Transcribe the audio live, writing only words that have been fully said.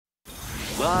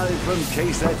Live from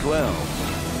KSAT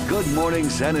 12. Good Morning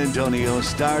San Antonio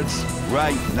starts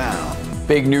right now.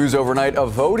 Big news overnight, a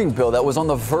voting bill that was on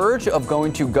the verge of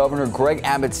going to Governor Greg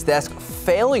Abbott's desk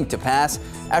failing to pass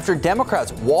after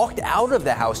Democrats walked out of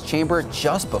the House chamber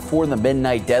just before the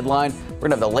midnight deadline. We're going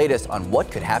to have the latest on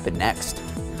what could happen next.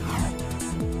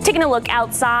 Taking a look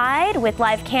outside with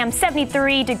live cam,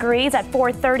 73 degrees at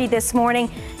 4:30 this morning.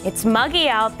 It's muggy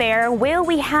out there. Will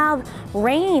we have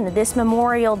rain this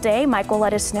Memorial Day? Mike will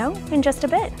let us know in just a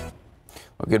bit.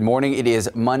 Well, good morning. It is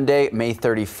Monday, May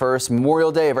 31st,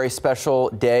 Memorial Day, a very special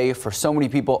day for so many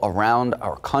people around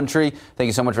our country. Thank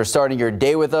you so much for starting your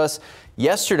day with us.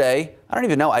 Yesterday, I don't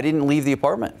even know, I didn't leave the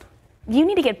apartment. You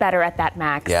need to get better at that,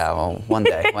 Max. Yeah, well, one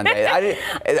day.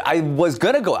 I was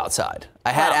going to go outside. I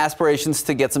had aspirations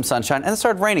to get some sunshine, and it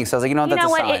started raining, so I was like, that's a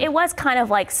sign. It was kind of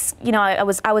like, I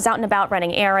was out and about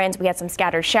running errands. We had some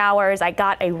scattered showers. I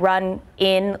got a run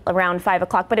in around 5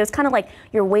 o'clock, but it was kind of like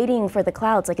you're waiting for the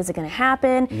clouds. Like, is it going to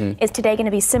happen? Is today going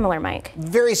to be similar, Mike?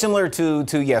 Very similar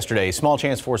to yesterday. Small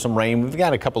chance for some rain. We've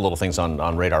got a couple little things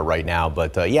on radar right now,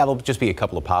 but yeah, there'll just be a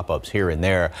couple of pop-ups here and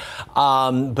there.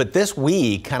 But this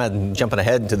week, kind of jumping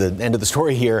ahead to the end of the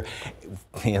story here,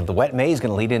 the wet May is going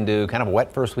to lead into kind of a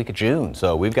wet first week of June.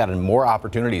 So we've got more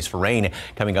opportunities for rain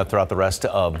coming up throughout the rest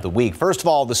of the week. First of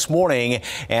all, this morning,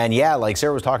 and yeah, like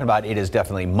Sarah was talking about, it is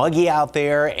definitely muggy out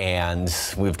there, and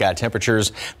we've got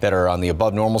temperatures that are on the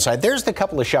above normal side. There's the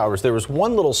couple of showers. There was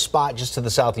one little spot just to the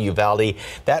south of Uvalde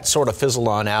that sort of fizzled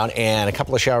on out, and a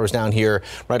couple of showers down here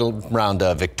right around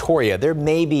Victoria. There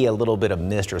may be a little bit of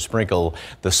mist or sprinkle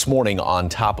this morning on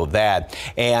top of that.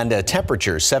 And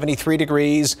temperatures, 73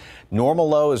 degrees. Normal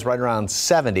low is right around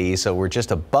 70, so we're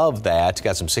just above that.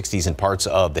 Got some 60s in parts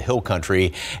of the hill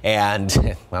country,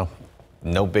 and well,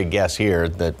 no big guess here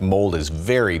that mold is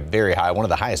very, very high. One of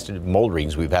the highest mold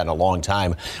readings we've had in a long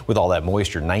time with all that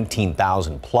moisture,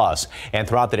 19,000 plus. And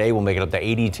throughout the day, we'll make it up to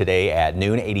 80 today at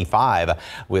noon, 85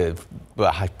 with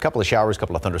a couple of showers, a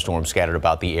couple of thunderstorms scattered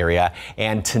about the area.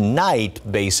 And tonight,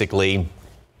 basically,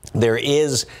 there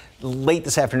is late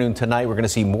this afternoon tonight, we're going to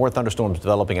see more thunderstorms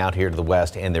developing out here to the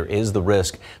west, and there is the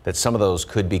risk that some of those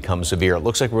could become severe. It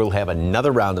looks like we'll have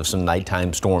another round of some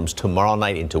nighttime storms tomorrow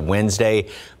night into Wednesday.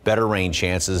 Better rain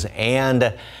chances,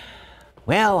 and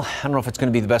well, I don't know if it's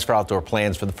going to be the best for outdoor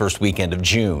plans for the first weekend of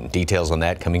June. Details on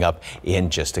that coming up in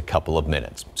just a couple of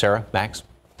minutes. Sarah, Max?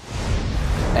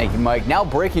 Thank you, Mike. Now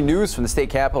breaking news from the state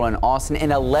capitol in Austin. An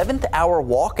 11th hour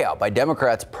walkout by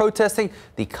Democrats protesting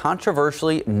the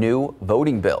controversially new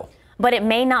voting bill. But it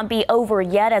may not be over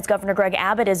yet, as Governor Greg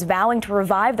Abbott is vowing to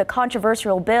revive the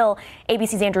controversial bill.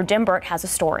 ABC's Andrew Dimbert has a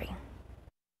story.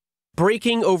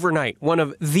 Breaking overnight, one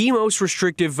of the most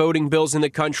restrictive voting bills in the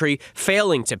country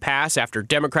failing to pass after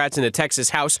Democrats in the Texas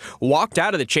House walked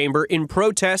out of the chamber in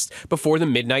protest before the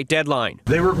midnight deadline.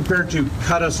 They were prepared to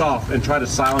cut us off and try to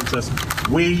silence us.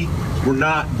 We were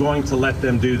not going to let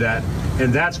them do that.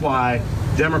 And that's why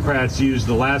Democrats used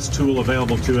the last tool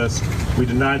available to us. We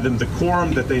denied them the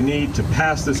quorum that they need to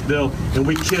pass this bill, and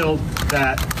we killed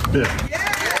that bill.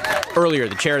 Earlier,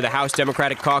 the chair of the House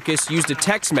Democratic Caucus used a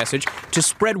text message to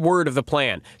spread word of the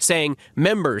plan, saying,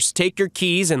 "Members, take your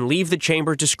keys and leave the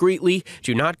chamber discreetly.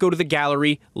 Do not go to the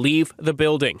gallery. Leave the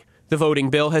building." The voting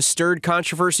bill has stirred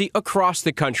controversy across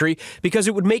the country because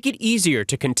it would make it easier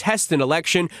to contest an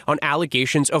election on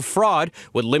allegations of fraud,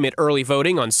 would limit early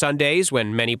voting on Sundays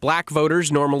when many black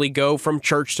voters normally go from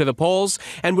church to the polls,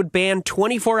 and would ban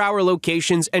 24-hour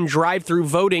locations and drive-through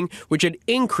voting, which had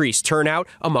increased turnout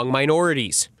among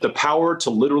minorities. The power to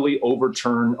literally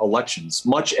overturn elections,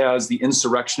 much as the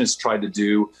insurrectionists tried to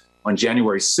do on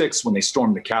January 6th when they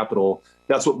stormed the Capitol.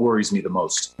 That's what worries me the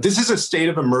most. This is a state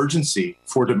of emergency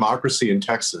for democracy in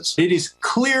Texas. It is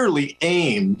clearly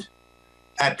aimed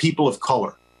at people of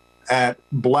color, at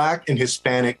Black and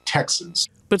Hispanic Texans.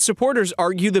 But supporters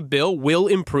argue the bill will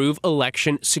improve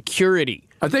election security.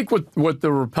 I think what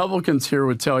the Republicans here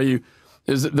would tell you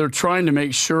is that they're trying to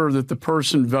make sure that the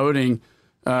person voting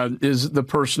is the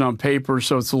person on paper,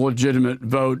 so it's a legitimate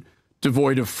vote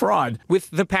devoid of fraud. With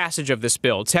the passage of this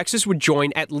bill, Texas would join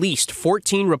at least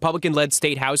 14 Republican-led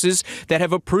state houses that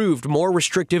have approved more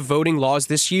restrictive voting laws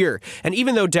this year. And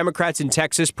even though Democrats in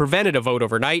Texas prevented a vote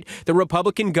overnight, the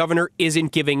Republican governor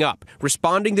isn't giving up,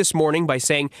 responding this morning by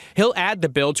saying he'll add the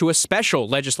bill to a special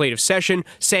legislative session,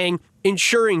 saying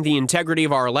ensuring the integrity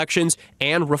of our elections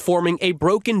and reforming a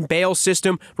broken bail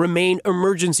system remain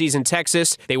emergencies in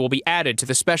Texas. They will be added to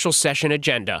the special session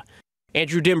agenda.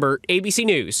 Andrew Dimbert, ABC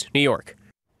News, New York.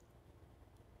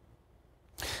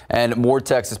 And more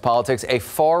Texas politics. A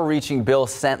far-reaching bill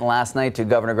sent last night to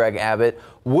Governor Greg Abbott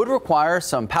would require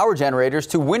some power generators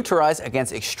to winterize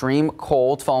against extreme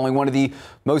cold following one of the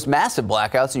most massive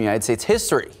blackouts in United States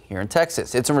history here in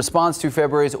Texas. It's in response to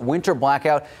February's winter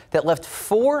blackout that left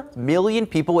 4 million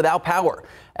people without power.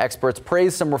 Experts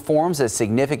praise some reforms as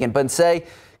significant, but say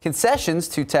concessions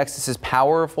to Texas's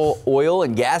powerful oil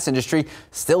and gas industry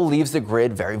still leaves the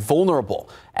grid very vulnerable.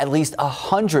 At least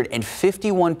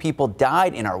 151 people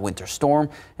died in our winter storm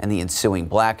and the ensuing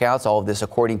blackouts. All of this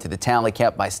according to the tally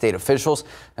kept by state officials.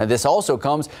 And this also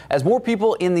comes as more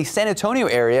people in the San Antonio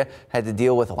area had to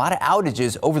deal with a lot of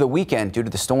outages over the weekend due to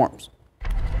the storms.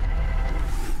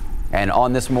 And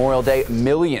on this Memorial Day,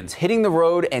 millions hitting the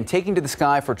road and taking to the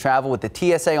sky for travel with the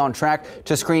TSA on track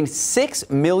to screen 6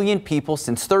 million people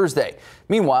since Thursday.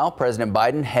 Meanwhile, President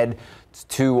Biden head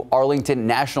to Arlington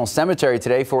National Cemetery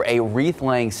today for a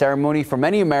wreath-laying ceremony. For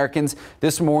many Americans,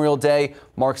 this Memorial Day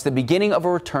marks the beginning of a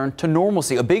return to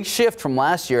normalcy, a big shift from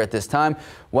last year at this time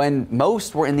when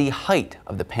most were in the height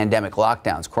of the pandemic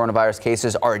lockdowns. Coronavirus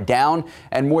cases are down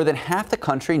and more than half the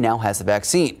country now has the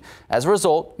vaccine. As a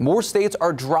result, more states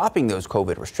are dropping those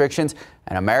COVID restrictions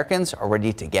and Americans are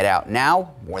ready to get out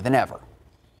now more than ever.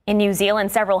 In New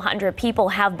Zealand, several hundred people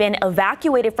have been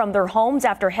evacuated from their homes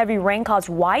after heavy rain caused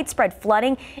widespread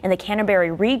flooding in the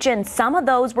Canterbury region. Some of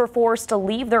those were forced to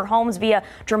leave their homes via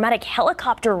dramatic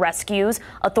helicopter rescues.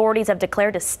 Authorities have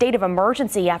declared a state of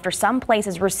emergency after some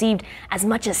places received as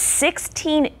much as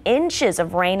 16 inches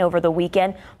of rain over the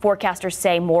weekend. Forecasters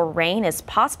say more rain is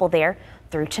possible there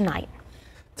through tonight.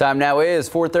 Time now is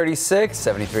 4:36,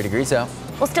 73 degrees out.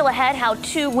 Well, still ahead, how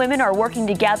 2 women are working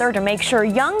together to make sure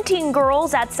young teen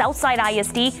girls at Southside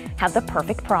ISD have the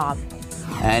perfect prom.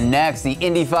 And next, the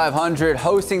Indy 500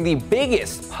 hosting the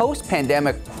biggest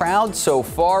post-pandemic crowd so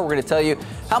far. We're going to tell you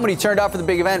how many turned out for the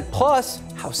big event, plus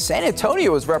how San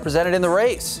Antonio was represented in the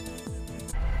race.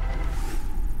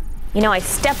 You know, I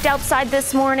stepped outside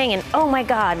this morning and oh my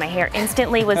God, my hair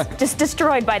instantly was just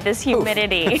destroyed by this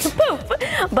humidity. Poof.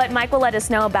 But Mike will let us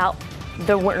know about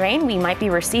the rain we might be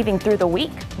receiving through the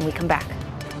week when we come back.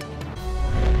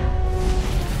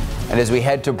 And as we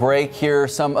head to break, here are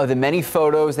some of the many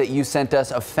photos that you sent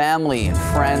us of family and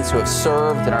friends who have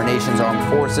served in our nation's armed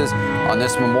forces on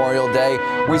this Memorial Day.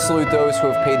 We salute those who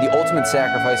have paid the ultimate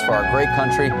sacrifice for our great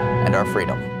country and our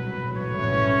freedom.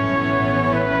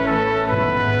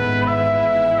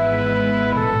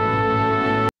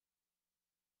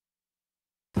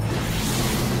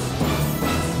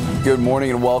 Good morning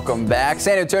and welcome back.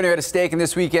 San Antonio had a stake in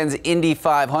this weekend's Indy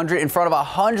 500 in front of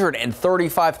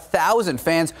 135,000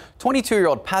 fans.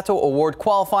 22-year-old Pato O'Ward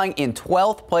qualifying in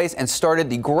 12th place and started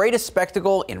the greatest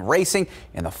spectacle in racing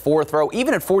in the 4th row.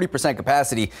 Even at 40%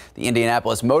 capacity, the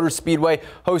Indianapolis Motor Speedway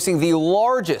hosting the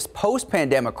largest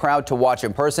post-pandemic crowd to watch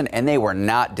in person, and they were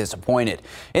not disappointed.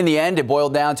 In the end, it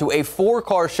boiled down to a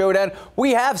 4-car showdown.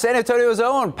 We have San Antonio's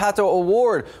own Pato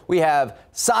O'Ward. We have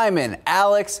Simon,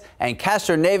 Alex, and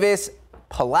Castroneves.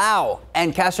 Palau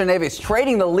and Castroneves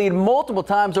trading the lead multiple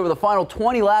times over the final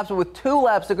 20 laps, but with 2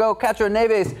 laps to go,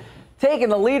 Castroneves taking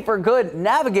the lead for good,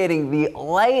 navigating the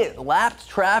late lapped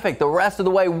traffic the rest of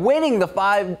the way, winning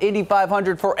the Indy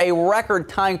 500 for a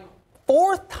record-tying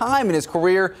 4th time in his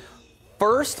career,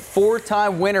 first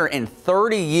 4-time winner in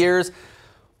 30 years.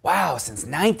 Wow, since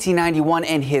 1991,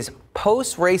 and his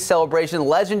post-race celebration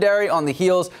legendary on the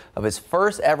heels of his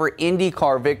first ever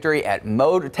IndyCar victory at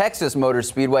Texas Motor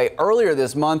Speedway earlier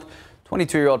this month.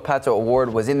 22-year-old Pato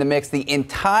O'Ward was in the mix the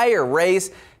entire race.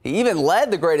 He even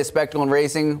led the greatest spectacle in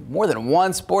racing more than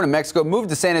once. Born in Mexico, moved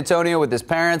to San Antonio with his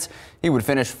parents. He would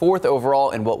finish 4th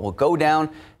overall in what will go down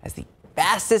as the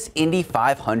fastest Indy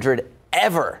 500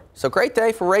 ever. So great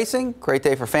day for racing, great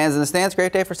day for fans in the stands,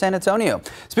 great day for San Antonio.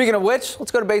 Speaking of which,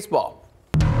 let's go to baseball.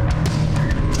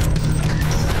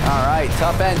 All right,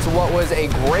 tough end to what was a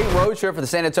great road trip for the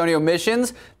San Antonio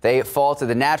Missions. They fall to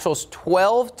the Naturals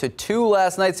 12-2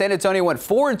 last night. San Antonio went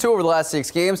 4-2 over the last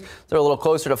 6 games. They're a little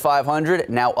closer to 500,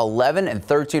 now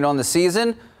 11-13 on the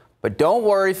season. But don't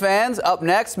worry, fans. Up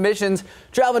next, Missions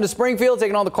traveling to Springfield,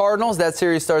 taking on the Cardinals. That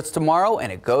series starts tomorrow,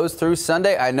 and it goes through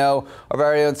Sunday. I know our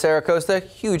very own Sarah Costa,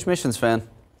 huge Missions fan.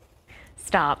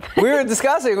 Stop. We were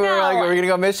discussing, we were like, are we going to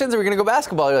go Missions or are we going to go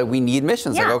basketball? You're like, we need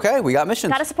Missions. Yeah. Like, okay, we got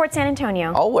Missions. Got to support San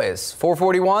Antonio. Always.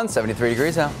 441, 73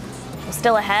 degrees out. Well,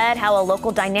 still ahead, how a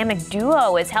local dynamic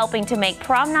duo is helping to make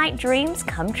prom night dreams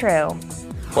come true.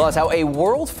 Plus, how a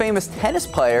world-famous tennis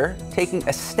player taking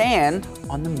a stand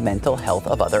on the mental health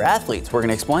of other athletes. We're going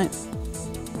to explain.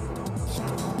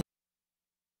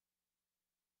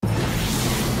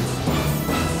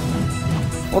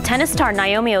 Well, tennis star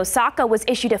Naomi Osaka was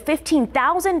issued a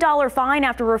 $15,000 fine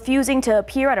after refusing to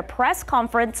appear at a press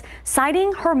conference,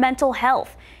 citing her mental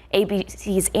health.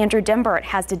 ABC's Andrew Dimbert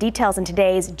has the details in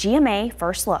today's GMA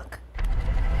First Look.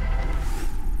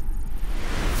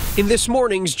 In this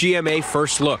morning's GMA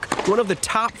First Look, one of the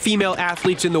top female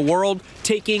athletes in the world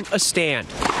taking a stand.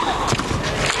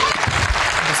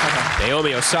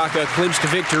 Naomi Osaka clinched a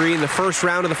victory in the first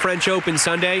round of the French Open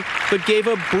Sunday, but gave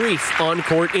a brief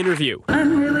on-court interview.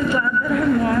 I'm really glad that I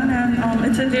won, and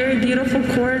it's a very beautiful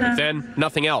court. Then,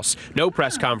 nothing else. No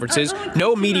press conferences,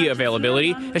 no media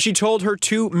availability, as she told her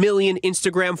 2 million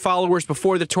Instagram followers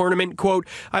before the tournament, quote,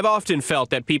 "I've often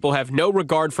felt that people have no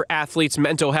regard for athletes'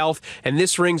 mental health, and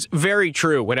this rings very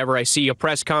true whenever I see a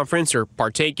press conference or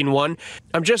partake in one.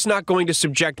 I'm just not going to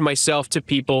subject myself to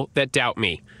people that doubt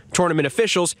me." Tournament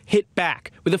officials hit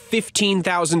back with a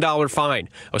 $15,000 fine.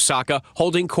 Osaka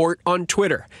holding court on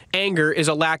Twitter. Anger is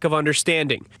a lack of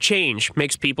understanding. Change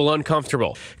makes people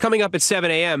uncomfortable. Coming up at 7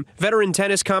 a.m., veteran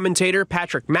tennis commentator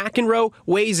Patrick McEnroe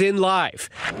weighs in live.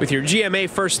 With your GMA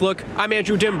First Look, I'm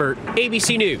Andrew Dimbert,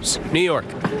 ABC News, New York.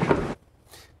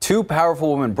 Two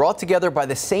powerful women brought together by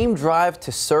the same drive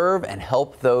to serve and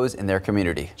help those in their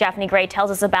community. Japhanie Gray tells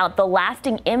us about the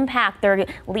lasting impact they're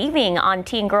leaving on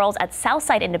teen girls at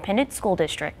Southside Independent School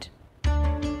District.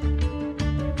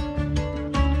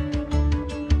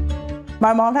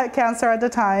 My mom had cancer at the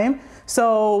time,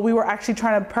 so we were actually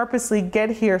trying to purposely get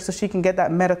here so she can get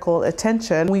that medical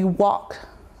attention. We walked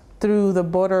through the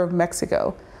border of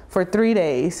Mexico for 3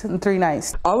 days and 3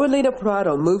 nights. Aurelina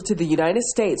Prado moved to the United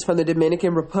States from the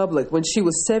Dominican Republic when she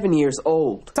was 7 years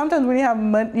old. Sometimes we didn't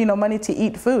have money to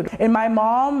eat food, and my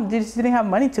mom just didn't have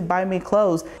money to buy me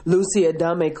clothes. Lucy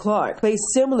Adame Clark faced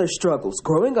similar struggles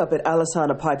growing up at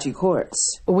Alisana Pachi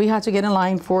Courts. We had to get in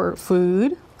line for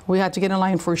food. We had to get in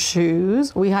line for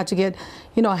shoes. We had to get,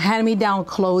 hand-me-down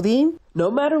clothing. No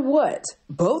matter what,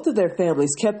 both of their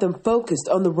families kept them focused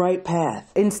on the right path.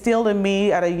 Instilled in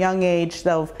me at a young age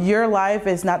that your life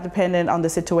is not dependent on the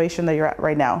situation that you're at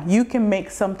right now. You can make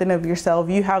something of yourself.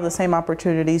 You have the same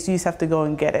opportunities. You just have to go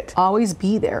and get it. Always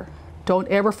be there. Don't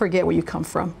ever forget where you come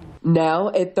from. Now,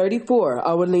 at 34,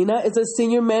 Aurelina is a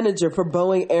senior manager for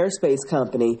Boeing Aerospace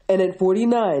Company. And at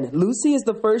 49, Lucy is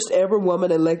the first ever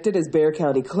woman elected as Bexar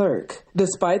County Clerk.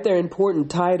 Despite their important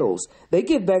titles, they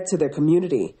give back to their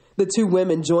community. The two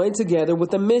women joined together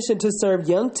with a mission to serve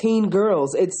young teen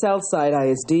girls at Southside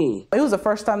ISD. It was the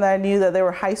first time that I knew that there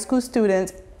were high school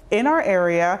students in our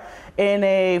area in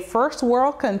a first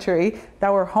world country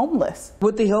that were homeless.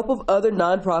 With the help of other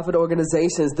nonprofit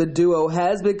organizations, the duo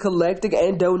has been collecting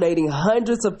and donating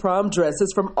hundreds of prom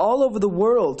dresses from all over the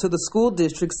world to the school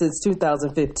district since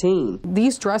 2015.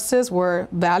 These dresses were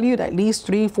valued at least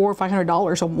 $300, $400,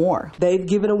 $500 or more. They've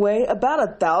given away about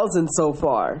 1,000 so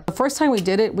far. The first time we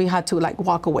did it, we had to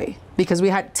walk away because we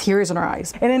had tears in our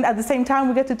eyes. And then at the same time,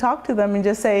 we get to talk to them and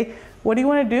just say, what do you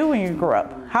want to do when you grow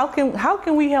up? How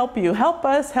can we help you? Help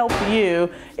us help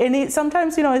you. And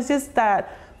sometimes, it's just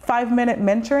that 5-minute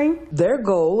mentoring. Their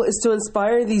goal is to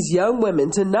inspire these young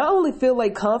women to not only feel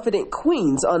like confident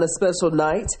queens on a special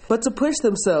night, but to push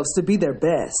themselves to be their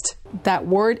best. That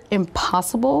word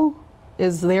impossible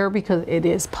is there because it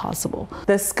is possible.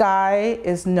 The sky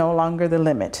is no longer the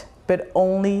limit, but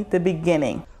only the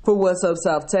beginning. For What's Up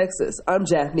South Texas, I'm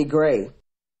Japhanie Gray.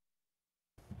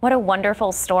 What a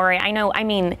wonderful story. Now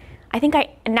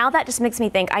that just makes me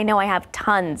think, I know I have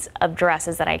tons of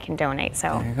dresses that I can donate. So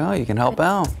there you go. You can help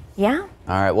out. Yeah.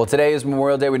 All right. Well, today is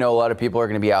Memorial Day. We know a lot of people are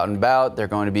going to be out and about. They're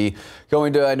going to be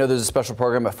going to, I know there's a special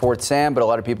program at Fort Sam, but a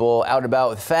lot of people out and about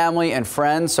with family and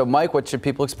friends. So, Mike, what should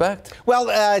people expect? Well,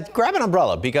 grab an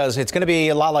umbrella because it's going to be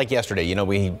a lot like yesterday.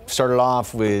 We started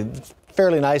off with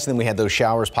fairly nice, and then we had those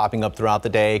showers popping up throughout the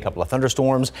day, a couple of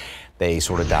thunderstorms. They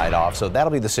sort of died off, so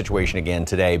that'll be the situation again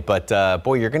today. But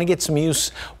boy, you're going to get some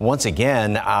use once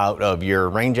again out of your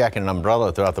rain jacket and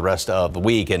umbrella throughout the rest of the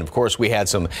week. And of course, we had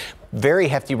some very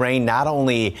hefty rain, not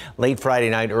only late Friday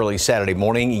night, early Saturday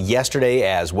morning, yesterday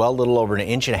as well, a little over 1.5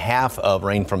 inches of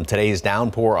rain from today's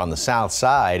downpour on the south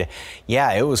side.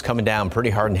 Yeah, it was coming down pretty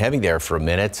hard and heavy there for a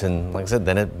minute. And like I said,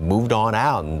 then it moved on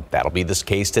out, and that'll be this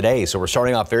case today. So we're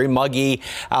starting off very muggy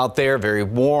out there, very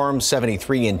warm,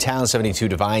 73 in town, 72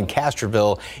 Divine.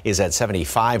 Castroville is at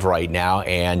 75 right now,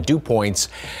 and dew points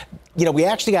You know, we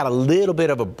actually got a little bit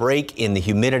of a break in the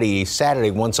humidity Saturday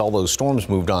once all those storms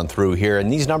moved on through here. And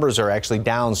these numbers are actually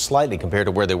down slightly compared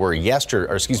to where they were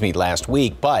last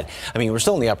week. But I mean, we're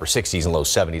still in the upper 60s and low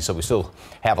 70s. So we still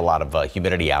have a lot of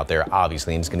humidity out there,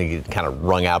 obviously, and it's going to get kind of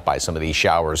wrung out by some of these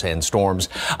showers and storms.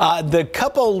 The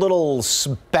couple little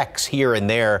specks here and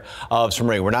there of some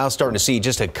rain. We're now starting to see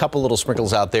just a couple little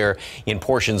sprinkles out there in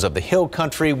portions of the hill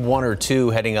country, one or two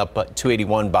heading up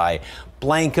 281 by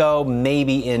Blanco,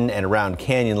 maybe in and around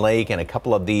Canyon Lake, and a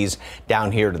couple of these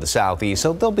down here to the southeast.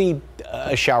 So there'll be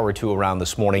a shower or two around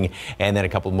this morning and then a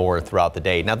couple more throughout the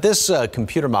day. Now, this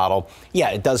computer model,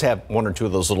 yeah, it does have one or two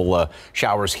of those little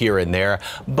showers here and there,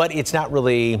 but it's not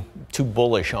really too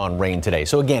bullish on rain today.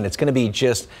 So again, it's going to be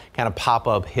just kind of pop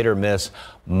up, hit or miss.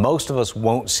 Most of us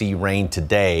won't see rain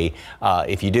today.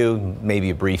 If you do, maybe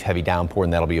a brief heavy downpour,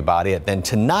 and that'll be about it. Then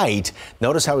tonight,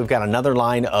 notice how we've got another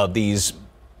line of these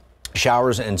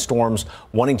showers and storms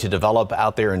wanting to develop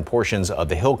out there in portions of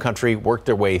the hill country, work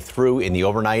their way through in the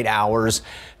overnight hours.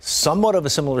 Somewhat of a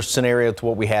similar scenario to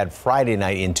what we had Friday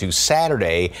night into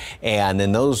Saturday. And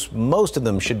then most of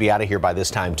them should be out of here by this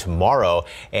time tomorrow.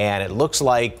 And it looks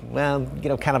like, well, you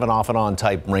know, kind of an off and on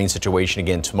type rain situation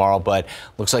again tomorrow, but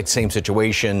looks like the same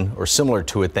situation or similar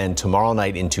to it then tomorrow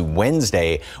night into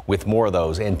Wednesday with more of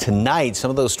those. And tonight, some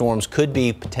of those storms could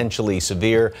be potentially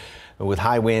severe, with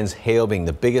high winds, hail being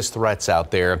the biggest threats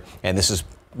out there. And this is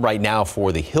right now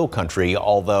for the hill country,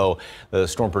 although the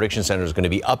Storm Prediction Center is going to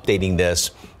be updating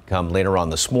this come later on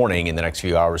this morning in the next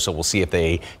few hours. So we'll see if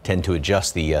they tend to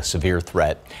adjust the severe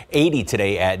threat. 80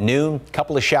 today at noon,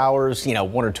 couple of showers, you know,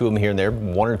 one or two of them here and there,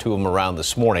 one or two of them around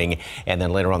this morning. And then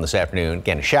later on this afternoon,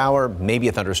 again, a shower, maybe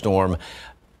a thunderstorm.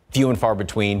 Few and far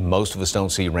between. Most of us don't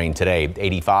see rain today.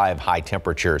 85 high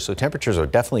temperature. So temperatures are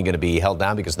definitely going to be held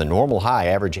down because the normal high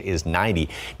average is 90.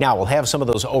 Now we'll have some of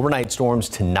those overnight storms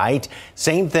tonight.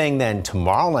 Same thing then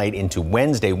tomorrow night into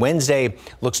Wednesday. Wednesday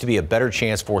looks to be a better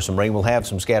chance for some rain. We'll have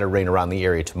some scattered rain around the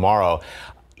area tomorrow.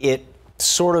 It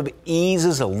sort of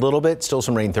eases a little bit. Still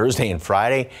some rain Thursday and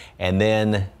Friday. And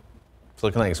then it's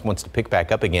looking like it wants to pick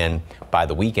back up again by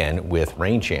the weekend with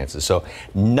rain chances. So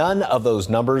none of those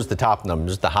numbers, the top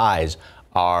numbers, the highs,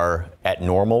 are at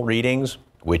normal readings,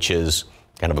 which is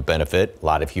kind of a benefit. A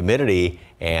lot of humidity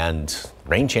and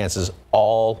rain chances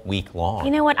all week long.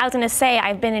 You know what I was going to say?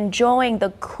 I've been enjoying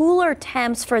the cooler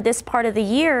temps for this part of the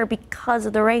year because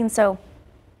of the rain. So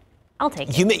I'll take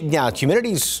it. Now,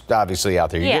 humidity's obviously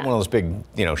out there. You get one of those big,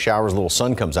 you know, showers, a little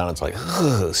sun comes out, it's like,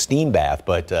 ugh, steam bath.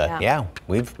 But yeah,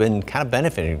 we've been kind of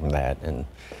benefiting from that, and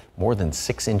more than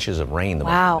 6 inches of rain the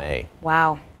month of May.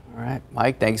 Wow. All right,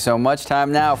 Mike, thanks so much.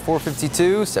 Time now,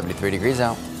 4:52, 73 degrees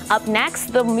out. Up next,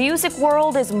 the music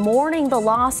world is mourning the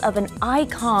loss of an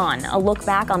icon. A look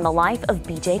back on the life of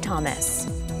B.J. Thomas.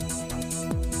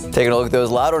 Taking a look at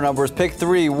those lotto numbers, pick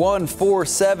 3, 1, 4,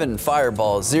 7,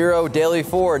 Fireball 0, Daily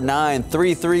 4, 9,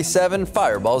 3, 3, 7,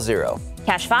 Fireball 0.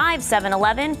 Cash 5, 7,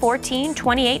 11, 14,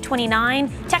 28,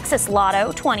 29, Texas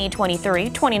Lotto 20, 23,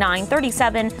 29,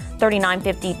 37, 39,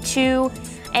 52,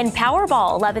 and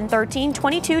Powerball 11, 13,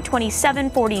 22, 27,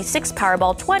 46,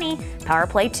 Powerball 20, Power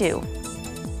Play 2.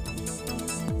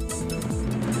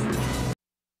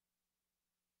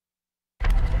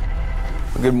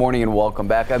 Good morning and welcome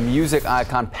back. A music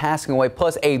icon passing away,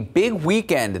 plus a big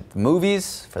weekend at the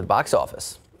movies for the box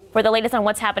office. For the latest on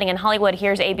what's happening in Hollywood,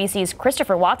 here's ABC's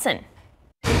Christopher Watson.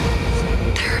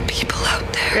 There are people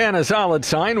out there. And a solid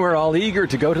sign we're all eager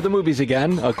to go to the movies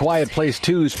again. A Quiet Place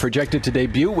 2 is projected to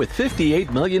debut with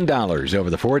 $58 million over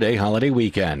the 4-day holiday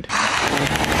weekend.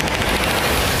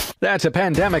 That's a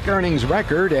pandemic earnings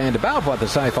record and about what the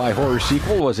sci-fi horror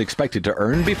sequel was expected to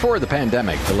earn before the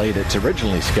pandemic delayed its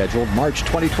originally scheduled March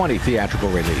 2020 theatrical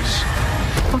release.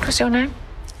 What was your name?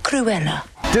 Cruella.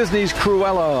 Disney's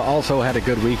Cruella also had a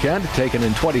good weekend, taking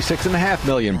in $26.5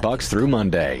 million through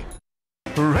Monday.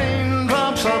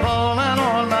 Raindrops are falling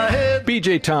on my head.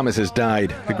 B.J. Thomas has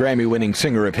died. The Grammy-winning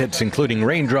singer of hits including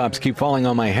Raindrops Keep Falling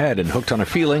on My Head and Hooked on a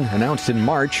Feeling announced in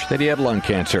March that he had lung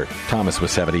cancer. Thomas was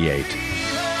 78.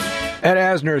 Ed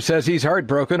Asner says he's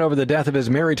heartbroken over the death of his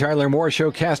Mary Tyler Moore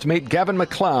Show castmate Gavin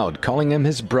MacLeod, calling him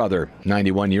his brother.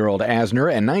 91-year-old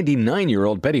Asner and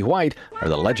 99-year-old Betty White are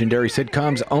the legendary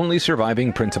sitcom's only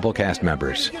surviving principal cast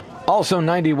members. Also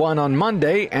 91 on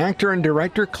Monday, actor and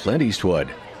director Clint Eastwood.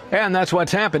 And that's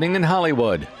what's happening in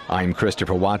Hollywood. I'm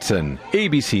Christopher Watson,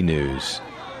 ABC News.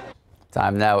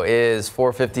 Time now is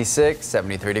 4:56,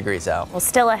 73 degrees out. Well,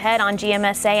 still ahead on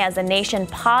GMSA as the nation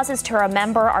pauses to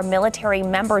remember our military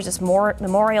members this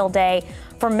Memorial Day.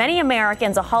 For many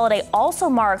Americans, a holiday also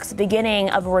marks the beginning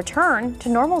of a return to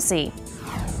normalcy.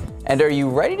 And are you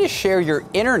ready to share your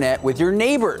internet with your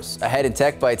neighbors? Ahead in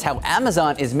Tech Bites, how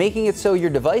Amazon is making it so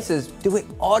your devices do it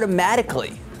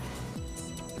automatically.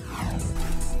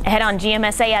 Ahead on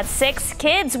GMSA at 6,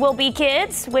 kids will be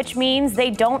kids, which means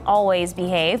they don't always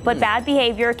behave, but bad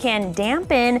behavior can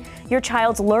dampen your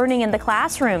child's learning in the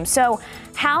classroom. So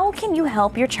how can you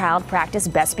help your child practice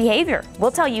best behavior?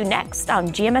 We'll tell you next on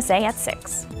GMSA at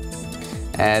 6.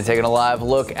 And taking a live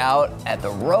look out at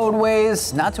the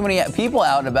roadways. Not too many people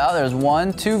out and about. There's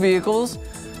 1, 2 vehicles.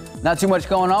 Not too much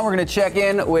going on. We're going to check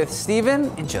in with Steven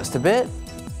in just a bit.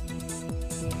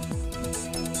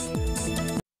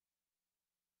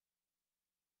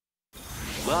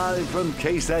 Live from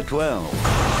KSAT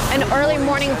 12. An early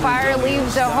morning fire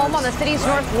leaves a home on the city's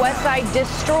northwest side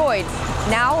destroyed.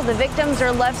 Now the victims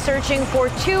are left searching for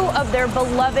 2 of their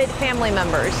beloved family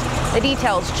members. The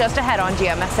details just ahead on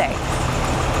GMSA.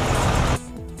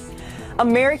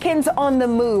 Americans on the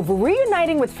move,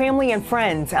 reuniting with family and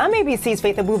friends. I'm ABC's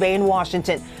Faith Abube in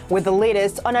Washington with the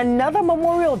latest on another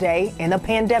Memorial Day in the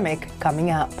pandemic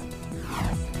coming up.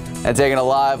 And taking a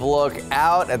live look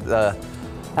out at the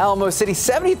Alamo City,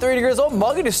 73 degrees, old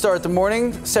muggy to start the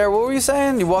morning. Sarah, what were you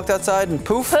saying? You walked outside and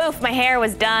poof? Poof, my hair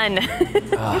was done.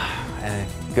 And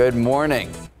good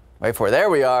morning. Wait for it.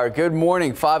 There we are. Good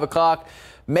morning, 5 o'clock.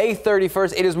 May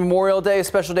 31st, it is Memorial Day, a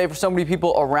special day for so many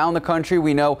people around the country.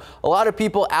 We know a lot of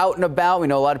people out and about. We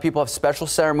know a lot of people have special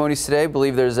ceremonies today. I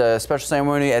believe there's a special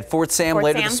ceremony at Fort Sam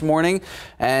later this morning.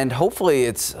 And hopefully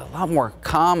it's a lot more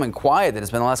calm and quiet than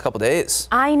it's been the last couple of days.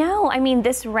 I know. I mean,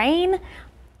 this rain,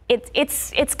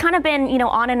 it's kind of been,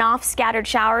 on and off scattered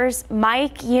showers.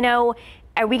 Mike,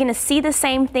 are we going to see the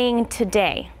same thing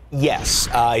today? Yes.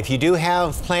 If you do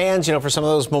have plans, for some of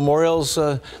those memorials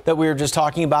that we were just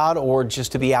talking about, or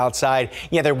just to be outside,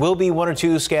 yeah, there will be 1 or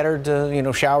 2 scattered,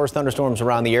 showers, thunderstorms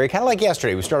around the area. Kind of like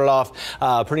yesterday. We started off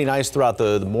pretty nice throughout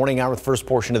the morning hour, the first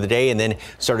portion of the day, and then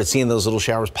started seeing those little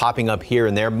showers popping up here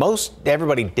and there.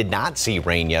 Everybody did not see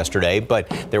rain yesterday, but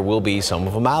there will be some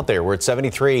of them out there. We're at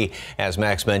 73, as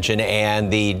Max mentioned,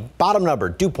 and the bottom number,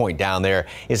 dew point down there,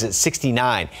 is at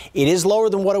 69. It is lower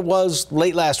than what it was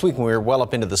late last week when we were well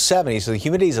up into the 70s, so the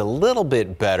humidity is a little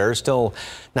bit better. Still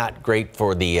not great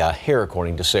for the hair,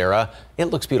 according to Sarah. It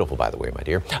looks beautiful, by the way, my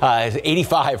dear.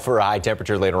 85 for a high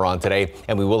temperature later on today,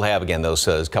 and we will have, again, those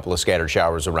couple of scattered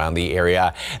showers around the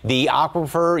area. The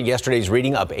aquifer, yesterday's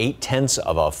reading up 0.8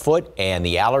 of a foot, and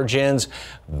the allergens,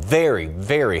 very,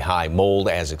 very high mold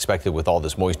as expected with all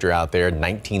this moisture out there.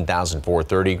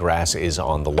 19,430. Grass is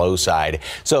on the low side.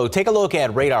 So take a look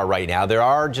at radar right now. There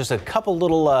are just a couple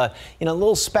little,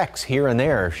 little specks here and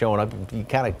there showing up. You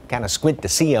kind of squint to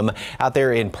see them out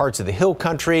there in parts of the hill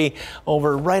country,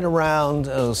 over right around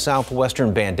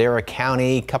southwestern Bandera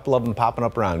County. A couple of them popping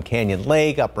up around Canyon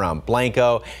Lake, up around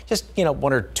Blanco. Just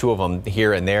 1 or 2 of them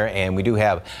here and there, and we do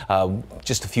have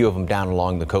just a few of them down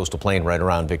along the coastal plain right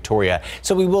around Victoria.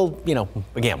 So we will,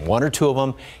 again, 1 or 2 of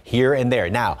them here and there.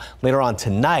 Now, later on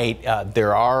tonight,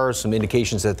 there are some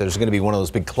indications that there's going to be one of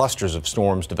those big clusters of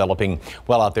storms developing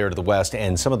well out there to the west,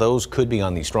 and some of those could be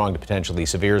on the strong to potentially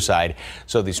severe side.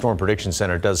 So the Storm Prediction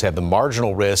Center does have the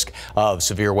marginal risk of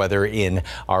severe weather in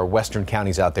our western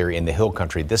counties out there in the hill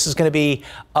country. This is going to be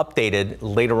updated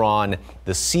later on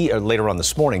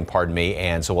this morning, pardon me,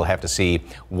 and so we'll have to see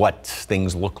what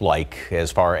things look like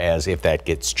as far as if that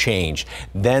gets changed.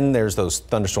 Then there's those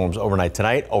thunderstorms overnight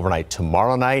tonight, overnight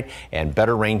tomorrow night, and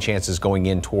better rain chances going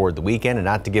in toward the weekend. And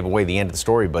not to give away the end of the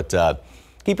story, but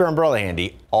keep your umbrella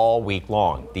handy all week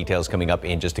long. Details coming up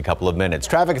in just a couple of minutes.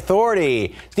 Traffic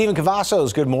Authority, Stephen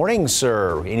Cavazos, good morning,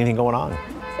 sir. Anything going on?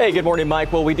 Hey, good morning,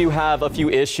 Mike. Well, we do have a few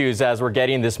issues as we're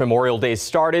getting this Memorial Day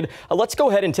started. Let's go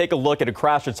ahead and take a look at a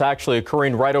crash that's actually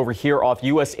occurring right over here off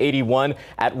US 81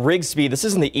 at Rigsby. This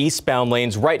is in the eastbound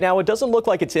lanes. Right now, it doesn't look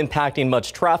like it's impacting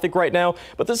much traffic right now,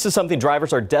 but this is something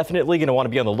drivers are definitely going to want to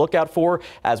be on the lookout for,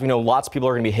 as we know lots of people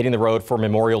are going to be hitting the road for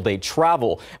Memorial Day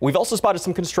travel. We've also spotted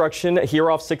some construction here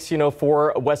off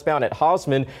 1604 westbound at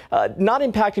Hausman. Not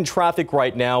impacting traffic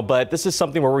right now, but this is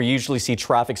something where we usually see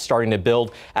traffic starting to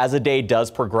build as the day does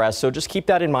progress. So just keep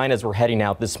that in mind as we're heading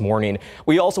out this morning.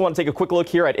 We also want to take a quick look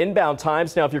here at inbound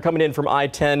times. Now, if you're coming in from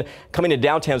I-10, coming to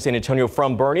downtown San Antonio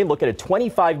from Bernie, look at a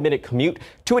 25-minute commute.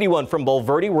 281 from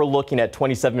Bulverde, we're looking at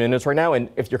 27 minutes right now. And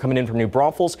if you're coming in from New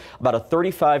Braunfels, about a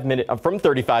 35-minute, from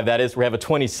 35 that is, we have a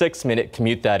 26-minute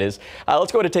commute that is.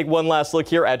 Let's go ahead and take one last look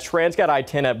here at Transcat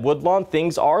I-10 at Woodlawn.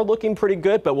 Things are looking pretty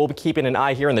good, but we'll be keeping an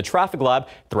eye here in the traffic lab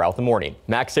throughout the morning.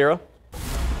 Max, Sarah?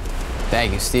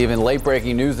 Thank you, Stephen. Late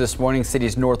breaking news this morning.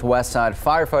 City's northwest side,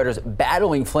 firefighters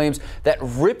battling flames that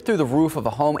ripped through the roof of a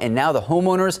home, and now the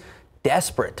homeowners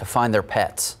desperate to find their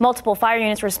pets. Multiple fire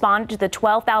units responded to the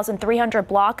 12,300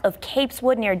 block of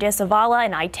Capeswood near Disavala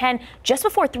and I-10 just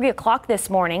before 3 o'clock this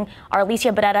morning. Our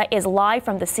Alicia Beretta is live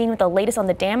from the scene with the latest on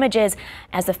the damages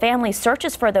as the family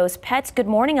searches for those pets. Good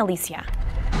morning, Alicia.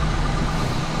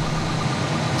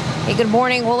 Hey, good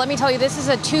morning. Well, let me tell you, this is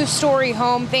a two-story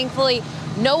home. Thankfully,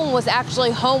 no one was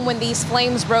actually home when these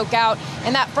flames broke out.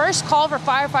 And that first call for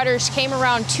firefighters came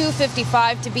around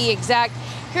 2:55 to be exact.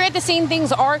 Here at the scene,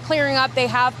 things are clearing up. They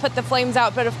have put the flames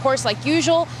out, but of course, like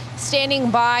usual,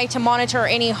 standing by to monitor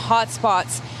any hot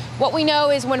spots. What we know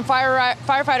is when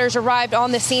firefighters arrived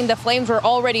on the scene, the flames were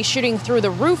already shooting through the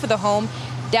roof of the home.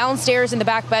 Downstairs in the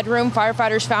back bedroom,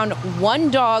 firefighters found one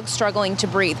dog struggling to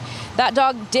breathe. That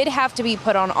dog did have to be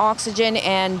put on oxygen,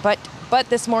 but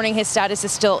this morning his status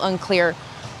is still unclear.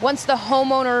 Once the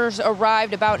homeowners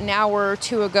arrived about an hour or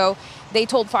two ago, they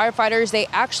told firefighters they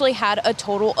actually had a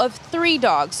total of 3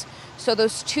 dogs. So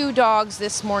those 2 dogs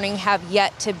this morning have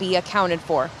yet to be accounted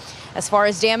for. As far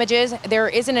as damages, there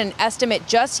isn't an estimate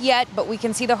just yet, but we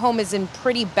can see the home is in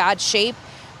pretty bad shape,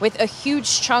 with a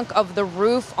huge chunk of the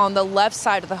roof on the left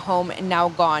side of the home now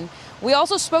gone. We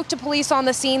also spoke to police on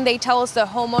the scene. They tell us the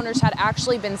homeowners had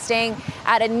actually been staying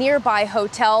at a nearby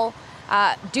hotel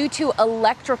due to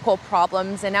electrical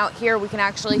problems. And out here we can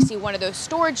actually see one of those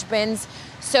storage bins.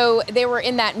 So they were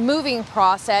in that moving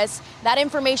process. That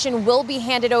information will be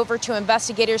handed over to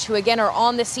investigators who again are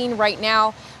on the scene right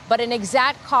now, but an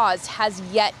exact cause has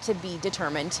yet to be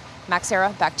determined. Max,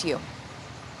 Sarah, back to you.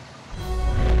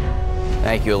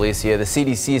 Thank you, Alicia. The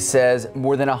CDC says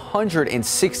more than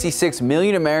 166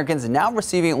 million Americans now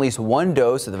receiving at least 1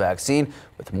 dose of the vaccine,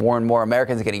 with more and more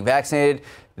Americans getting vaccinated.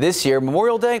 This year,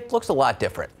 Memorial Day looks a lot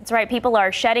different. That's right. People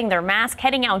are shedding their masks,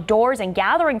 heading outdoors and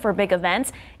gathering for big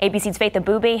events. ABC's Faith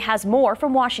Abube has more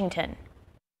from Washington.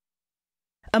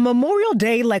 A Memorial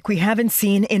Day like we haven't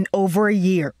seen in over a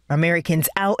year. Americans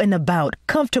out and about,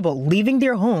 comfortable leaving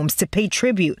their homes to pay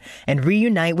tribute and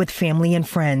reunite with family and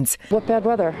friends. What bad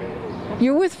weather?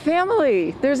 You're with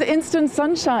family. There's instant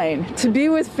sunshine to be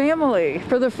with family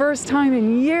for the first time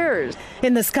in years.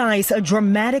 In the skies, a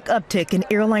dramatic uptick in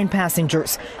airline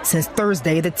passengers. Since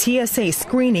Thursday, the TSA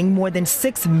screening more than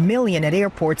 6 million at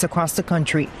airports across the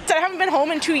country. So I haven't been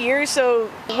home in 2 years, so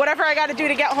whatever I got to do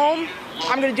to get home,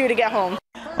 I'm going to do to get home.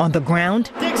 On the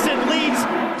ground, Dixon leads.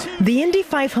 The Indy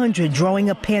 500 drawing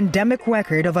a pandemic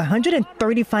record of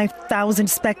 135,000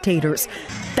 spectators.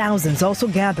 Thousands also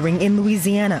gathering in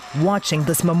Louisiana, watching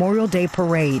this Memorial Day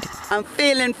parade. I'm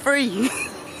feeling free.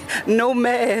 No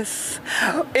mess.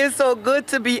 It's so good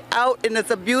to be out, and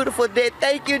it's a beautiful day.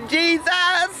 Thank you,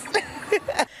 Jesus.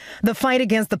 The fight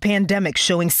against the pandemic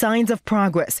showing signs of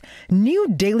progress. New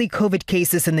daily COVID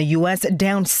cases in the U.S.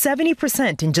 down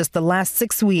 70% in just the last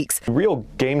 6 weeks. The real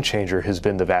game changer has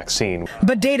been the vaccine.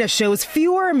 But data shows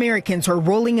fewer Americans are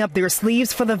rolling up their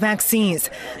sleeves for the vaccines.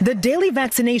 The daily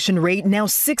vaccination rate now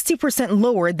 60%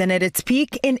 lower than at its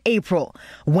peak in April.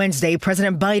 Wednesday,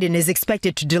 President Biden is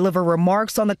expected to deliver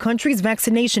remarks on the country's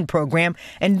vaccination program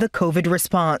and the COVID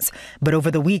response. But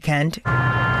over the weekend,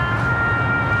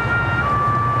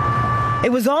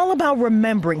 it was all about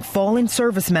remembering fallen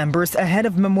service members ahead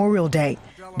of Memorial Day.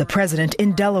 The president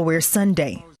in Delaware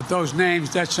Sunday. Those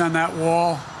names etched on that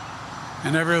wall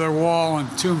and every other wall and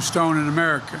tombstone in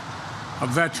America of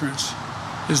veterans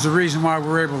is the reason why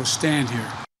we're able to stand here.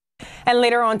 And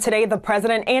later on today, the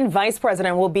president and vice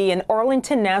president will be in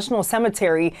Arlington National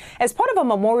Cemetery as part of a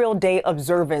Memorial Day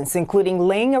observance, including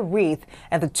laying a wreath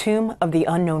at the tomb of the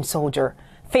unknown soldier.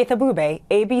 Faith Abube,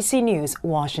 ABC News,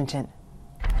 Washington.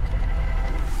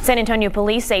 San Antonio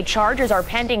police say charges are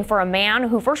pending for a man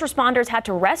who first responders had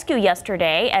to rescue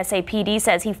yesterday. SAPD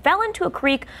says he fell into a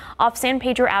creek off San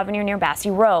Pedro Avenue near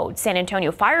Bassey Road. San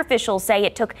Antonio fire officials say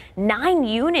it took 9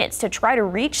 units to try to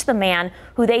reach the man,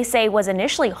 who they say was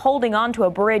initially holding on to a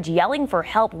bridge yelling for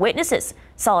help. Witnesses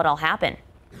saw it all happen.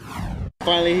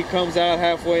 Finally, he comes out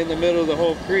halfway in the middle of the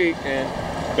whole creek and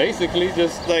basically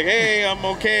just like, hey, I'm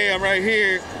okay, I'm right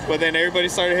here. But then everybody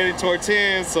started heading towards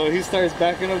him, so he starts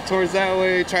backing up towards that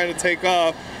way, trying to take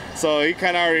off. So he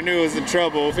kind of already knew he was in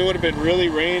trouble. If it would have been really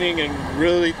raining and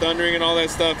really thundering and all that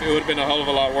stuff, it would have been a hell of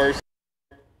a lot worse.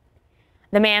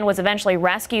 The man was eventually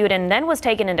rescued and then was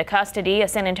taken into custody. A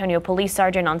San Antonio police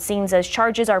sergeant on scene says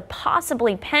charges are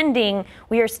possibly pending.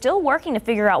 We are still working to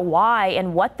figure out why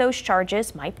and what those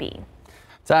charges might be.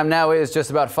 Time now is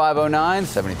just about 5:09,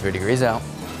 73 degrees out.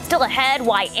 Still ahead,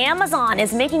 why Amazon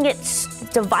is making its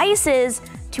devices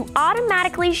to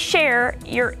automatically share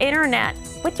your internet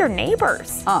with your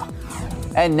neighbors.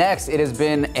 And next, it has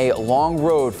been a long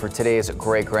road for today's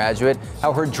great graduate.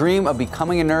 How her dream of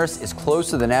becoming a nurse is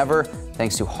closer than ever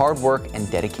thanks to hard work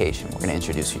and dedication. We're going to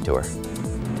introduce you to her.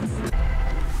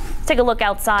 Take a look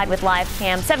outside with live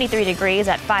cam. 73 degrees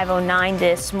at 5:09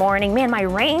 this morning. Man, my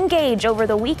rain gauge over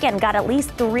the weekend got at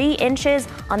least 3 inches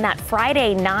on that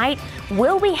Friday night.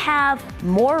 Will we have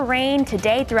more rain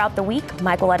today throughout the week?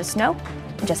 Mike will let us know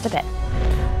in just a bit.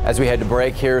 As we head to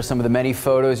break, here are some of the many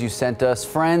photos you sent us.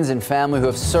 Friends and family who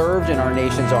have served in our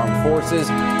nation's armed forces.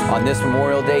 On this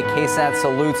Memorial Day, KSAT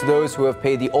salutes those who have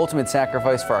paid the ultimate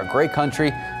sacrifice for our great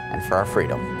country and for our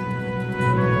freedom.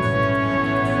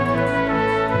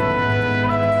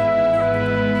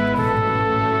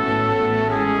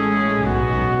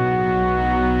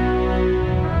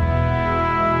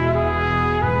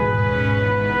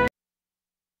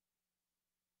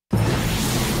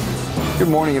 Good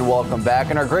morning and welcome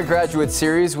back. In our Great Graduate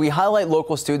Series, we highlight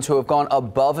local students who have gone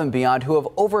above and beyond, who have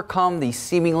overcome the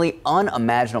seemingly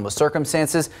unimaginable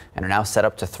circumstances and are now set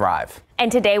up to thrive.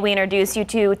 And today we introduce you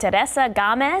to Teresa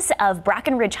Gomez of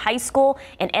Brackenridge High School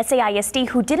and SAISD,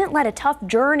 who didn't let a tough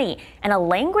journey and a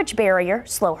language barrier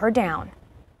slow her down.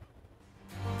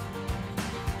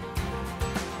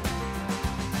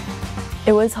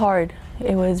 It was hard.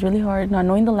 It was really hard, not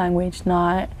knowing the language,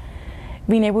 not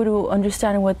being able to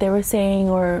understand what they were saying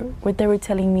or what they were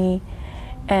telling me.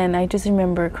 And I just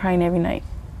remember crying every night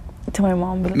to my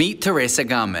mom. Meet Teresa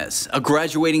Gomez, a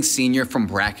graduating senior from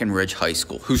Brackenridge High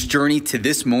School, whose journey to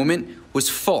this moment was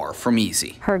far from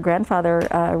easy. Her grandfather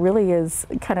really is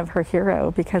kind of her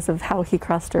hero because of how he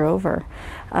crossed her over.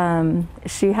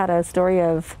 She had a story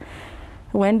of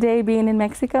one day being in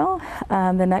Mexico,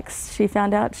 the next she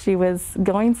found out she was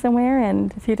going somewhere,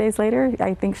 and a few days later,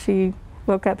 I think she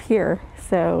woke up here.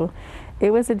 So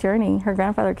it was a journey. Her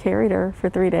grandfather carried her for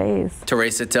 3 days.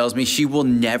 Teresa tells me she will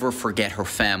never forget her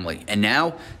family, and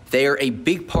now they are a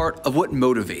big part of what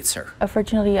motivates her.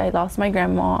 Unfortunately, I lost my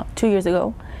grandma 2 years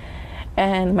ago,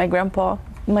 and my grandpa,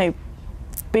 the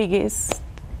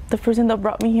person that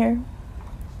brought me here,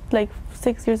 like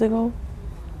 6 years ago.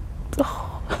 Oh.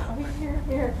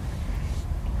 Here.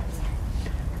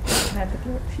 I have to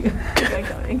give it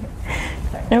to you.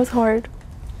 It was hard.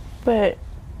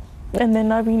 And then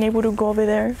not being able to go over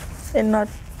there and not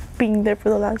being there for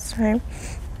the last time,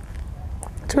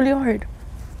 it's really hard.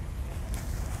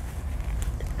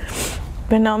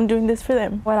 But now I'm doing this for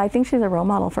them. Well, I think she's a role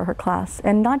model for her class,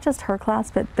 and not just her class,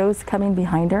 but those coming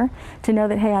behind her, to know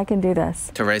that, hey, I can do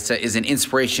this. Teresa is an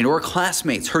inspiration to her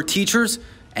classmates, her teachers,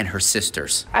 and her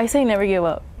sisters. I say never give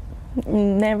up.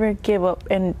 Never give up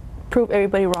and prove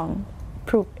everybody wrong.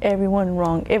 Prove everyone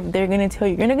wrong. If they're going to tell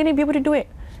you, you're not going to be able to do it,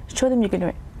 show them you can do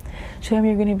it. Show them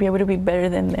you're going to be able to be better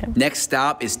than them. Next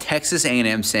stop is Texas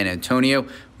A&M San Antonio,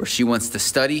 where she wants to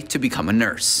study to become a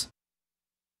nurse.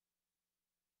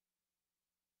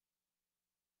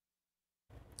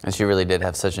 And she really did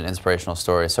have such an inspirational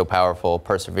story, so powerful.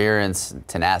 Perseverance,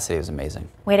 tenacity was amazing.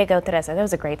 Way to go, Teresa. That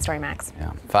was a great story, Max.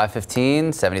 Yeah.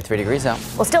 5:15, 73 degrees out.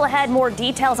 Well, still ahead, more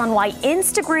details on why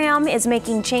Instagram is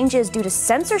making changes due to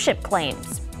censorship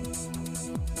claims.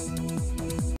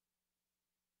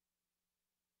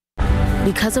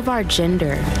 Because of our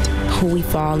gender, who we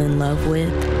fall in love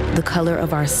with, the color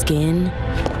of our skin,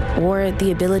 or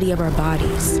the ability of our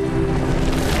bodies,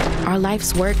 our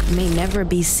life's work may never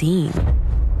be seen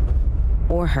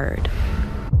or heard.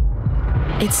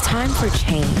 It's time for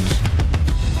change.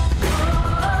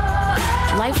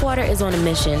 LifeWater is on a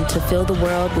mission to fill the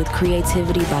world with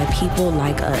creativity by people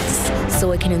like us,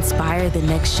 so it can inspire the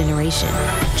next generation.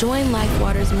 Join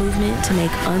LifeWater's movement to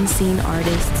make unseen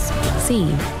artists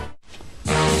seen.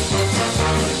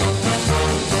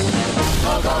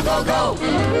 Go, go, go, go!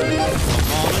 Come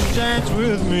on and dance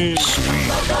with me.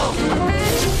 Go, go,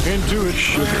 go! Into it,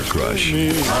 Sugar Crush.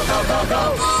 Go, go, go,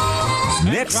 go!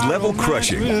 Next level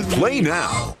crushing. Play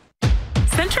now.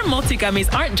 Centrum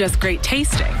multi-gummies aren't just great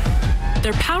tasting.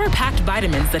 They're power-packed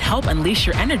vitamins that help unleash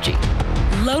your energy.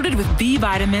 Loaded with B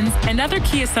vitamins and other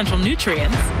key essential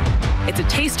nutrients, it's a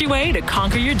tasty way to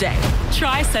conquer your day.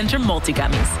 Try Centrum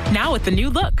multi-gummies, now with the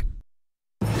new look.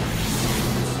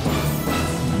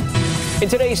 In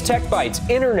today's Tech Bites,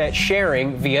 internet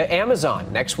sharing via Amazon.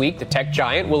 Next week, the tech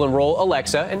giant will enroll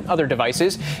Alexa and other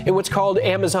devices in what's called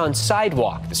Amazon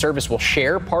Sidewalk. The service will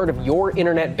share part of your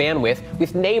internet bandwidth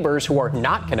with neighbors who are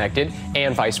not connected,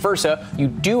 and vice versa. You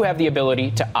do have the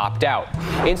ability to opt out.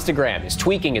 Instagram is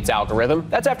tweaking its algorithm.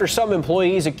 That's after some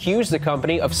employees accused the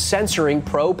company of censoring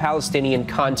pro-Palestinian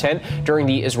content during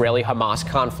the Israeli-Hamas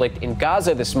conflict in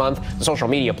Gaza this month. The social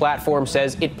media platform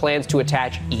says it plans to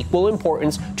attach equal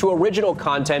importance to original original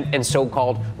content and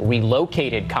so-called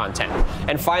relocated content.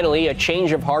 And finally, a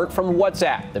change of heart from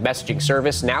WhatsApp. The messaging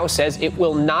service now says it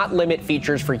will not limit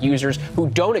features for users who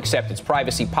don't accept its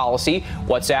privacy policy.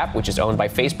 WhatsApp, which is owned by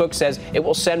Facebook, says it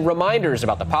will send reminders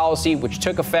about the policy, which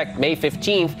took effect May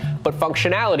 15th, but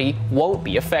functionality won't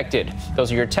be affected.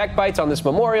 Those are your Tech Bites on this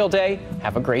Memorial Day.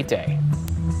 Have a great day.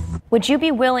 Would you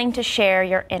be willing to share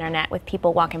your internet with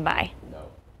people walking by?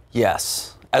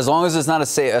 Yes, as long as it's not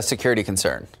a security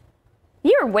concern.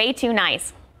 You're way too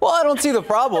nice. Well, I don't see the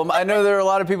problem. I know there are a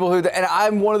lot of people who, and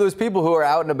I'm one of those people who are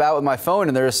out and about with my phone,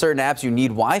 and there are certain apps you need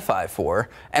Wi-Fi for.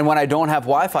 And when I don't have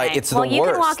Wi-Fi, it's the worst. Well,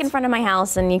 you can walk in front of my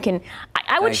house, and you can.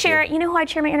 I would share. You know who I'd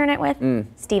share my internet with?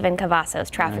 Stephen Cavazos,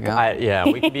 traffic. Yeah,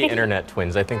 we could be internet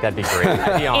twins. I think that'd be great.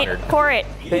 I'd be honored. For it.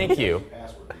 Thank you.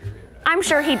 I'm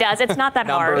sure he does. It's not that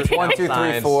Numbers, hard. 1, 2,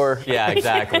 3, 4. Yeah,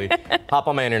 exactly. Hop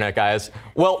on my internet, guys.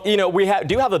 Well, you know, we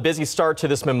do have a busy start to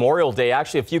this Memorial Day.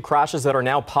 Actually, a few crashes that are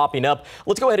now popping up.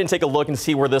 Let's go ahead and take a look and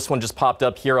see where this one just popped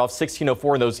up here off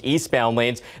 1604 in those eastbound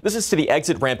lanes. This is to the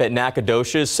exit ramp at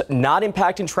Nacogdoches. Not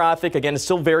impacting traffic. Again, it's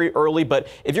still very early, but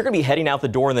if you're going to be heading out the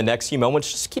door in the next few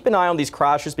moments, just keep an eye on these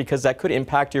crashes because that could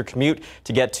impact your commute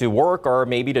to get to work or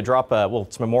maybe to drop well,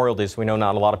 it's Memorial Day, so we know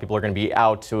not a lot of people are going to be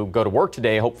out to go to work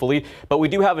today, hopefully. But we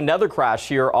do have another crash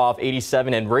here off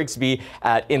 87 and Rigsby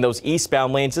in those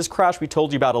eastbound lanes. This crash we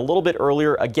told you about a little bit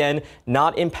earlier. Again,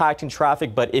 not impacting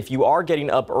traffic, but if you are getting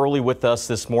up early with us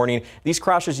this morning, these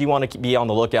crashes you want to be on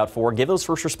the lookout for. Give those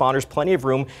first responders plenty of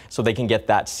room so they can get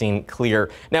that scene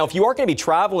clear. Now, if you are going to be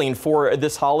traveling for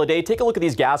this holiday, take a look at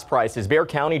these gas prices. Bexar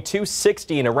County,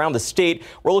 $2.60, and around the state,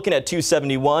 we're looking at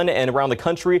 $2.71, and around the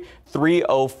country,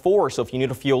 $3.04. So if you need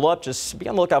to fuel up, just be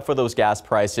on the lookout for those gas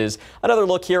prices. Another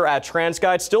look here at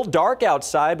TransGuide. Still dark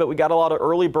outside, but we got a lot of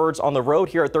early birds on the road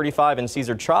here at 35 and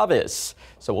Cesar Chavez.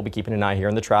 So we'll be keeping an eye here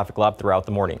in the traffic lab throughout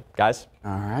the morning. Guys?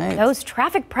 All right. Those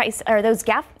traffic prices, or those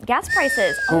gas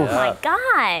prices. Oh my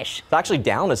gosh. It's actually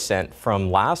down a cent from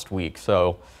last week.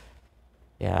 So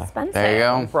yeah. Expensive. There you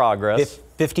go. Progress.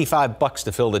 $55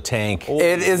 to fill the tank.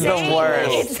 It is the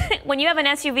worst. When you have an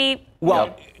SUV.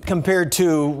 Well, compared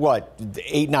to what,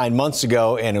 8-9 months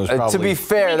ago, and it was probably. To be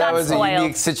fair, that was spoiled. a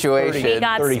unique situation. We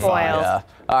got 35. spoiled. Yeah.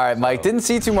 All right, Mike. Didn't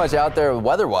see too much out there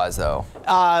weather-wise, though.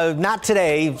 Not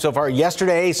today so far.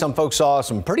 Yesterday, some folks saw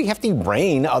some pretty hefty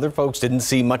rain. Other folks didn't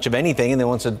see much of anything, and then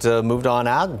once it moved on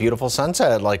out, beautiful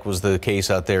sunset, like was the case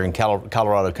out there in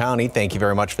Colorado County. Thank you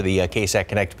very much for the KSAT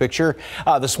Connect picture.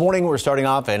 This morning, we're starting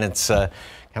off, and it's kind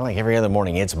of like every other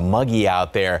morning, it's muggy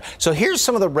out there. So here's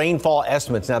some of the rainfall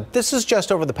estimates. Now, this is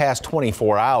just over the past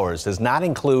 24 hours. Does not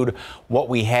include what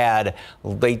we had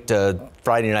late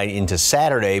Friday night into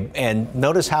Saturday. And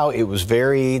notice how it was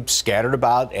very scattered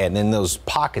about, and then those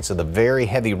pockets of the very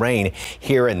heavy rain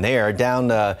here and there. Down,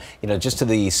 just to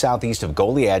the southeast of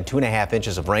Goliad, 2.5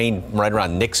 inches of rain right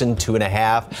around Nixon,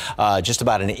 2.5. Just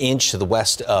about an inch to the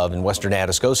west of in western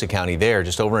Atascosa County there,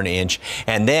 just over an inch.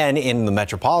 And then in the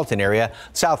metropolitan area,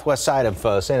 southwest side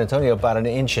of San Antonio, about 1.5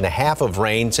 inches of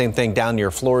rain. Same thing down near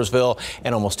Floresville,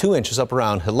 and almost 2 inches up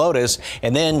around Helotes.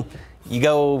 And then you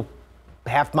go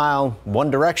half mile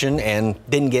one direction and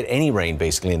didn't get any rain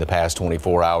basically in the past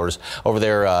 24 hours. Over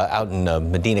there out in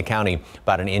Medina County,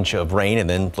 about 1 inch of rain, and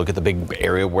then look at the big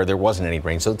area where there wasn't any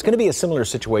rain. So it's going to be a similar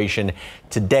situation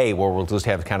today where we'll just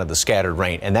have kind of the scattered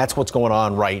rain, and that's what's going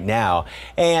on right now.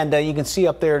 And you can see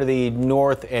up there to the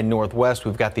north and northwest,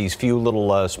 we've got these few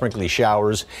little sprinkly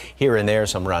showers here and there,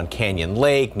 some around Canyon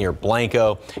Lake, near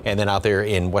Blanco, and then out there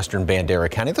in western Bandera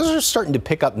County. Those are starting to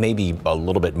pick up maybe a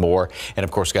little bit more, and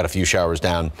of course got a few showers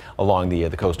down along the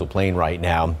coastal plain right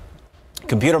now.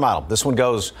 Computer model. This one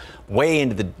goes way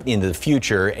into the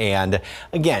future, and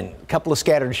again, a couple of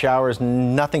scattered showers.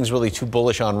 Nothing's really too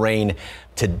bullish on rain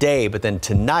today, but then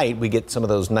tonight we get some of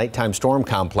those nighttime storm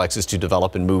complexes to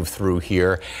develop and move through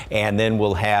here, and then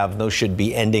we'll have those should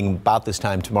be ending about this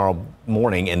time tomorrow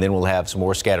morning, and then we'll have some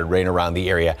more scattered rain around the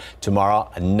area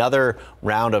tomorrow. Another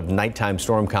round of nighttime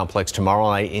storm complex tomorrow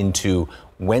night into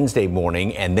Wednesday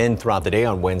morning, and then throughout the day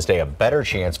on Wednesday, a better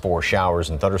chance for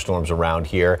showers and thunderstorms around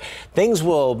here. Things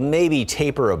will maybe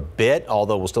taper a bit,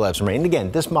 although we'll still have some rain. And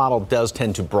again, this model does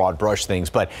tend to broad brush things,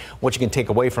 but what you can take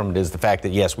away from it is the fact that,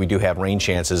 yes, we do have rain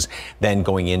chances then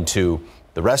going into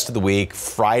the rest of the week,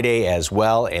 Friday as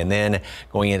well, and then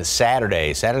going into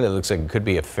Saturday. Saturday looks like it could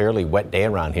be a fairly wet day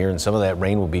around here, and some of that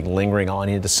rain will be lingering on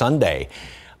into Sunday.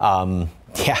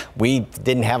 Yeah, we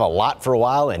didn't have a lot for a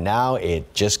while, and now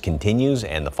it just continues,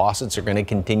 and the faucets are going to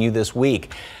continue this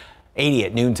week. 80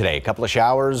 at noon today. A couple of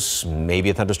showers, maybe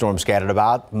a thunderstorm scattered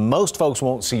about. Most folks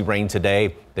won't see rain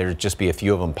today. There'll just be a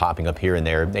few of them popping up here and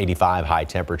there. 85 high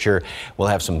temperature. We'll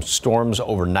have some storms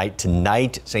overnight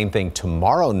tonight. Same thing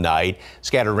tomorrow night.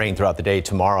 Scattered rain throughout the day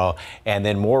tomorrow. And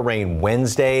then more rain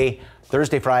Wednesday,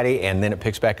 Thursday, Friday, and then it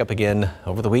picks back up again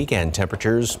over the weekend.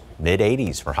 Temperatures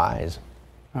mid-80s for highs.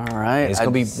 All right. And it's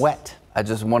going to be wet. I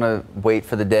just want to wait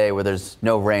for the day where there's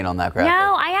no rain on that graphic.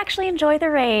 No, I actually enjoy the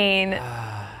rain.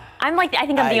 I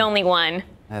think I'm the only one.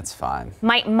 That's fine.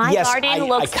 My garden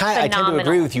looks phenomenal. I tend to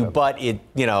agree with you, but we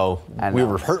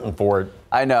were hurting for it.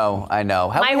 I know.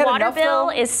 My water bill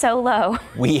is so low.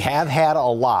 We have had a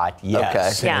lot,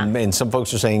 yes. Okay. Yeah. And some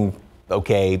folks are saying,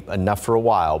 okay, enough for a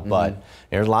while, but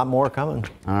there's a lot more coming.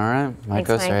 All right, Mike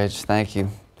Thanks, Mike. Osage, thank you.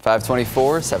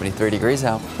 524, 73 degrees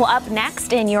out. Well, up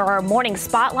next in your morning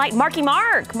spotlight, Mark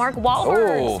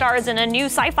Wahlberg stars in a new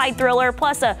sci-fi thriller,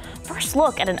 plus a first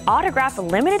look at an autographed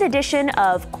limited edition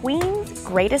of Queen's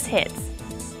greatest hits.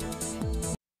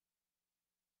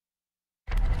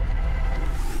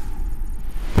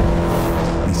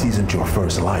 This isn't your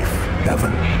first life,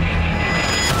 Evan.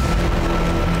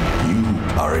 You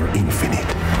are an infinite.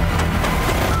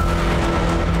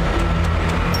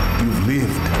 You've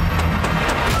lived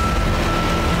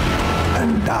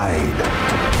and died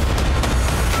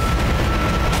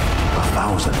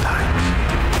 1,000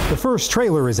 times. The first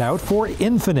trailer is out for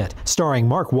Infinite, starring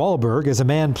Mark Wahlberg as a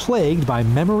man plagued by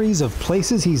memories of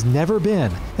places he's never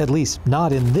been, at least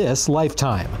not in this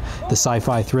lifetime. The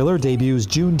sci-fi thriller debuts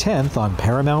June 10th on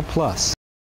Paramount+.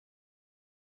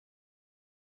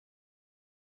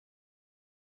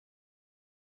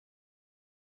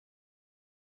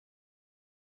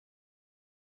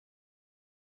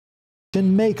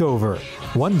 Makeover.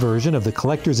 One version of the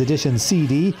collector's edition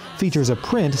CD features a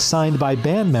print signed by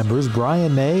band members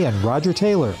Brian May and Roger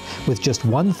Taylor, with just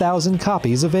 1,000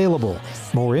 copies available.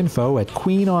 More info at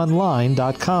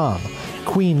queenonline.com.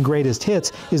 Queen Greatest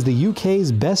Hits is the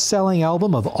UK's best-selling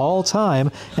album of all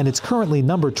time, and it's currently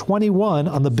number 21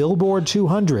 on the Billboard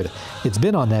 200. It's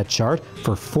been on that chart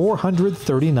for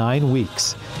 439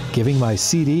 weeks. Giving my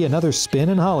CD another spin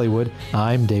in Hollywood,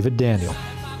 I'm David Daniel.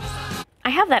 I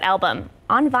have that album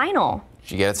on vinyl.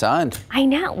 Did you get it signed? I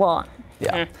know. Well,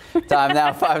 yeah. Time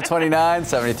now, 529,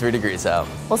 73 degrees out.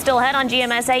 Well, still ahead on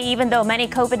GMSA, even though many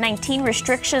COVID-19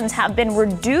 restrictions have been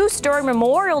reduced during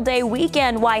Memorial Day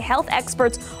weekend, why health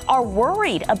experts are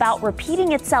worried about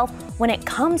repeating itself when it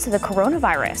comes to the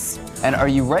coronavirus. And are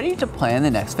you ready to plan the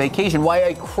next vacation? Why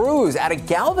a cruise out of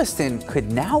Galveston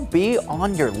could now be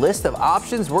on your list of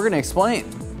options. We're going to explain.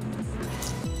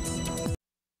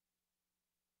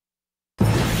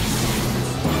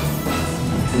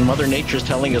 Mother Nature's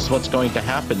telling us what's going to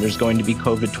happen. There's going to be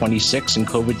COVID-26 and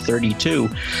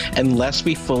COVID-32 unless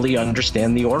we fully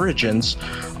understand the origins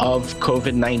of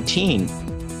COVID-19.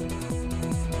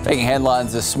 Making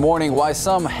headlines this morning, why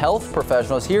some health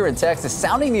professionals here in Texas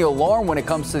sounding the alarm when it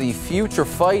comes to the future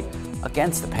fight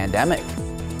against the pandemic.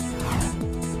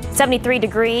 73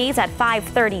 degrees at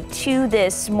 5:32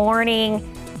 this morning.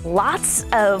 Lots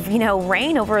of,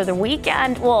 rain over the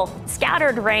weekend. Well,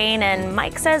 scattered rain, and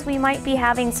Mike says we might be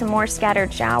having some more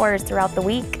scattered showers throughout the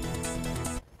week.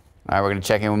 All right, we're going to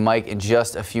check in with Mike in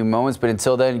just a few moments, but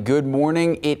until then, good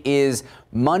morning. It is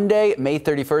Monday, May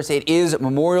 31st. It is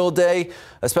Memorial Day,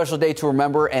 a special day to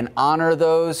remember and honor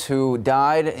those who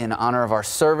died in honor of our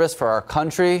service for our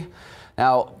country.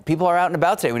 Now, people are out and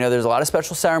about today. We know there's a lot of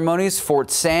special ceremonies,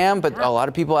 Fort Sam, but a lot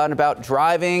of people out and about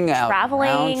driving,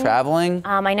 traveling.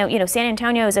 I know, San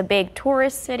Antonio is a big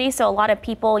tourist city, so a lot of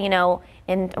people,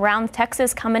 around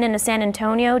Texas coming into San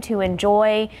Antonio to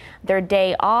enjoy their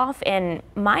day off. And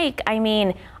Mike,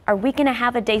 are we going to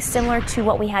have a day similar to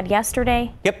what we had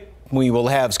yesterday? Yep. We will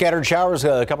have scattered showers,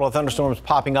 a couple of thunderstorms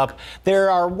popping up. There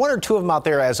are one or two of them out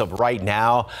there as of right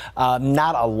now.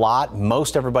 Not a lot.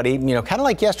 Most everybody, kind of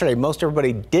like yesterday, most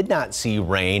everybody did not see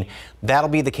rain. That'll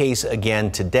be the case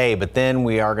again today, but then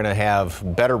we are going to have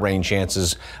better rain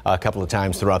chances a couple of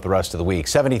times throughout the rest of the week.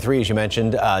 73, as you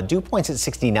mentioned, dew points at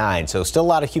 69, so still a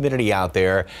lot of humidity out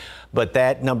there. But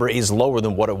that number is lower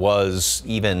than what it was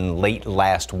even late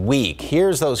last week.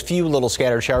 Here's those few little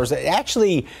scattered showers.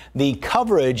 Actually, the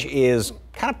coverage is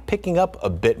kind of picking up a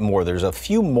bit more. There's a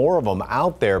few more of them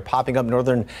out there popping up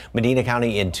northern Medina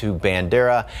County into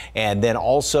Bandera, and then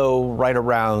also right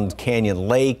around Canyon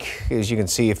Lake. As you can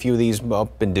see, a few of these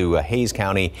up into Hays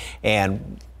County,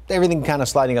 and everything kind of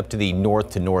sliding up to the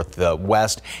north to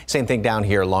northwest. Same thing down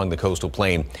here along the coastal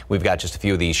plain. We've got just a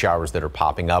few of these showers that are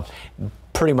popping up,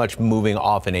 pretty much moving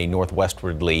off in a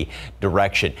northwestwardly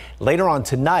direction. Later on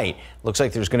tonight, looks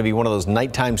like there's going to be one of those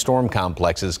nighttime storm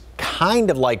complexes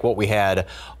kind of like what we had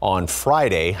on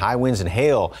Friday. High winds and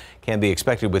hail can be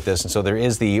expected with this, and so there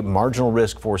is the marginal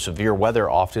risk for severe weather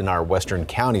often in our western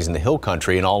counties in the hill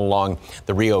country and all along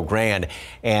the Rio Grande.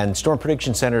 And Storm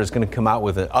Prediction Center is going to come out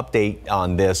with an update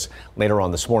on this later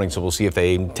on this morning, so we'll see if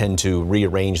they tend to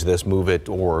rearrange this, move it,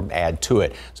 or add to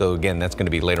it. So again, that's going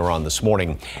to be later on this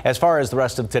morning. As far as the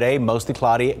rest of today, mostly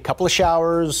cloudy, a couple of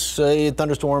showers,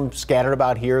 thunderstorms scattered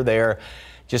about here, there.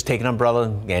 Just take an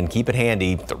umbrella and keep it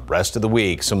handy the rest of the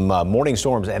week. Some morning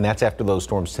storms, and that's after those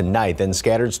storms tonight. Then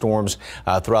scattered storms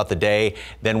throughout the day.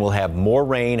 Then we'll have more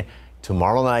rain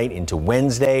tomorrow night into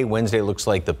Wednesday. Wednesday looks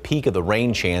like the peak of the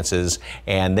rain chances,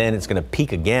 and then it's going to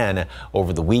peak again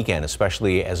over the weekend,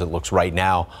 especially as it looks right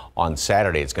now on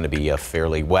Saturday. It's going to be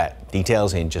fairly wet.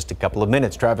 Details in just a couple of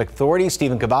minutes. Traffic Authority,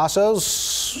 Stephen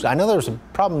Cavazos. I know there was a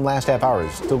problem last half hour.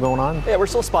 Is it still going on? Yeah, we're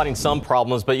still spotting some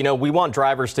problems, but, you know, we want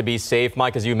drivers to be safe.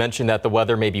 Mike, as you mentioned, that the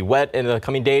weather may be wet in the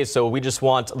coming days, so we just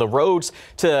want the roads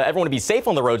everyone to be safe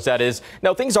on the roads, that is.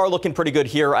 Now, things are looking pretty good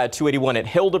here at 281 at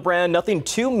Hildebrand. Nothing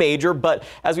too major, but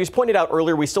as we pointed out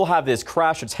earlier, we still have this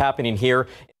crash that's happening here.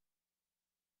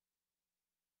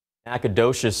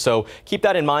 Nacogdoches, so keep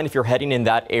that in mind if you're heading in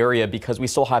that area, because we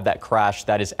still have that crash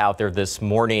that is out there this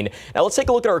morning. Now let's take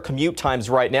a look at our commute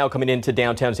times right now coming into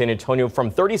downtown San Antonio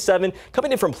from 37.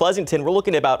 Coming in from Pleasanton, we're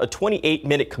looking at about a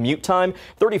 28-minute commute time.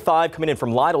 35 coming in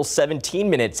from Lytle, 17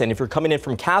 minutes. And if you're coming in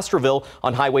from Castroville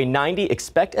on Highway 90,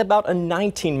 expect about a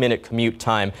 19-minute commute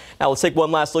time. Now let's take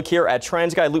one last look here at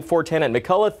TransGuide Loop 410 at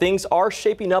McCullough. Things are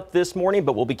shaping up this morning,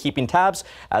 but we'll be keeping tabs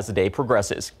as the day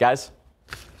progresses. Guys?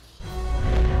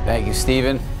 Thank you,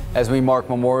 Stephen. As we mark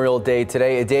Memorial Day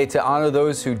today, a day to honor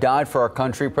those who died for our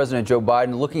country, President Joe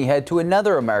Biden looking ahead to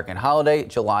another American holiday,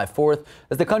 July 4th,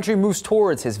 as the country moves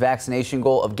towards his vaccination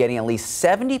goal of getting at least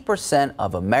 70%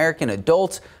 of American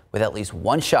adults with at least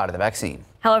one shot of the vaccine.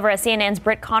 However, as CNN's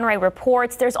Britt Conroy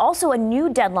reports, there's also a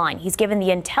new deadline. He's given the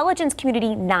intelligence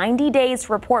community 90 days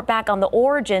to report back on the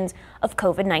origins of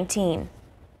COVID-19.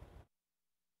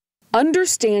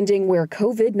 Understanding where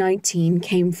COVID-19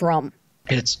 came from.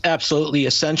 It's absolutely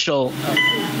essential.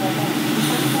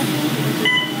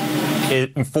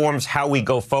 It informs how we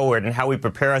go forward and how we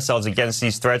prepare ourselves against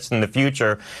these threats in the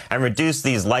future and reduce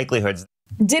these likelihoods.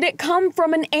 Did it come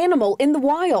from an animal in the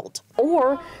wild,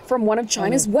 or from one of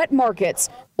China's wet markets,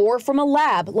 or from a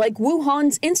lab like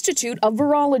Wuhan's Institute of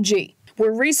Virology,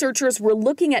 where researchers were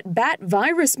looking at bat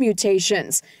virus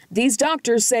mutations? These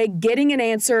doctors say getting an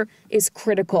answer is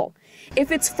critical.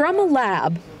 If it's from a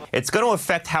lab, it's going to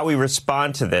affect how we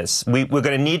respond to this. We're going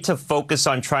to need to focus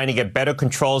on trying to get better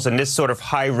controls in this sort of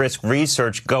high-risk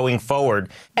research going forward.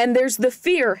 And there's the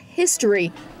fear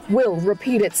history will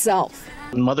repeat itself.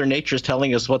 Mother Nature is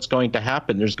telling us what's going to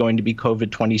happen. There's going to be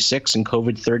COVID-26 and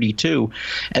COVID-32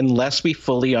 unless we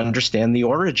fully understand the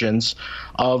origins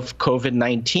of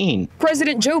COVID-19.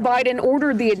 President Joe Biden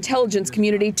ordered the intelligence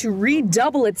community to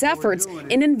redouble its efforts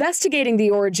in investigating the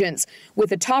origins,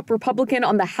 with a top Republican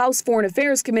on the House Foreign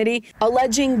Affairs Committee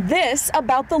alleging this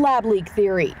about the lab leak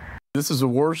theory. This is the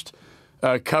worst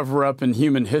cover-up in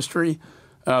human history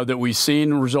that we've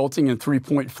seen, resulting in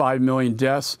 3.5 million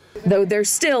deaths. Though there's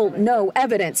still no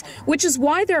evidence, which is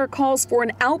why there are calls for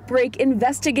an outbreak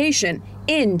investigation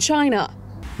in China.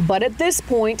 But at this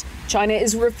point, China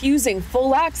is refusing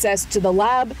full access to the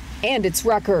lab and its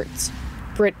records.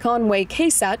 Britt Conway,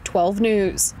 KSAT 12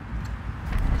 News.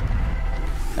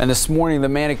 And this morning, the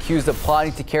man accused of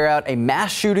plotting to carry out a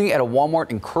mass shooting at a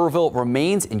Walmart in Kerrville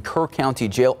remains in Kerr County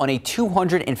Jail on a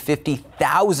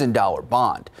 $250,000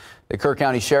 bond. The Kerr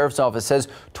County Sheriff's Office says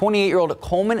 28-year-old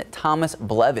Coleman Thomas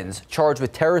Blevins, charged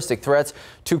with terroristic threats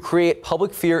to create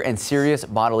public fear and serious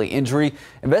bodily injury.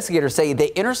 Investigators say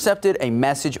they intercepted a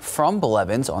message from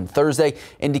Blevins on Thursday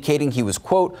indicating he was,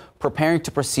 quote, preparing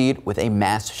to proceed with a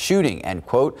mass shooting, end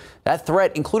quote. That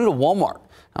threat included a Walmart.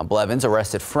 Now, Blevins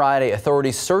arrested Friday.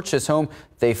 Authorities searched his home.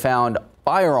 They found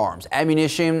firearms,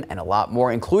 ammunition, and a lot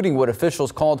more, including what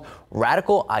officials called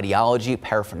radical ideology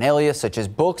paraphernalia, such as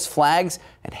books, flags,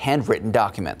 and handwritten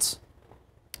documents.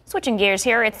 Switching gears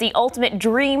here, it's the ultimate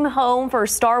dream home for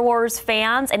Star Wars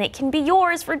fans, and it can be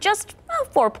yours for just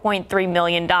 $4.3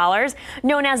 million.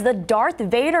 Known as the Darth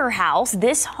Vader house,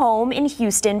 this home in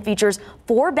Houston features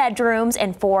 4 bedrooms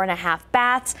and 4.5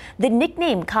 baths. The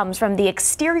nickname comes from the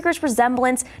exterior's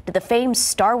resemblance to the famed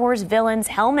Star Wars villain's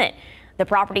helmet. The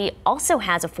property also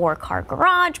has a 4-car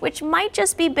garage, which might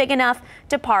just be big enough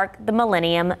to park the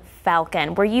Millennium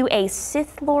Falcon. Were you a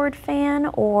Sith Lord fan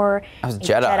or I was a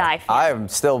Jedi fan? I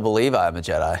still believe I'm a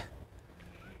Jedi.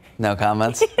 No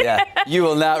comments? Yeah. You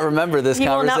will not remember this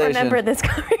conversation. You will not remember this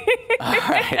conversation. All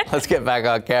right, let's get back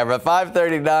on camera.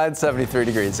 5:39, 73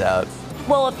 degrees out.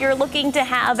 Well, if you're looking to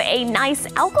have a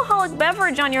nice alcoholic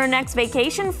beverage on your next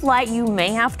vacation flight, you may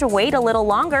have to wait a little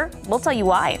longer. We'll tell you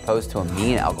why. Opposed to a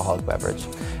mean alcoholic beverage.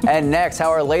 And next, how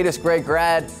our latest great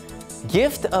grad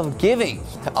gift of giving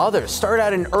to others started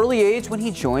at an early age when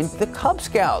he joined the Cub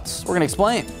Scouts. We're going to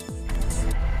explain.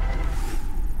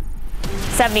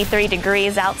 73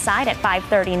 degrees outside at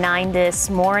 5:39 this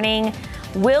morning.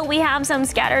 Will we have some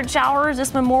scattered showers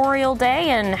this Memorial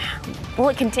Day, and will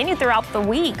it continue throughout the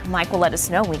week? Mike will let us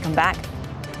know when we come back.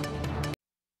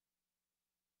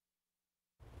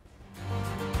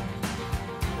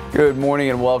 Good morning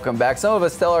and welcome back. Some of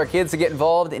us tell our kids to get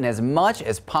involved in as much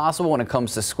as possible when it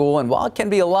comes to school, and while it can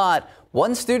be a lot,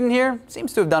 one student here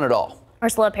seems to have done it all.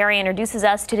 Ursula Perry introduces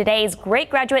us to today's great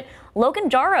graduate, Logan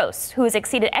Jaros, who has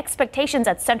exceeded expectations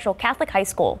at Central Catholic High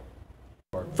School.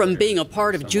 From being a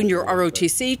part of Junior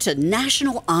ROTC to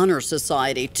National Honor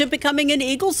Society to becoming an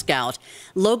Eagle Scout,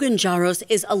 Logan Jaros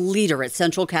is a leader at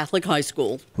Central Catholic High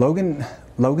School.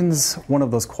 Logan's one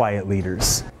of those quiet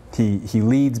leaders. He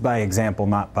leads by example,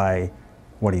 not by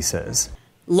what he says.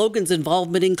 Logan's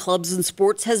involvement in clubs and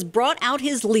sports has brought out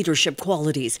his leadership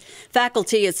qualities.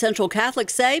 Faculty at Central Catholic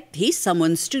say he's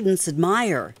someone students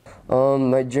admire.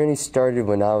 My journey started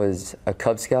when I was a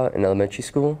Cub Scout in elementary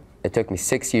school. It took me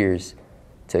 6 years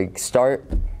to start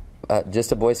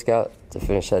just a Boy Scout to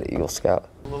finish at Eagle Scout.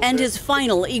 And his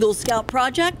final Eagle Scout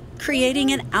project,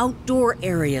 creating an outdoor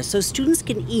area so students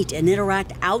can eat and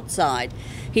interact outside.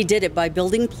 He did it by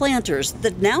building planters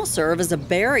that now serve as a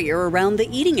barrier around the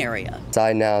eating area.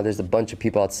 Outside now, there's a bunch of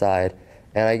people outside,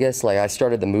 and I guess I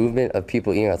started the movement of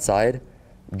people eating outside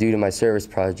due to my service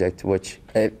project, which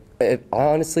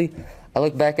honestly, I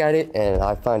look back at it and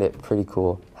I find it pretty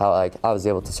cool how I was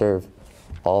able to serve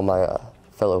all my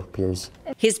fellow peers.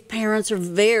 His parents are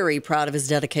very proud of his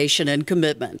dedication and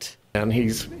commitment. And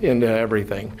he's into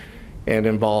everything and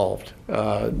involved.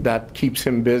 That keeps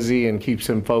him busy and keeps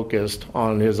him focused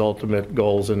on his ultimate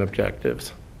goals and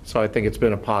objectives. So I think it's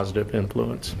been a positive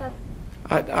influence.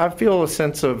 I feel a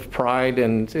sense of pride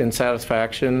and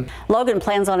satisfaction. Logan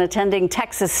plans on attending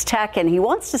Texas Tech, and he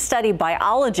wants to study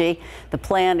biology. The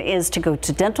plan is to go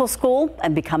to dental school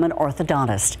and become an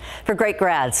orthodontist. For Great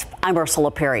Grads, I'm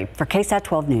Ursula Perry for KSAT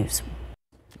 12 News.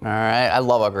 All right, I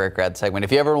love our Great Grad segment.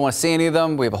 If you ever want to see any of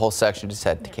them, we have a whole section. Just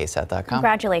head to KSAT.com.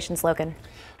 Congratulations, Logan.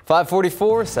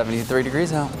 5:44, 73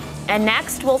 degrees out. And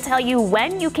next, we'll tell you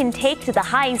when you can take to the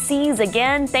high seas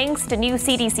again, thanks to new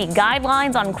CDC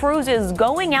guidelines on cruises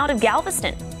going out of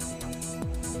Galveston.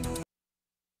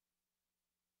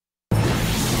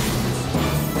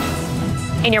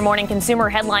 In your morning consumer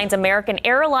headlines, American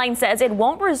Airlines says it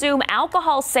won't resume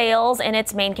alcohol sales in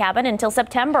its main cabin until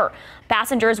September.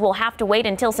 Passengers will have to wait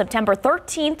until September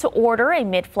 13th to order a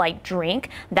mid-flight drink.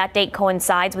 That date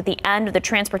coincides with the end of the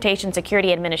Transportation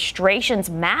Security Administration's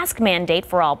mask mandate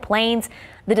for all planes.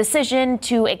 The decision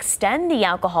to extend the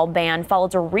alcohol ban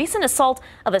follows a recent assault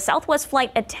of a Southwest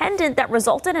flight attendant that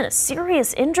resulted in a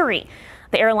serious injury.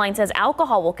 The airline says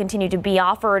alcohol will continue to be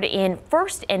offered in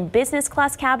first and business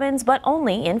class cabins, but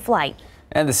only in flight.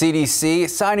 And the CDC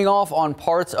signing off on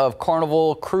parts of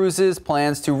Carnival Cruises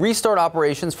plans to restart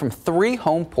operations from 3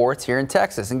 home ports here in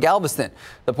Texas and Galveston.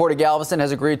 The Port of Galveston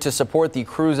has agreed to support the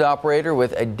cruise operator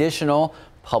with additional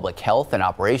public health and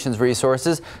operations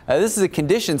resources. This is a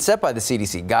condition set by the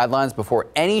CDC guidelines before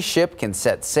any ship can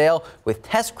set sail with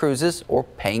test cruises or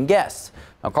paying guests.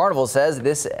 Now, Carnival says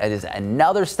this is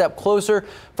another step closer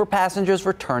for passengers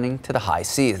returning to the high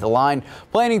seas. The line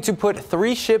planning to put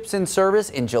 3 ships in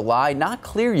service in July. Not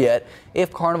clear yet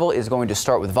if Carnival is going to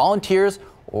start with volunteers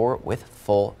or with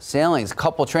full sailings. A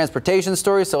couple transportation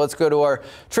stories, so let's go to our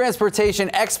transportation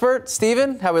expert.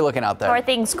 Steven, how are we looking out there? How are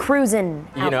things cruising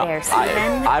out there,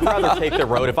 Steven? I'd rather take the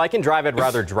road. If I can drive, I'd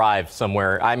rather drive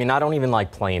somewhere. I mean, I don't even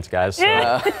like planes, guys. So,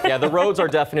 yeah, the roads are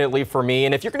definitely for me.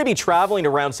 And if you're going to be traveling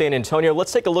around San Antonio,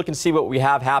 let's take a look and see what we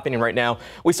have happening right now.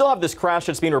 We still have this crash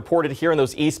that's being reported here in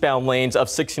those eastbound lanes of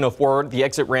 1604, the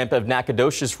exit ramp of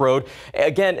Nacogdoches Road.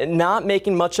 Again, not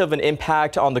making much of an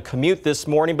impact on the commute this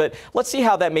morning, but let's see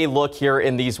how that may look here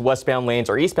in these westbound lanes,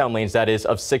 or eastbound lanes, that is,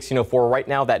 of 1604. Right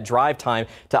now, that drive time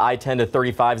to I-10 to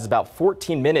 35 is about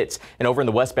 14 minutes. And over in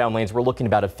the westbound lanes, we're looking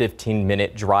about a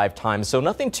 15-minute drive time. So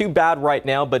nothing too bad right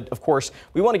now. But of course,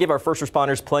 we want to give our first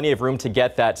responders plenty of room to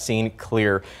get that scene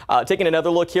clear. Taking another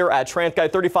look here at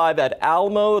TransGuide 35 at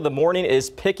Alamo. The morning is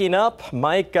picking up.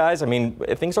 Mike, guys, I mean,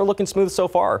 things are looking smooth so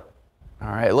far. All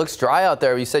right, it looks dry out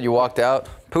there. You said you walked out.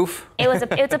 Poof.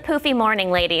 It's a poofy morning,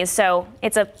 ladies. So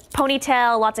it's a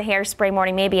ponytail, lots of hairspray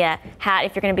morning, maybe a hat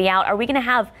if you're going to be out. Are we going to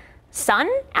have sun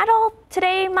at all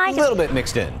today, Mike? A little bit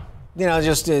mixed in. You know,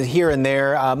 just here and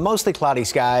there, mostly cloudy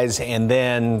skies, and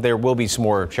then there will be some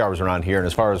more showers around here. And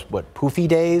as far as poofy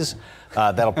days,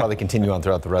 that'll probably continue on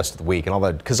throughout the rest of the week, and all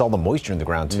that because all the moisture in the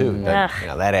ground too.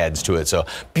 That adds to it. So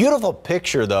beautiful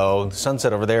picture though, the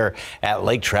sunset over there at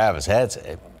Lake Travis. That's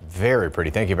very pretty.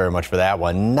 Thank you very much for that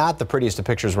one. Not the prettiest of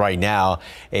pictures right now.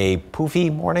 A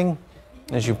poofy morning,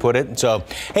 as you put it. So,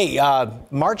 hey,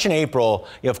 March and April,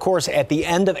 of course, at the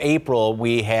end of April,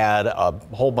 we had a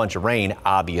whole bunch of rain,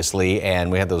 obviously,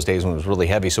 and we had those days when it was really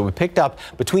heavy. So we picked up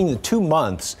between the 2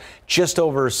 months just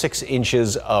over 6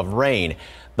 inches of rain.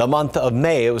 The month of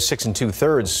May, it was 6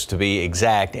 2/3 to be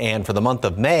exact. And for the month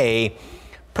of May,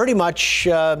 pretty much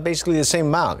basically the same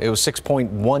amount. It was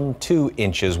 6.12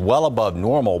 inches, well above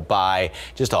normal by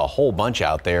just a whole bunch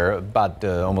out there, about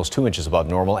almost 2 inches above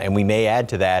normal. And we may add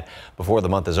to that before the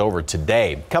month is over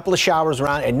today. A couple of showers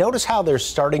around, and notice how they're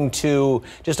starting to,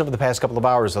 just over the past couple of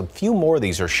hours, a few more of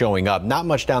these are showing up. Not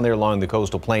much down there along the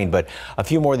coastal plain, but a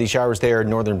few more of these showers there.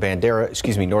 Northern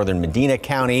Medina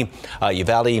County,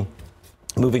 Uvalde,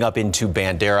 moving up into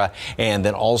Bandera, and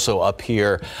then also up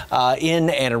here in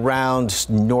and around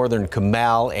northern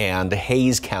Comal and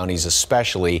Hayes counties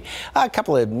especially. A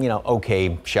couple of,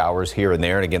 okay showers here and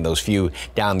there, and again, those few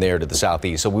down there to the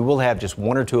southeast. So we will have just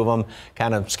 1 or 2 of them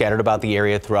kind of scattered about the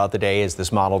area throughout the day, as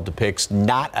this model depicts.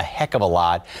 Not a heck of a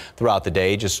lot throughout the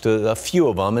day, just a few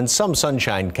of them, and some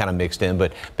sunshine kind of mixed in,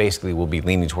 but basically we'll be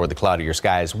leaning toward the cloudier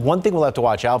skies. One thing we'll have to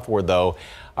watch out for, though,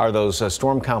 are those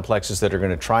storm complexes that are going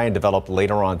to try and develop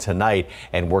later on tonight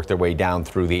and work their way down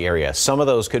through the area. Some of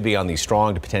those could be on the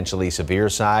strong to potentially severe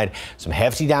side. Some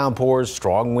hefty downpours,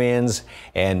 strong winds,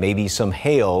 and maybe some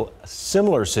hail. A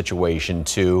similar situation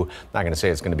to, not going to say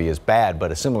it's going to be as bad,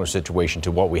 but a similar situation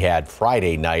to what we had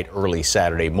Friday night, early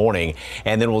Saturday morning.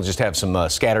 And then we'll just have some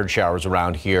scattered showers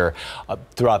around here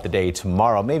throughout the day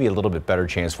tomorrow. Maybe a little bit better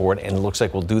chance for it. And it looks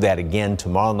like we'll do that again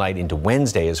tomorrow night into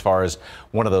Wednesday as far as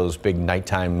one of those big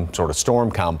nighttime sort of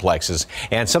storm complexes.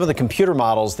 And some of the computer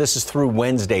models, this is through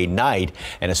Wednesday night,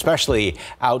 and especially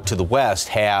out to the west,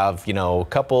 have, a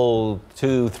couple,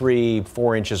 2, 3,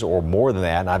 4 inches or more than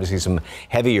that, and obviously some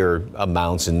heavier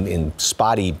amounts in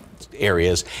spotty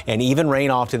areas, and even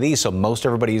rain off to these. So most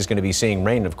everybody is going to be seeing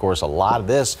rain. Of course, a lot of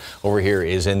this over here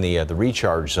is in the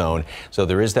recharge zone. So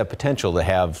there is that potential to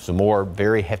have some more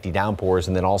very hefty downpours.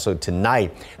 And then also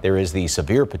tonight, there is the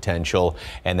severe potential,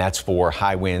 and that's for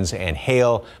high winds and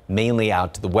hail, mainly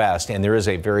out to the west. And there is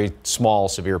a very small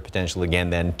severe potential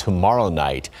again then tomorrow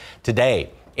night.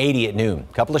 Today, 80 at noon.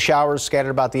 A couple of showers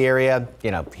scattered about the area,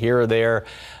 here or there.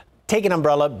 Take an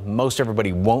umbrella. Most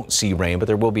everybody won't see rain, but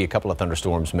there will be a couple of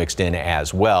thunderstorms mixed in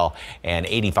as well. And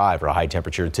 85 for a high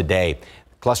temperature today.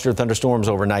 Cluster of thunderstorms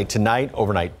overnight tonight,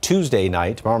 overnight Tuesday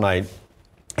night, tomorrow night.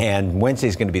 And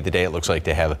Wednesday's going to be the day it looks like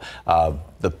to have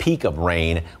the peak of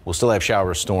rain. We'll still have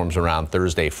shower storms around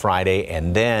Thursday, Friday,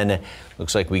 and then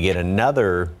looks like we get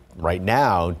another, right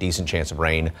now, decent chance of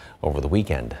rain over the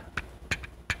weekend.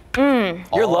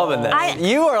 You're loving this.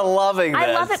 You are loving this.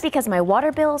 I love it because my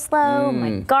water bill's low,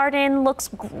 my garden looks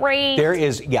great. There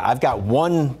is, I've got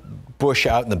one bush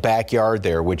out in the backyard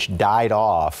there which died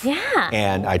off. Yeah.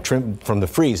 And I trimmed from the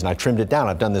freeze, and I trimmed it down.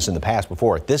 I've done this in the past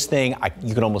before. This thing,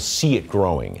 you can almost see it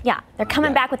growing. Yeah, they're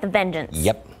coming back with a vengeance.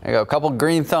 Yep. There you go. A couple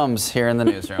green thumbs here in the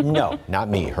newsroom. No, not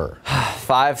me, her.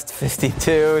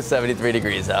 5:52, 73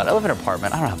 degrees out. I live in an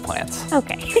apartment. I don't have plants.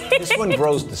 Okay. This one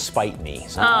grows despite me.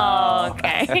 So. Oh,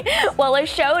 okay. Well, a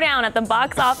showdown at the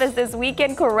box office this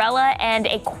weekend. Cruella and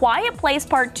A Quiet Place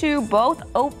Part 2 both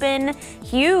open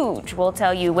huge. We'll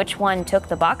tell you which one took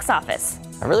the box office.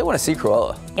 I really want to see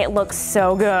Cruella. It looks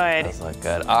so good. Does look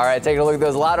good. All right, taking a look at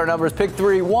those lotto numbers. Pick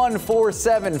 3, 1, 4,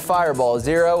 7, Fireball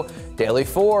 0. Daily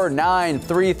 4, 9,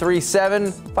 3, 3,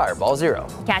 7, Fireball 0.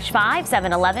 Cash 5,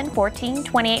 7, 11, 14,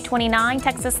 28, 29.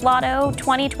 Texas Lotto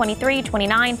 20, 23,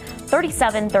 29,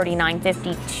 37, 39,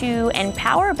 52. And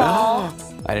Powerball.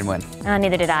 I didn't win.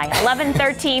 Neither did I. 11,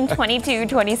 13, 22,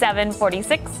 27,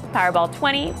 46. Powerball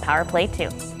 20, Power Play 2.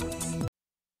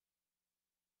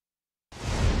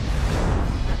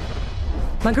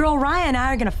 My girl Raya and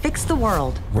I are gonna fix the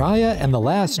world. Raya and the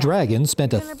Last Dragon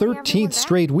spent a 13th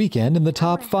straight weekend in the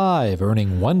top 5,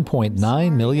 earning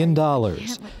 $1.9 million.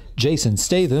 Jason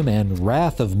Statham and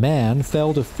Wrath of Man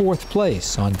fell to 4th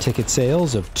place on ticket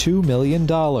sales of $2 million.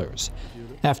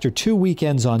 After 2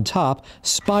 weekends on top,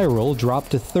 Spiral dropped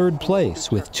to 3rd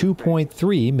place with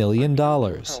 $2.3 million.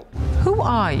 Who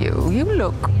are you? You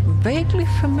look vaguely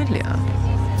familiar.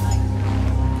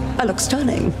 I look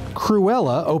stunning.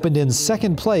 Cruella opened in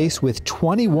 2nd place with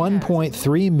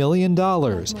 $21.3 million.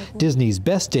 Disney's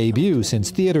best debut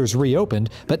since theaters reopened,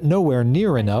 but nowhere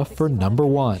near enough for number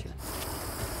 1.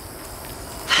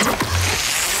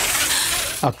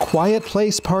 A Quiet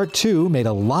Place Part 2 made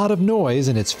a lot of noise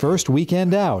in its first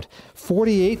weekend out.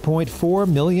 $48.4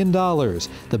 million,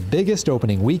 the biggest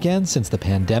opening weekend since the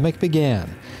pandemic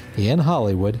began. In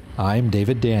Hollywood, I'm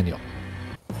David Daniel.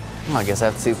 Well, I guess I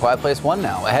have to see Quiet Place 1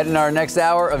 now. Ahead in our next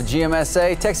hour of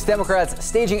GMSA, Texas Democrats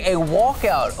staging a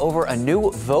walkout over a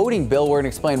new voting bill. We're going to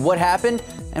explain what happened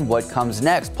and what comes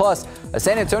next. Plus, a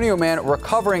San Antonio man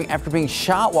recovering after being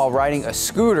shot while riding a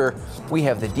scooter. We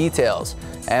have the details.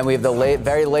 And we have the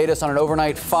very latest on an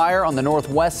overnight fire on the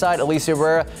northwest side. Alicia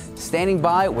Herrera standing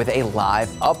by with a live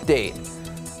update.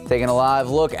 Taking a live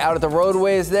look out at the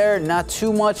roadways there. Not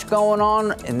too much going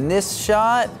on in this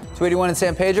shot. 281 in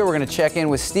San Pedro. We're going to check in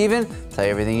with Steven, tell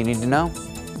you everything you need to know.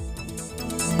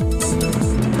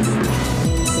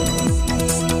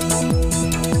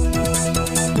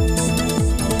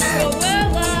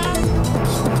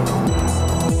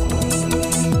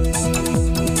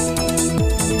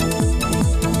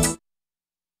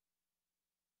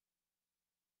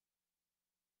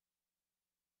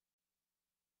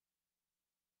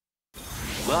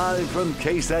 Live from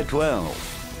KSAT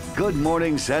 12. Good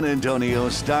Morning San Antonio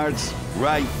starts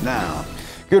right now.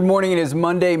 Good morning. It is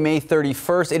Monday, May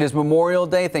 31st. It is Memorial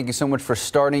Day. Thank you so much for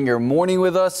starting your morning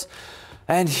with us.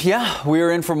 And yeah, we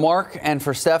are in for Mark and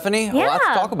for Stephanie. A lot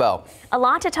to talk about. A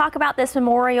lot to talk about this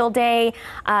Memorial Day.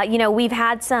 You know, we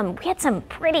had some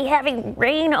pretty heavy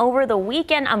rain over the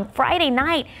weekend. On Friday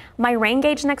night, my rain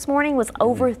gauge next morning was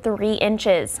over 3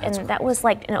 inches. That was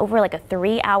over a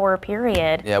 3-hour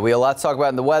period. Yeah, we have a lot to talk about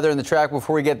in the weather and the track.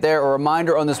 Before we get there, a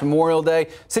reminder on this Memorial Day,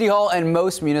 City Hall and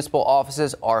most municipal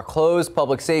offices are closed.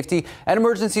 Public safety and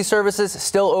emergency services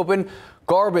still open.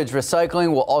 Garbage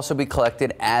recycling will also be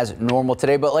collected as normal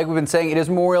today. But like we've been saying, it is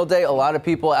Memorial Day. A lot of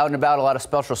people out and about, a lot of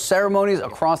special ceremonies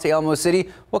across the Alamo City.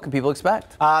 What can people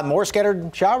expect? More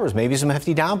scattered showers, maybe some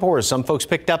hefty downpours. Some folks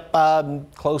picked up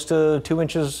close to 2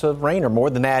 inches of rain or more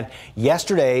than that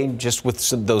yesterday, just with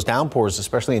those downpours,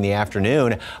 especially in the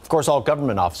afternoon. Of course, all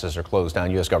government offices are closed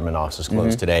down. U.S. government offices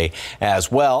closed today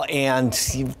as well. And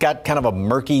you've got kind of a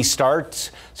murky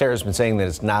start. Sarah's been saying that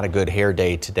it's not a good hair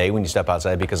day today when you step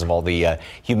outside because of all the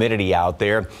humidity out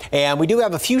there. And we do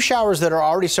have a few showers that are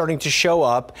already starting to show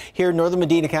up here in northern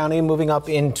Medina County, moving up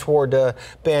in toward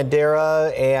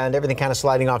Bandera, and everything kind of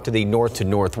sliding off to the north to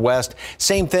northwest.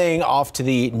 Same thing off to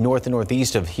the north and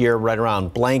northeast of here, right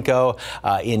around Blanco,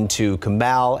 into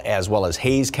Comal, as well as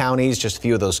Hayes counties. Just a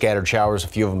few of those scattered showers, a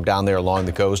few of them down there along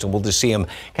the coast, and we'll just see them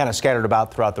kind of scattered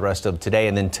about throughout the rest of today.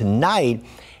 And then tonight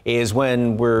is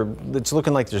when it's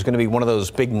looking like there's going to be one of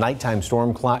those big nighttime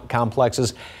storm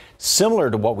complexes, similar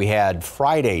to what we had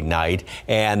Friday night,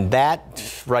 and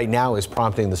that right now is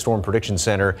prompting the Storm Prediction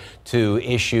Center to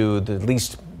issue at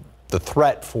least the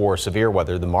threat for severe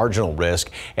weather, the marginal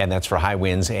risk, and that's for high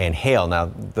winds and hail.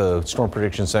 Now, the Storm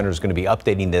Prediction Center is going to be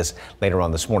updating this later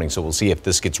on this morning, so we'll see if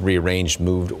this gets rearranged,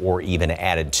 moved, or even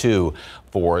added to.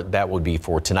 That would be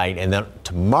for tonight. And then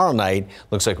tomorrow night,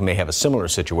 looks like we may have a similar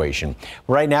situation.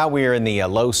 Right now, we are in the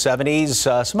low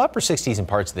 70s, some upper 60s in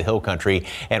parts of the hill country,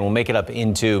 and we'll make it up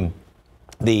into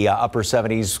the upper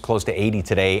 70s, close to 80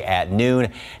 today at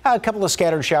noon. A couple of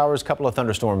scattered showers, a couple of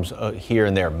thunderstorms here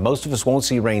and there. Most of us won't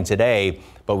see rain today,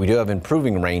 but we do have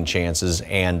improving rain chances.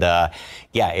 And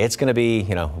yeah, it's going to be,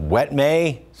 wet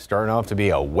May, starting off to be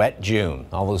a wet June.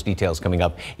 All those details coming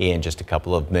up in just a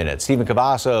couple of minutes. Stephen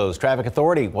Cavazos, Traffic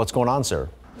Authority. What's going on, sir?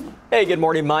 Hey, good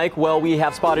morning, Mike. Well, we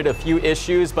have spotted a few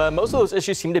issues, but most of those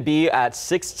issues seem to be at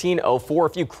 1604. A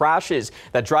few crashes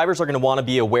that drivers are going to want to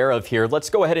be aware of here. Let's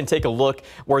go ahead and take a look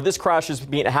where this crash is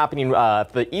happening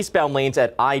the eastbound lanes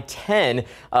at I-10.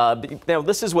 Now,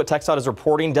 this is what TxDOT is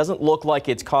reporting. Doesn't look like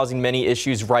it's causing many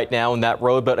issues right now in that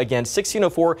road, but again,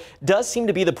 1604 does seem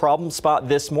to be the problem spot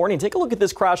this morning. Take a look at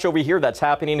this crash over here that's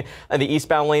happening in the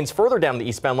eastbound lanes, further down the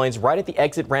eastbound lanes, right at the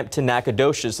exit ramp to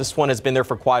Nacogdoches. This one has been there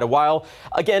for quite a while.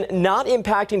 Again, not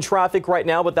impacting traffic right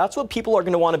now, but that's what people are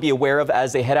going to want to be aware of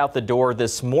as they head out the door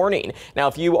this morning. Now,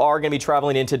 if you are going to be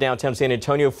traveling into downtown San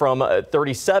Antonio from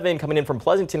 37 coming in from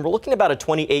Pleasanton, we're looking about a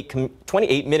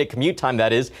 28-minute commute time,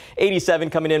 that is.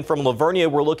 87 coming in from Lavernia,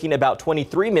 we're looking about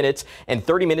 23 minutes, and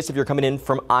 30 minutes if you're coming in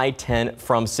from I-10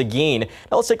 from Seguin.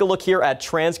 Now, let's take a look here at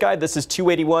TransGuide. This is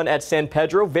 281 at San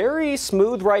Pedro. Very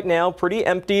smooth right now, pretty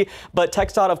empty, but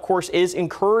TxDOT, of course, is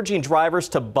encouraging drivers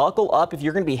to buckle up if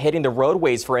you're going to be hitting the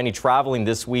roadways for any traveling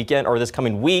this weekend or this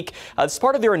coming week. It's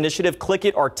part of their initiative, Click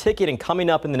It or Ticket, and coming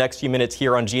up in the next few minutes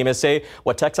here on GMSA,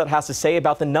 what TxDOT has to say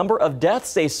about the number of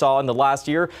deaths they saw in the last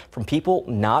year from people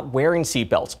not wearing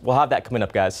seatbelts. We'll have that coming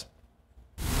up, guys.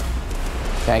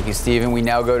 Thank you, Stephen. We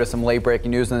now go to some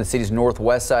late-breaking news on the city's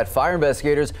northwest side. Fire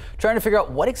investigators trying to figure out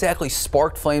what exactly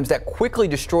sparked flames that quickly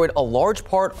destroyed a large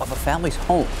part of a family's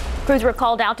home. Crews were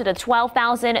called out to the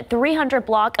 12,300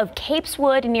 block of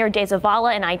Capeswood near De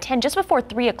Zavala and I-10 just before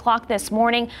 3 o'clock this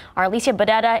morning. Our Alicia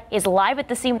Barrera is live at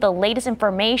the scene with the latest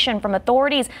information from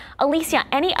authorities. Alicia,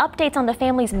 any updates on the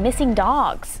family's missing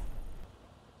dogs?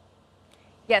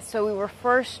 Yes, so we were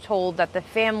first told that the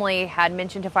family had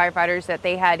mentioned to firefighters that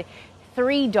they had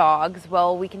 3 dogs.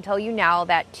 Well, we can tell you now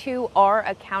that 2 are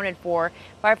accounted for.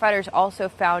 Firefighters also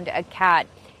found a cat.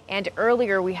 And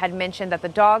earlier we had mentioned that the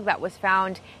dog that was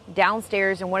found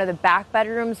downstairs in one of the back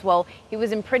bedrooms, well, he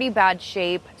was in pretty bad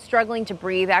shape, struggling to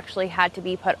breathe, actually had to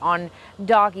be put on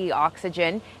doggy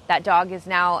oxygen. That dog is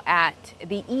now at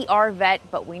the ER vet,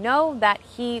 but we know that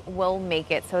he will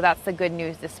make it. So that's the good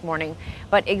news this morning.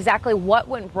 But exactly what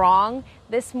went wrong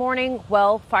this morning?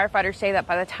 Well, firefighters say that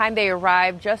by the time they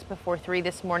arrived just before 3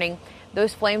 this morning,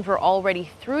 those flames were already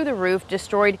through the roof,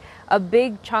 destroyed a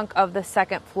big chunk of the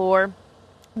second floor.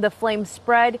 The flames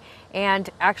spread and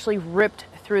actually ripped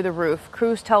through the roof.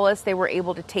 Crews tell us they were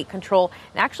able to take control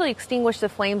and actually extinguish the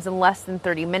flames in less than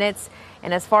 30 minutes.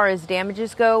 And as far as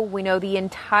damages go, we know the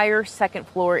entire second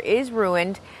floor is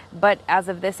ruined, but as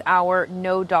of this hour,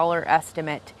 no dollar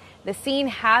estimate. The scene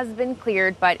has been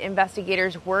cleared, but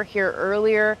investigators were here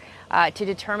earlier to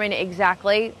determine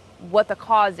exactly what the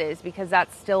cause is, because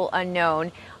that's still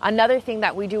unknown. Another thing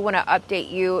that we do want to update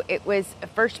you, it was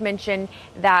first mentioned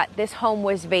that this home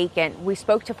was vacant. We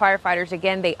spoke to firefighters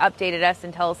again. They updated us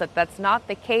and tell us that that's not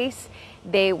the case.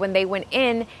 When they went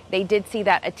in, they did see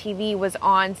that a TV was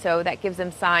on, so that gives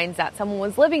them signs that someone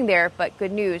was living there, but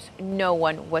good news, no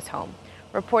one was home.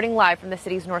 Reporting live from the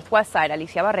city's northwest side,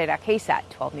 Alicia Barrera, KSAT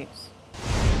 12 News.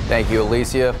 Thank you,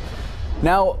 Alicia.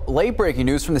 Now, late-breaking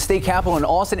news from the state capitol in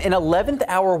Austin, an 11th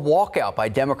hour walkout by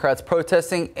Democrats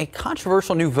protesting a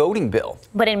controversial new voting bill.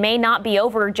 But it may not be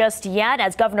over just yet,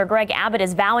 as Governor Greg Abbott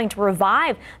is vowing to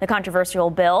revive the controversial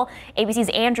bill. ABC's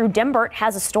Andrew Dimbert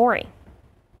has a story.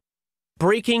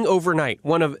 Breaking overnight,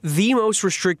 one of the most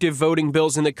restrictive voting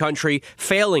bills in the country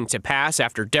failing to pass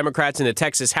after Democrats in the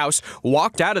Texas House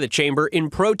walked out of the chamber in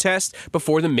protest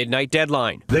before the midnight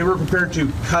deadline. They were prepared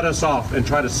to cut us off and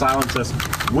try to silence us.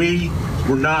 We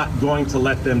were not going to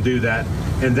let them do that.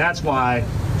 And that's why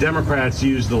Democrats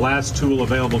used the last tool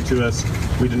available to us.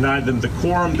 We denied them the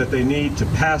quorum that they need to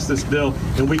pass this bill,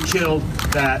 and we killed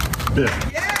that bill.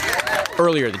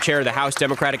 Earlier, the chair of the House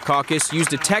Democratic Caucus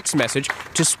used a text message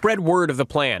to spread word of the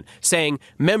plan, saying,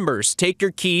 "Members, take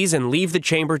your keys and leave the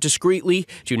chamber discreetly.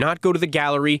 Do not go to the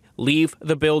gallery. Leave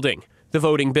the building." The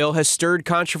voting bill has stirred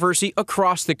controversy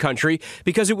across the country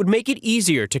because it would make it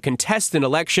easier to contest an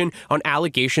election on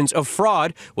allegations of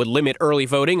fraud, would limit early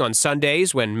voting on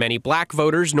Sundays when many black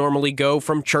voters normally go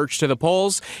from church to the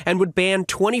polls, and would ban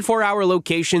 24-hour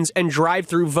locations and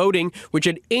drive-through voting, which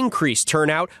had increased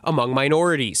turnout among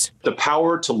minorities. The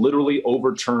power to literally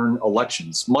overturn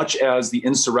elections, much as the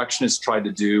insurrectionists tried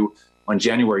to do on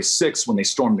January 6th when they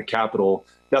stormed the Capitol.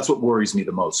 That's what worries me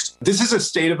the most. This is a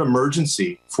state of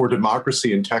emergency for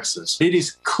democracy in Texas. It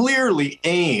is clearly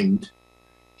aimed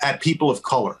at people of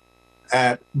color,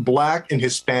 at Black and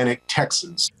Hispanic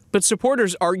Texans. But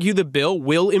supporters argue the bill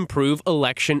will improve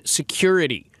election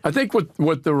security. I think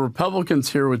what the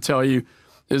Republicans here would tell you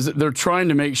is that they're trying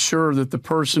to make sure that the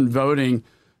person voting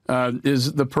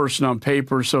is the person on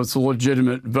paper, so it's a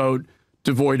legitimate vote,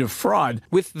 devoid of fraud.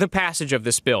 With the passage of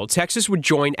this bill, Texas would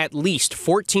join at least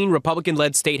 14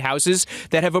 Republican-led state houses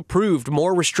that have approved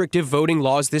more restrictive voting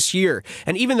laws this year.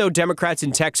 And even though Democrats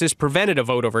in Texas prevented a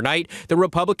vote overnight, the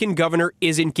Republican governor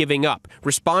isn't giving up,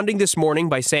 responding this morning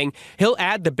by saying he'll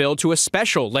add the bill to a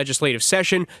special legislative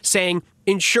session, saying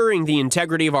ensuring the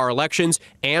integrity of our elections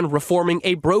and reforming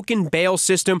a broken bail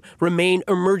system remain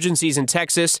emergencies in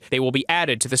Texas. They will be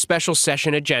added to the special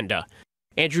session agenda.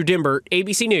 Andrew Dimbert,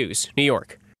 ABC News, New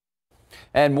York.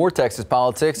 And more Texas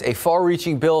politics. A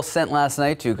far-reaching bill sent last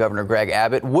night to Governor Greg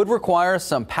Abbott would require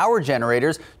some power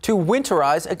generators to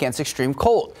winterize against extreme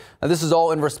cold. Now, this is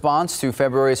all in response to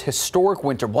February's historic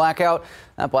winter blackout.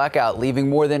 That blackout leaving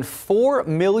more than 4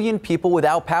 million people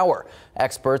without power.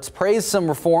 Experts praise some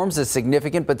reforms as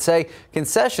significant, but say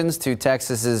concessions to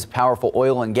Texas's powerful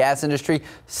oil and gas industry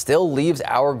still leaves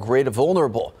our grid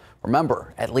vulnerable.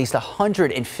 Remember, at least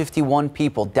 151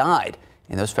 people died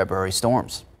in those February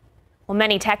storms. Well,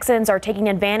 many Texans are taking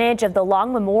advantage of the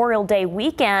long Memorial Day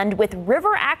weekend. With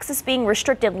river access being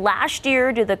restricted last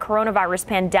year due to the coronavirus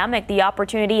pandemic, the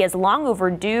opportunity is long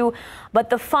overdue.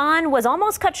 But the fun was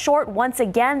almost cut short once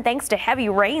again thanks to heavy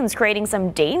rains creating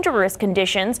some dangerous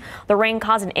conditions. The rain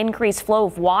caused an increased flow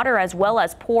of water as well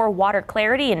as poor water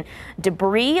clarity and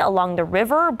debris along the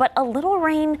river. But a little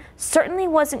rain certainly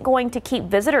wasn't going to keep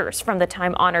visitors from the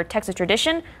time-honored Texas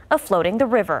tradition of floating the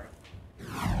river.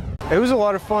 It was a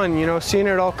lot of fun, you know, seeing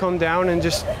it all come down and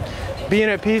just being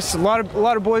at peace. A lot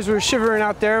of boys were shivering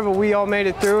out there, but we all made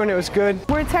it through and it was good.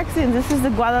 We're Texans. This is the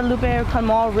Guadalupe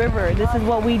Canal River. This is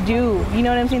what we do. You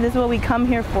know what I'm saying? This is what we come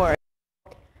here for.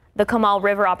 The Comal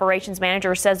River operations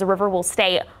manager says the river will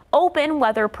stay open,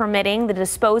 weather permitting. The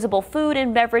disposable food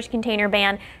and beverage container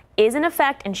ban is in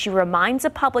effect, and she reminds the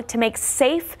public to make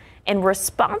safe and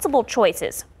responsible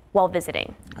choices while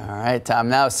visiting. All right, time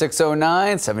now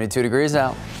 6:09, 72 degrees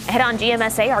out. Ahead on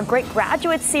GMSA, our Great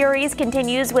Graduate Series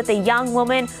continues with a young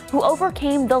woman who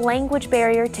overcame the language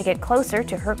barrier to get closer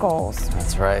to her goals.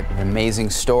 That's right, an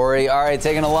amazing story. All right,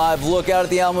 taking a live look out at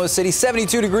the Alamo City,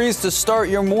 72 degrees to start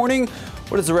your morning.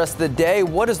 What is the rest of the day?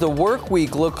 What does the work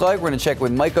week look like? We're going to check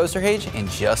with Mike Osterhage in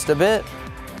just a bit.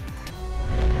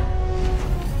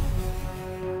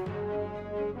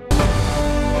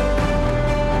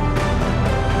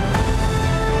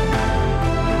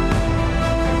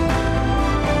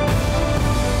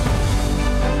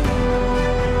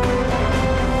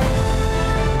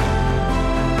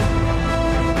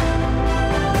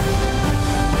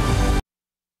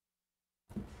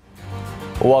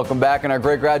 Welcome back. In our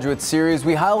Great Graduate Series,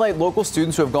 we highlight local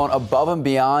students who have gone above and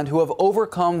beyond, who have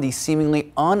overcome these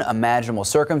seemingly unimaginable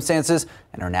circumstances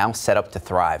and are now set up to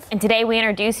thrive. And today we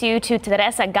introduce you to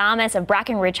Teresa Gomez of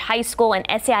Brackenridge High School and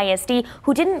SAISD,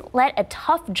 who didn't let a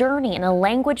tough journey and a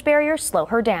language barrier slow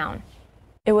her down.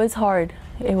 It was hard.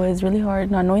 It was really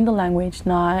hard, not knowing the language,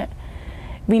 not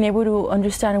being able to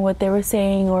understand what they were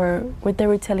saying or what they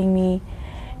were telling me.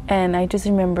 And I just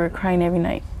remember crying every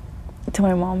night to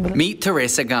my mom. Meet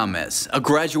Teresa Gomez, a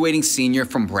graduating senior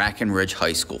from Brackenridge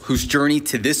High School, whose journey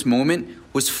to this moment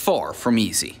was far from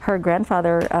easy. Her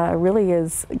grandfather really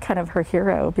is kind of her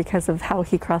hero because of how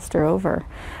he crossed her over.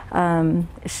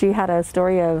 She had a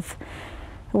story of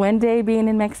one day being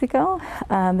in Mexico,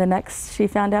 the next she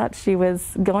found out she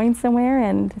was going somewhere,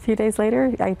 and a few days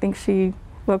later I think she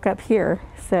woke up here.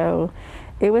 So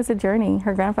it was a journey.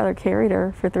 Her grandfather carried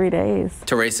her for 3 days.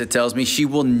 Teresa tells me she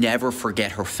will never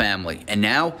forget her family, and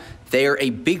now they are a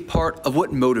big part of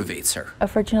what motivates her.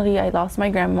 Unfortunately, I lost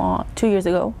my grandma 2 years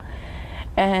ago,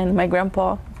 and my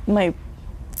grandpa, the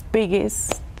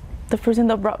person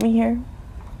that brought me here,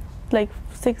 like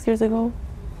 6 years ago.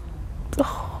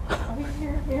 Oh.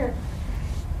 Here.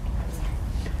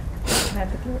 I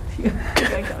have to throw it to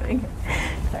you.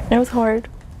 It was hard,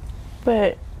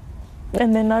 but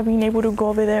and then not being able to go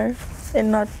over there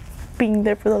and not being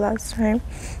there for the last time.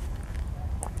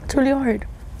 It's really hard.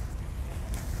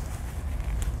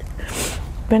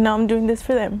 But now I'm doing this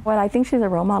for them. Well, I think she's a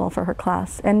role model for her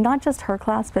class, and not just her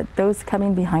class, but those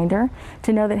coming behind her,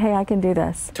 to know that, hey, I can do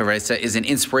this. Teresa is an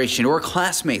inspiration to her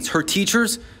classmates, her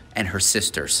teachers, and her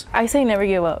sisters. I say never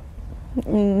give up.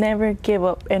 Never give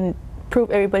up and prove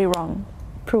everybody wrong.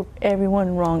 Prove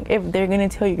everyone wrong. If they're gonna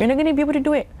tell you you're not gonna be able to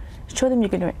do it, show them you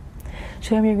can do it.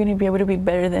 Show them you're going to be able to be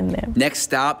better than them. Next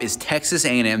stop is Texas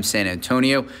A&M San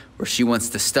Antonio, where she wants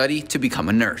to study to become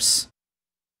a nurse.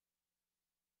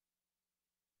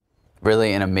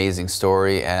 Really an amazing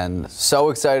story, and so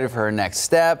excited for her next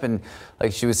step. And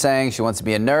like she was saying, she wants to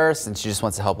be a nurse and she just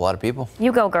wants to help a lot of people.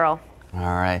 You go, girl. All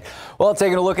right. Well,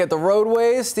 taking a look at the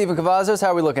roadways, Stephen Cavazos,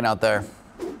 how are we looking out there?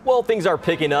 Well, things are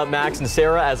picking up, Max and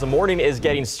Sarah, as the morning is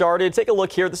getting started. Take a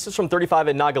look here. This is from 35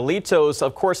 at Nogalitos.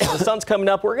 Of course, as the sun's coming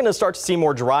up, we're going to start to see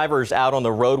more drivers out on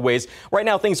the roadways. Right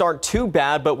now, things aren't too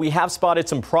bad, but we have spotted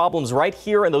some problems right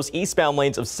here in those eastbound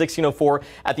lanes of 1604.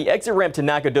 At the exit ramp to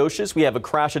Nacogdoches, we have a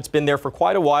crash that's been there for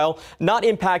quite a while, not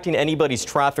impacting anybody's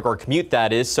traffic or commute,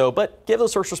 that is. But give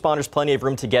those first responders plenty of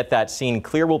room to get that scene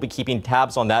clear. We'll be keeping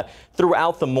tabs on that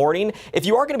throughout the morning. If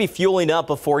you are going to be fueling up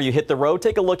before you hit the road,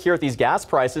 take a look here at these gas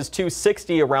prices.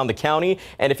 $2.60 around the county,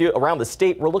 and if you around the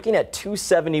state, we're looking at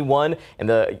 $2.71, and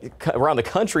around the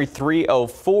country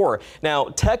 $3.04. Now,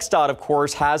 TxDOT, of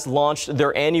course, has launched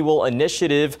their annual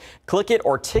initiative, Click It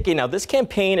or Ticket. Now, this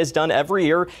campaign is done every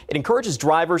year. It encourages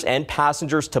drivers and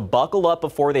passengers to buckle up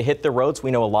before they hit the roads. We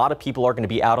know a lot of people are going to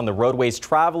be out on the roadways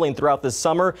traveling throughout this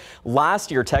summer. Last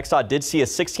year, TxDOT did see a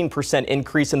 16%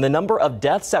 increase in the number of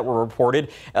deaths that were reported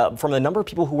from the number of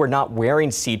people who were not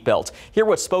wearing seatbelts. Hear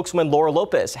what spokeswoman Laura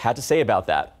Lopez had to say about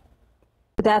that.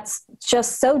 That's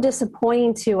just so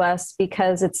disappointing to us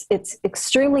because it's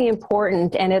extremely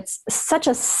important and it's such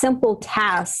a simple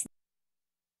task.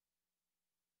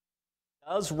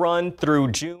 Does run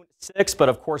through June 6th, but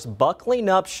of course buckling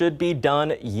up should be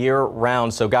done year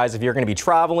round. So guys, if you're going to be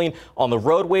traveling on the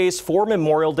roadways for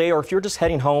Memorial Day, or if you're just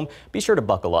heading home, be sure to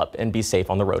buckle up and be safe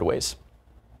on the roadways.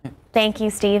 Thank you,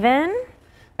 Stephen.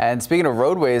 And speaking of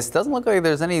roadways, it doesn't look like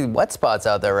there's any wet spots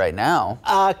out there right now.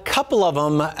 A couple of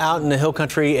them out in the hill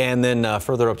country and then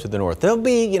further up to the north. There'll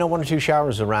be, one or two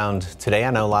showers around today. I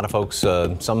know a lot of folks,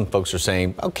 some folks are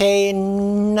saying, okay,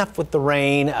 enough with the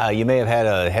rain. You may have had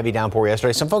a heavy downpour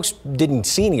yesterday. Some folks didn't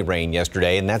see any rain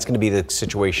yesterday, and that's going to be the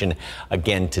situation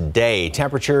again today.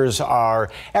 Temperatures are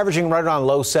averaging right around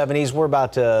low 70s. We're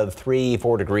about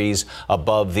 3-4 degrees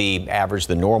above the average,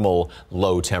 the normal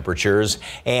low temperatures.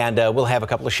 And we'll have a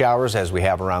couple of showers as we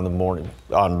have around the morning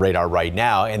on radar right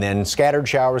now, and then scattered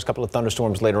showers, a couple of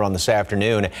thunderstorms later on this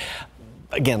afternoon.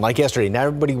 Again, like yesterday, not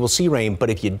everybody will see rain, but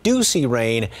if you do see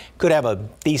rain, could have a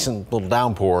decent little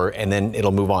downpour, and then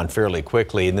it'll move on fairly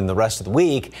quickly. And then the rest of the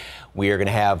week, we are going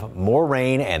to have more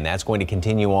rain, and that's going to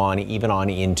continue on even on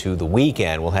into the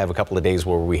weekend. We'll have a couple of days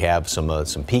where we have some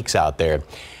peaks out there.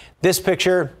 This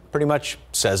picture pretty much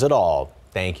says it all.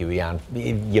 Thank you,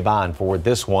 Yvonne, for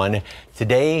this one.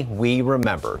 Today, we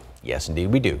remember. Yes, indeed,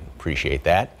 we do. Appreciate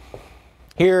that.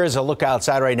 Here is a look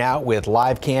outside right now with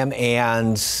live cam,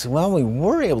 and, well, we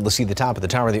were able to see the top of the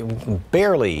tower. We can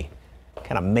barely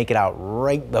kind of make it out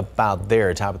right about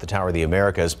there, top of the Tower of the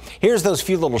Americas. Here's those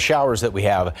few little showers that we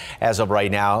have as of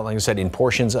right now, like I said, in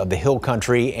portions of the hill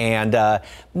country, and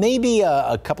maybe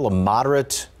a couple of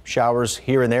moderate showers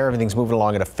here and there. Everything's moving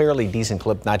along at a fairly decent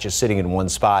clip, not just sitting in one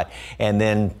spot. And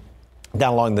then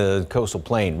down along the coastal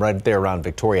plain, right there around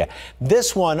Victoria.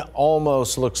 This one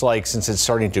almost looks like, since it's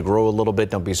starting to grow a little bit,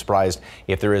 don't be surprised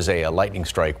if there is a lightning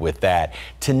strike with that.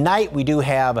 Tonight, we do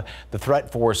have the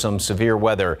threat for some severe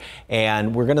weather,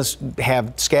 and we're going to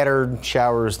have scattered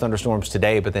showers, thunderstorms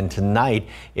today, but then tonight,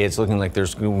 it's looking like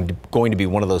there's going to be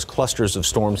one of those clusters of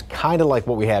storms, kind of like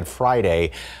what we had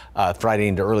Friday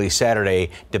into early Saturday,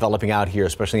 developing out here,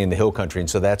 especially in the hill country. And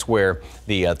so that's where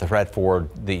the threat for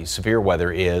the severe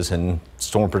weather is. And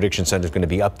Storm Prediction Center is going to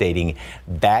be updating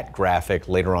that graphic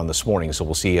later on this morning. So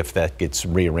we'll see if that gets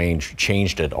rearranged,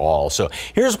 changed at all. So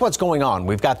here's what's going on.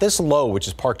 We've got this low, which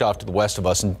is parked off to the west of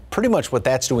us. And pretty much what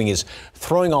that's doing is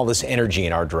throwing all this energy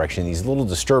in our direction, these little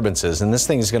disturbances. And this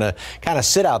thing is going to kind of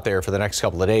sit out there for the next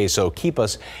couple of days. So keep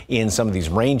us in some of these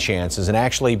rain chances. And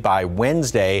actually by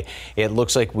Wednesday, it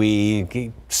looks like we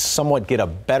somewhat get a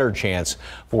better chance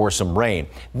for some rain.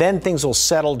 Then things will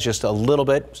settle just a little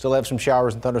bit. Still have some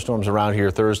showers and thunderstorms around here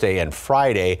Thursday and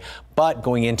Friday. But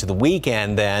going into the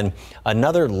weekend, then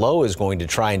another low is going to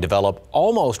try and develop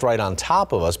almost right on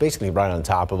top of us, basically right on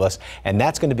top of us. And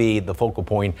that's going to be the focal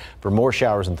point for more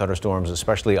showers and thunderstorms,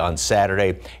 especially on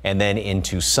Saturday and then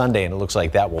into Sunday. And it looks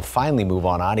like that will finally move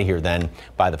on out of here then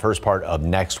by the first part of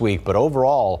next week. But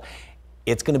overall,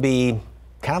 it's going to be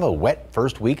kind of a wet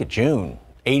first week of June.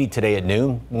 80 today at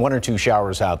noon, 1 or 2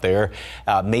 showers out there,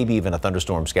 maybe even a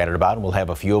thunderstorm scattered about. And we'll have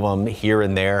a few of them here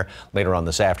and there later on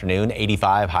this afternoon.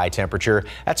 85 high temperature.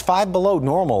 That's 5 below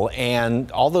normal.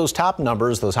 And all those top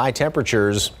numbers, those high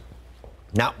temperatures,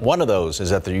 not one of those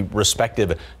is at the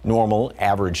respective normal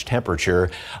average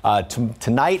temperature.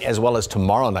 Tonight as well as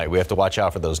tomorrow night, we have to watch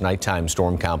out for those nighttime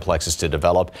storm complexes to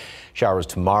develop. Showers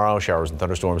tomorrow, showers and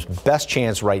thunderstorms. Best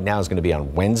chance right now is going to be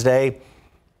on Wednesday,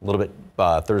 a little bit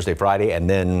Thursday, Friday, and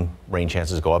then rain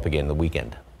chances go up again the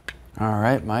weekend. All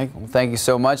right, Mike. Well, thank you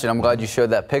so much. And I'm glad you showed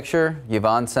that picture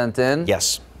Yvonne sent in.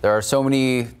 Yes. There are so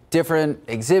many different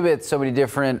exhibits, so many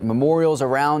different memorials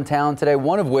around town today,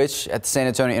 one of which at the San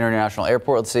Antonio International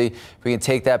Airport. Let's see if we can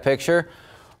take that picture.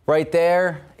 Right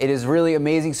there, it is really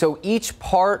amazing. So each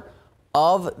part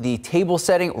of the table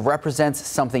setting represents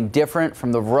something different,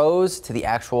 from the rose to the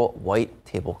actual white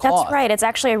tablecloth. That's right. It's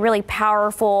actually a really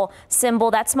powerful symbol.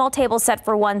 That small table set,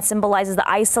 for one, symbolizes the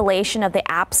isolation of the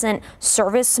absent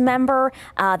service member.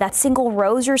 That single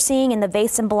rose you're seeing in the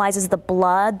vase symbolizes the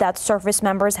blood that service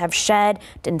members have shed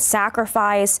in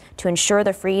sacrifice to ensure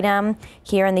the freedom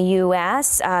here in the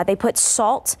U.S. They put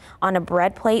salt on a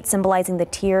bread plate, symbolizing the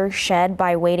tears shed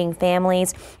by waiting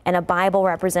families. And a Bible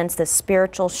represents the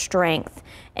spiritual strength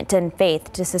and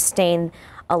faith to sustain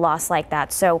a loss like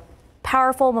that. So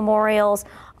powerful memorials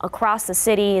across the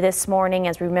city this morning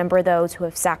as we remember those who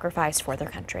have sacrificed for their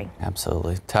country.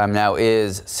 Absolutely. Time now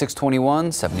is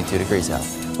 6:21, 72 degrees out.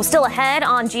 Well, still ahead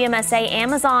on GMSA,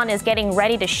 Amazon is getting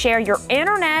ready to share your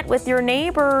internet with your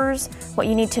neighbors. What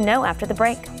you need to know after the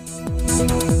break.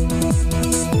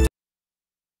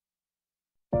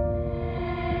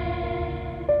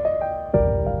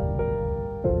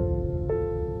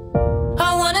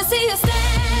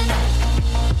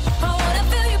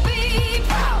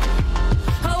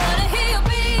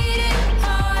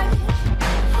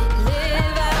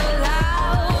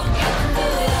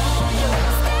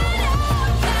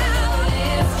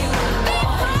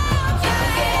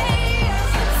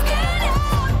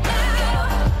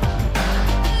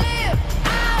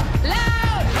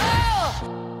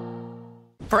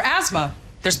 asthma,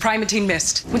 there's Primatene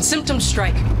Mist. When symptoms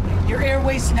strike, your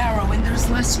airways narrow and there's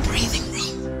less breathing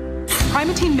room.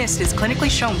 Primatene Mist is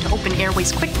clinically shown to open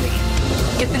airways quickly.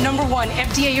 Get the #1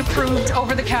 FDA-approved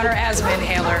over-the-counter asthma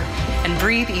inhaler and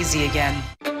breathe easy again.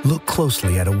 Look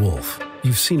closely at a wolf.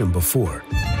 You've seen him before.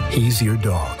 He's your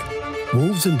dog.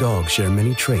 Wolves and dogs share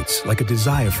many traits, like a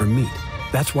desire for meat.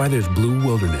 That's why there's Blue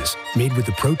Wilderness, made with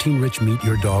the protein-rich meat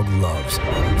your dog loves.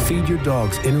 Feed your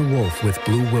dog's inner wolf with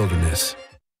Blue Wilderness.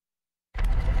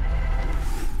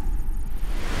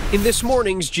 In this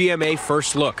morning's GMA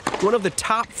First Look, one of the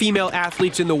top female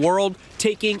athletes in the world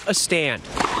taking a stand.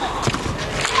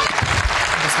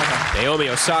 Naomi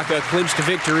Osaka clinched a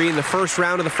victory in the first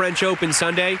round of the French Open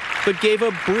Sunday, but gave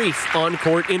a brief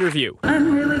on-court interview.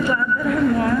 I'm really glad that I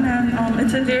won, and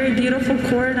it's a very beautiful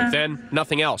court. Then,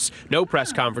 nothing else. No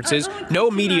press conferences,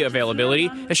 no media availability,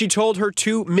 as she told her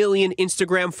 2 million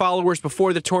Instagram followers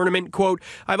before the tournament, quote,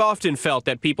 "I've often felt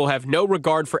that people have no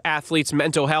regard for athletes'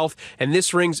 mental health, and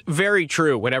this rings very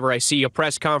true whenever I see a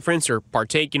press conference or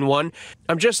partake in one.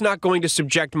 I'm just not going to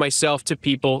subject myself to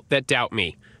people that doubt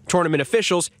me." Tournament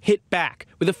officials hit back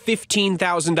with a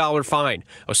 $15,000 fine.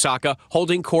 Osaka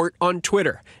holding court on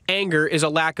Twitter. Anger is a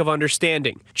lack of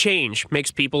understanding. Change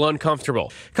makes people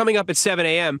uncomfortable. Coming up at 7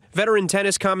 a.m., veteran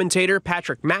tennis commentator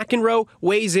Patrick McEnroe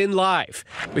weighs in live.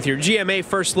 With your GMA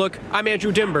First Look, I'm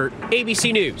Andrew Dimbert,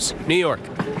 ABC News, New York.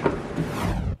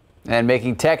 And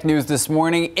making tech news this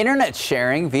morning, internet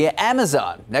sharing via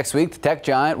Amazon. Next week, the tech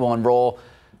giant will enroll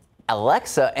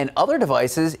Alexa and other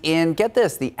devices in, get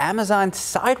this, the Amazon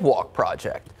Sidewalk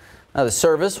project. Now, the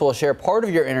service will share part of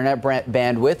your internet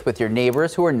bandwidth with your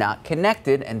neighbors who are not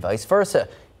connected and vice versa.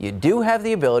 You do have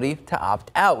the ability to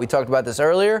opt out. We talked about this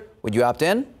earlier. Would you opt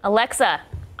in? Alexa,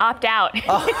 opt out.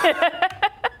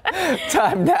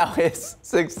 Time now is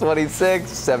 6:26,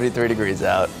 73 degrees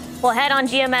out. Well, head on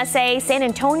GMSA, San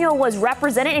Antonio was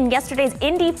represented in yesterday's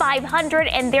Indy 500,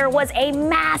 and there was a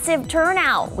massive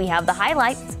turnout. We have the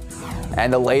highlights.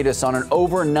 And the latest on an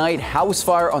overnight house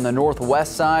fire on the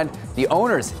northwest side. The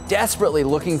owners desperately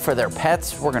looking for their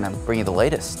pets. We're going to bring you the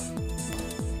latest.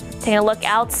 Taking a look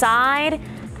outside.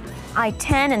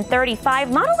 I-10 and 35.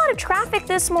 Not a lot of traffic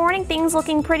this morning. Things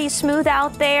looking pretty smooth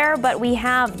out there, but we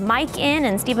have Mike in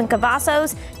and Stephen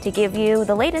Cavazos to give you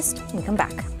the latest when we come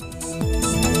back.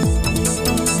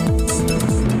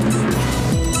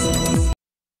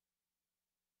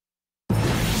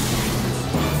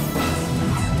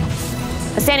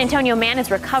 A San Antonio man is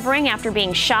recovering after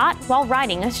being shot while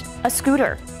riding a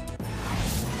scooter.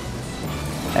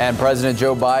 And President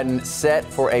Joe Biden set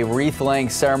for a wreath-laying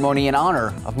ceremony in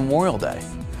honor of Memorial Day.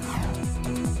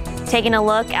 Taking a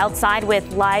look outside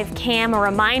with live cam, a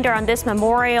reminder on this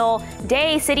Memorial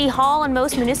Day, City Hall and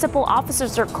most municipal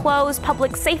offices are closed.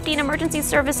 Public safety and emergency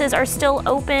services are still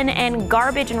open, and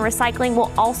garbage and recycling will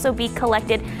also be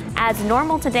collected as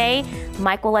normal today.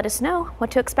 Mike will let us know what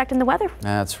to expect in the weather.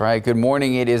 That's right. Good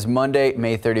morning. It is Monday,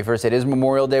 May 31st. It is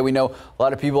Memorial Day. We know a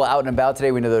lot of people out and about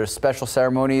today. We know there are special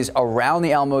ceremonies around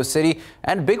the Alamo City,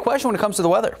 and a big question when it comes to the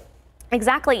weather.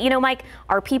 Exactly. You know, Mike,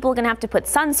 are people going to have to put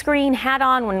sunscreen, hat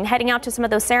on when heading out to some of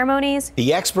those ceremonies?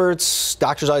 The experts,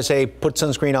 doctors, I say, put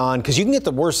sunscreen on because you can get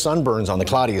the worst sunburns on the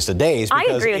cloudiest of days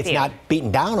because it's not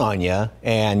beating down on you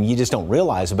and you just don't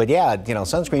realize it. But yeah, you know,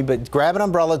 sunscreen, but grab an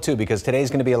umbrella too, because today's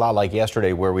going to be a lot like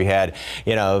yesterday where we had,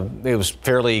 you know, it was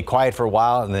fairly quiet for a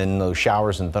while and then those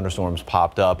showers and thunderstorms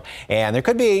popped up. And there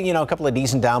could be, you know, a couple of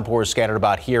decent downpours scattered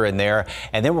about here and there.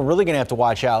 And then we're really going to have to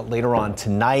watch out later on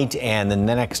tonight and then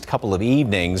the next couple of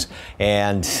evenings,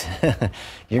 and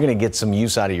you're going to get some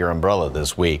use out of your umbrella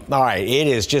this week. All right, it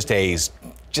is just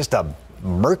a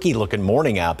murky looking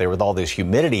morning out there with all this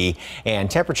humidity, and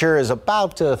temperature is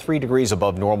about 3 degrees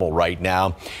above normal right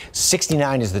now.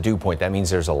 69 is the dew point. That means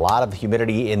there's a lot of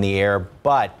humidity in the air,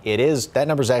 but that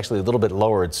number is actually a little bit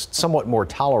lower. It's somewhat more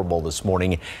tolerable this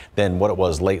morning than what it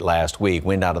was late last week.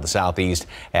 Wind out of the southeast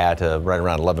at right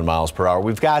around 11 miles per hour.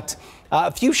 We've got a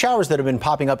few showers that have been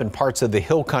popping up in parts of the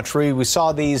hill country. We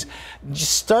saw these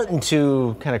just starting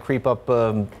to kind of creep up,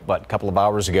 a couple of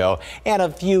hours ago, and a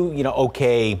few, you know,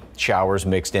 okay showers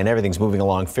mixed in. Everything's moving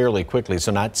along fairly quickly, so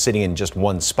not sitting in just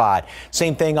one spot.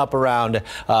 Same thing up around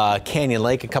Canyon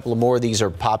Lake. A couple of more of these are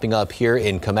popping up here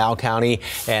in Comal County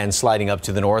and sliding up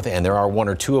to the north, and there are one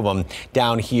or two of them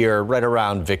down here right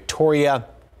around Victoria.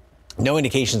 No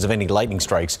indications of any lightning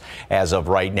strikes as of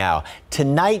right now.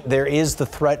 Tonight, there is the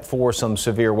threat for some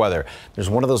severe weather. There's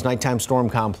one of those nighttime storm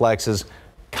complexes,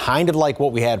 kind of like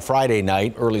what we had Friday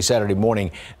night, early Saturday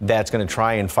morning, that's going to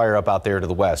try and fire up out there to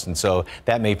the west. And so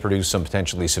that may produce some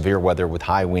potentially severe weather with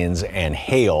high winds and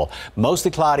hail.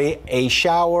 Mostly cloudy, a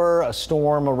shower, a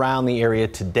storm around the area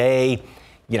today.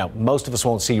 most of us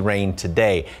won't see rain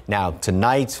today. Now,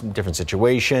 tonight, different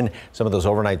situation. Some of those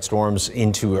overnight storms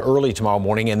into early tomorrow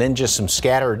morning, and then just some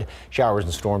scattered showers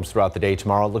and storms throughout the day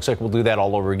tomorrow. It looks like we'll do that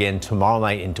all over again tomorrow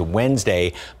night into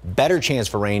Wednesday. Better chance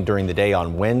for rain during the day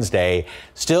on Wednesday.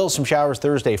 Still some showers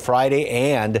Thursday, Friday,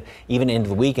 and even into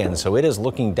the weekend. So it is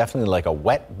looking definitely like a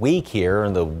wet week here,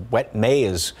 and the wet May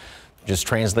is just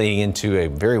translating into a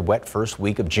very wet first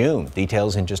week of June.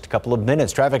 Details in just a couple of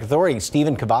minutes. Traffic Authority,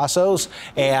 Stephen Cavazos,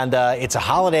 and it's a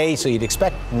holiday, so you'd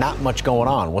expect not much going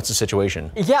on. What's the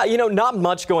situation? Yeah, not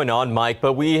much going on, Mike,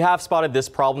 but we have spotted this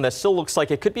problem that still looks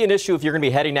like it could be an issue if you're going to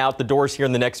be heading out the doors here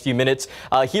in the next few minutes.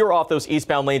 Here off those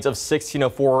eastbound lanes of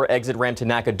 1604 exit ramp to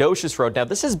Nacogdoches Road. Now,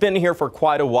 this has been here for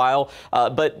quite a while,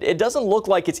 but it doesn't look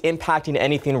like it's impacting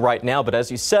anything right now. But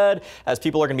as you said, as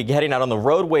people are going to be heading out on the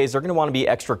roadways, they're going to want to be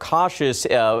extra cautious.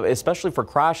 Especially for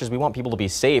crashes. We want people to be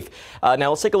safe. Now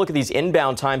let's take a look at these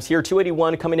inbound times here.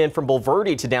 281 coming in from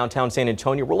Bulverde to downtown San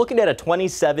Antonio. We're looking at a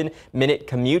 27-minute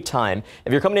commute time.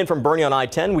 If you're coming in from Bernie on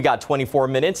I-10, we got 24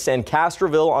 minutes. And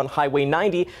Castroville on Highway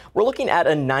 90, we're looking at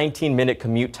a 19-minute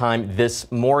commute time this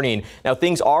morning. Now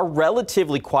things are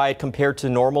relatively quiet compared to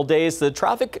normal days. The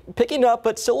traffic picking up,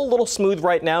 but still a little smooth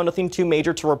right now. Nothing too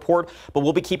major to report, but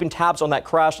we'll be keeping tabs on that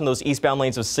crash on those eastbound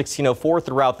lanes of 1604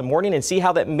 throughout the morning and see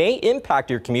how that may impact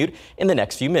your commute in the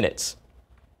next few minutes.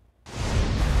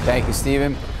 Thank you,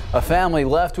 Stephen. A family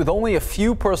left with only a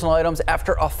few personal items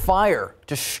after a fire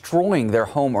destroying their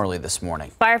home early this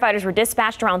morning. Firefighters were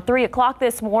dispatched around 3 o'clock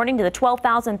this morning to the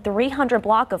 12,300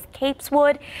 block of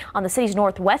Capeswood on the city's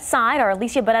northwest side. Our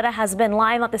Alicia Barrera has been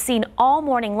live at the scene all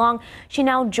morning long. She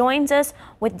now joins us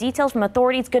with details from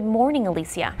authorities. Good morning,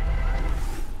 Alicia.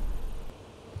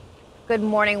 Good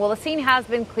morning. Well, the scene has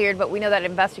been cleared, but we know that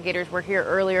investigators were here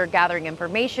earlier gathering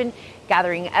information,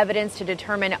 gathering evidence to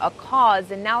determine a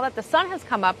cause. And now that the sun has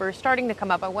come up or is starting to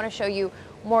come up, I want to show you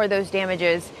more of those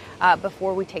damages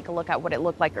before we take a look at what it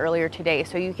looked like earlier today.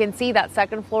 So you can see that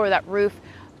second floor, that roof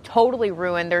totally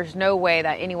ruined. There's no way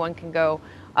that anyone can go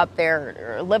up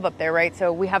there or live up there, right?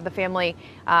 So we have the family,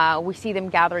 we see them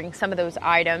gathering some of those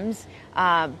items,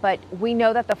 but we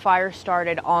know that the fire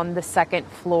started on the second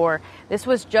floor. This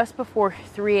was just before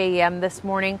 3 a.m. this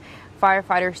morning.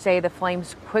 Firefighters say the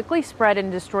flames quickly spread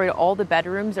and destroyed all the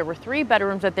bedrooms. There were 3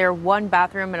 bedrooms out there, 1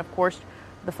 bathroom, and of course,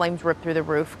 the flames ripped through the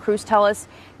roof. Crews tell us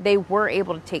they were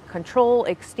able to take control,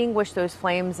 extinguish those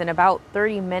flames in about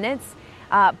 30 minutes.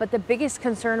 But the biggest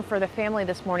concern for the family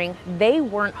this morning, they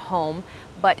weren't home,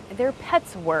 but their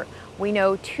pets were. We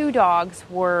know 2 dogs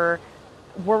were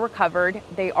recovered.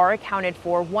 They are accounted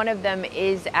for. One of them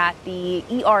is at the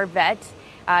ER vet.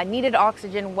 Needed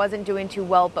oxygen, wasn't doing too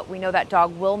well, but we know that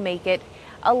dog will make it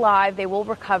alive. They will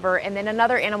recover. And then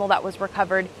another animal that was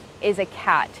recovered is a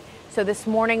cat. So this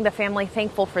morning, the family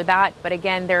thankful for that. But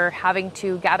again, they're having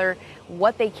to gather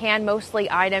what they can, mostly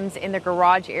items in the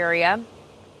garage area.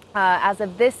 As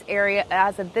of this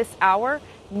hour,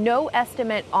 no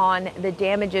estimate on the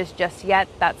damages just yet.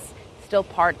 That's still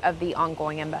part of the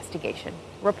ongoing investigation.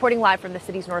 Reporting live from the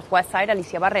city's northwest side,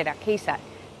 Alicia Barrera, KSAT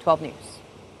 12 News.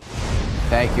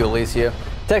 Thank you, Alicia.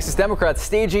 Texas Democrats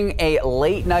staging a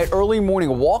late-night, early-morning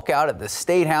walkout at the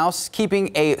State House,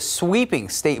 keeping a sweeping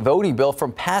state voting bill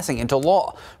from passing into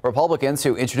law. Republicans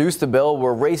who introduced the bill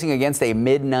were racing against a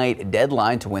midnight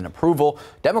deadline to win approval.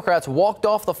 Democrats walked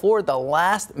off the floor at the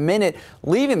last minute,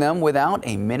 leaving them without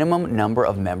a minimum number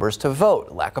of members to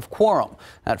vote, lack of quorum.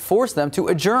 That forced them to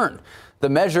adjourn. The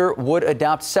measure would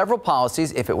adopt several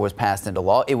policies if it was passed into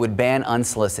law. It would ban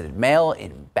unsolicited mail,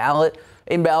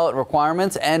 in-ballot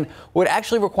requirements, and would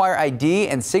actually require ID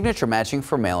and signature matching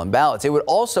for mail-in ballots. It would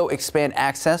also expand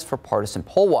access for partisan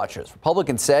poll watchers.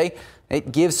 Republicans say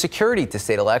it gives security to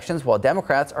state elections, while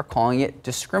Democrats are calling it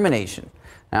discrimination.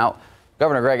 Now,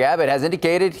 Governor Greg Abbott has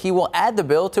indicated he will add the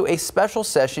bill to a special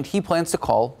session he plans to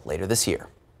call later this year.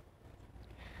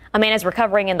 A man is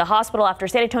recovering in the hospital after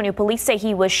San Antonio police say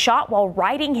he was shot while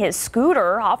riding his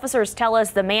scooter. Officers tell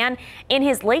us the man in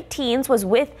his late teens was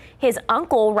with his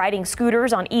uncle riding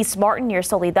scooters on East Martin near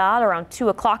Soledad around 2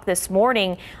 o'clock this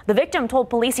morning. The victim told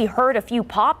police he heard a few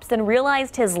pops, then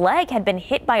realized his leg had been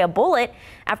hit by a bullet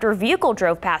after a vehicle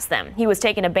drove past them. He was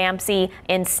taken to BAMC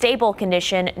in stable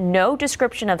condition. No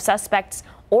description of suspects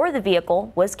or the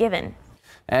vehicle was given.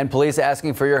 And police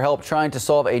asking for your help trying to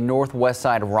solve a Northwest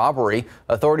Side robbery.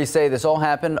 Authorities say this all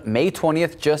happened May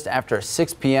 20th, just after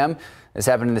 6 p.m. This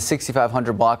happened in the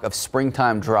 6500 block of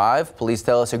Springtime Drive. Police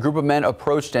tell us a group of men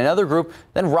approached another group,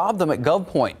 then robbed them at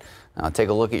gunpoint. Now take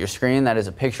a look at your screen. That is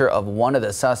a picture of one of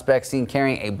the suspects seen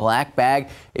carrying a black bag.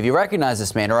 If you recognize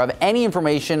this man or have any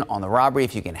information on the robbery,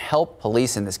 if you can help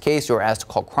police in this case, you are asked to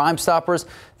call Crime Stoppers.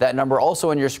 That number also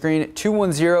on your screen,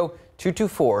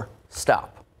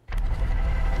 210-224-STOP.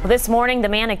 Well, this morning, the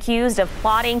man accused of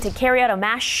plotting to carry out a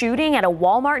mass shooting at a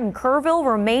Walmart in Kerrville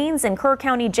remains in Kerr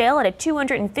County Jail at a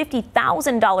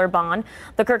 $250,000 bond.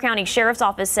 The Kerr County Sheriff's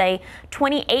Office say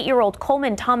 28-year-old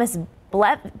Coleman Thomas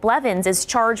Blevins is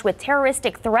charged with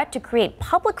terroristic threat to create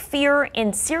public fear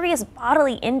and serious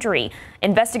bodily injury.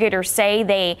 Investigators say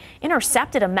they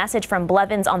intercepted a message from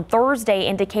Blevins on Thursday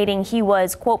indicating he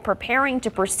was, quote, preparing to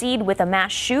proceed with a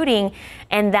mass shooting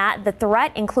and that the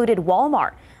threat included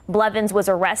Walmart. Blevins was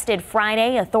arrested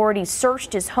Friday. Authorities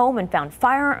searched his home and found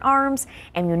firearms,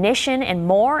 ammunition, and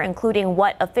more, including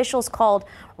what officials called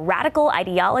radical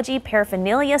ideology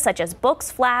paraphernalia, such as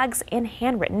books, flags, and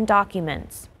handwritten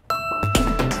documents.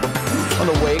 In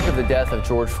the wake of the death of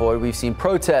George Floyd, we've seen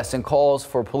protests and calls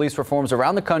for police reforms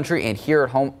around the country and here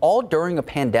at home, all during a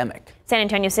pandemic. San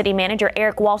Antonio City Manager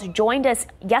Eric Walsh joined us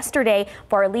yesterday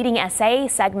for our Leading SA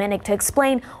segment to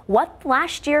explain what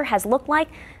last year has looked like.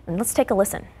 And let's take a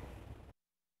listen.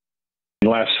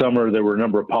 Last summer, there were a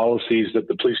number of policies that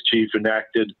the police chief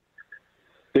enacted,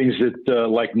 things that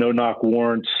like no-knock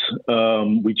warrants.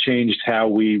 We changed how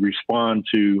we respond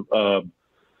to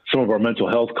some of our mental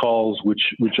health calls, which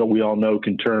we all know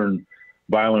can turn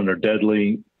violent or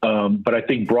deadly. But I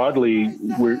think broadly,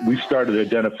 we started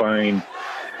identifying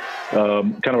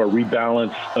kind of a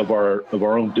rebalance of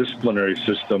our own disciplinary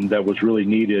system that was really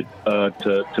needed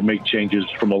to make changes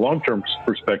from a long-term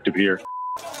perspective here.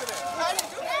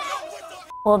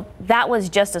 Well, that was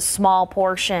just a small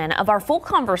portion of our full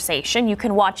conversation. You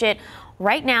can watch it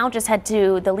right now. Just head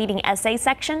to the Leading SA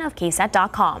section of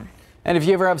KSAT.com. And if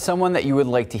you ever have someone that you would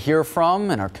like to hear from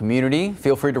in our community,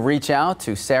 feel free to reach out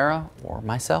to Sarah or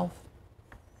myself.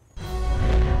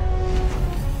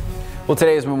 Well,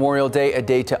 today is Memorial Day, a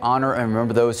day to honor and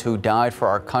remember those who died for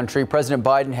our country. President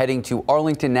Biden heading to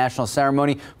Arlington National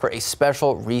Ceremony for a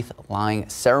special wreath-laying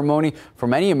ceremony. For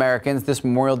many Americans, this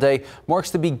Memorial Day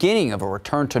marks the beginning of a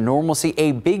return to normalcy,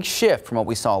 a big shift from what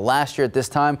we saw last year at this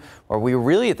time, where we were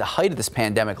really at the height of this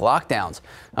pandemic lockdowns.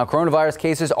 Now, coronavirus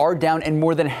cases are down and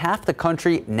more than half the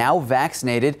country now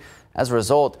vaccinated. As a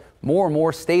result, more and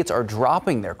more states are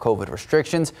dropping their COVID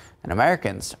restrictions, and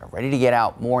Americans are ready to get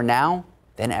out more now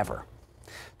than ever.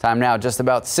 Time now just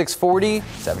about 6:40,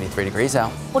 73 degrees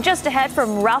out. Well, just ahead,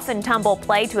 from rough and tumble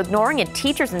play to ignoring a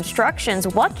teacher's instructions,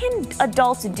 what can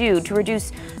adults do to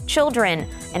reduce children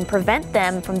and prevent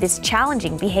them from this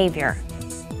challenging behavior?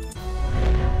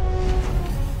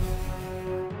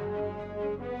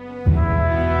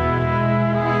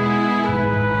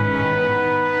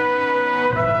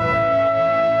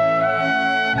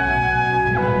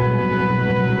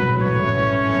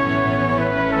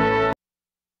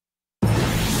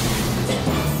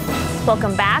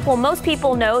 Welcome back. Well, most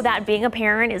people know that being a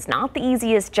parent is not the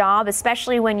easiest job,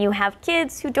 especially when you have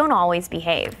kids who don't always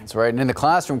behave. That's right. And in the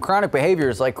classroom, chronic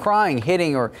behaviors like crying,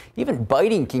 hitting, or even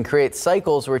biting can create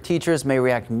cycles where teachers may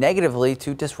react negatively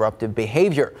to disruptive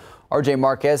behavior. RJ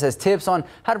Marquez has tips on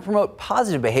how to promote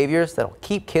positive behaviors that'll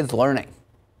keep kids learning.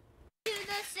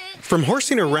 From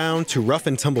horsing around to rough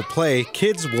and tumble play,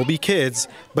 kids will be kids,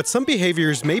 but some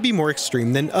behaviors may be more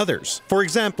extreme than others. For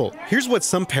example, here's what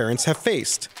some parents have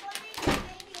faced.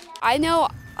 I know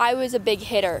I was a big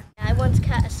hitter. I once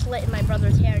cut a slit in my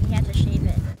brother's hair and he had to shave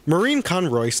it. Maureen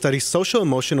Conroy studies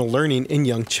social-emotional learning in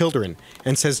young children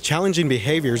and says challenging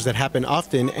behaviors that happen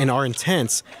often and are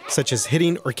intense, such as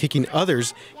hitting or kicking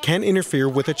others, can interfere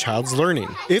with a child's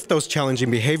learning. If those challenging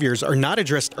behaviors are not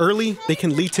addressed early, they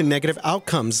can lead to negative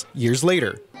outcomes years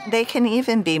later. They can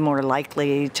even be more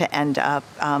likely to end up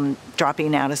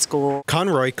dropping out of school.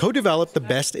 Conroy co-developed the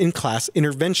best-in-class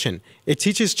intervention. It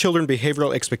teaches children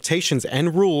behavioral expectations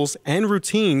and rules and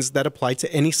routines that apply to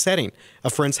any setting,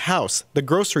 a friend's house, the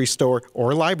grocery store,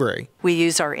 or library. We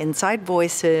use our inside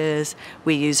voices,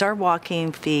 we use our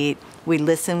walking feet, we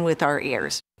listen with our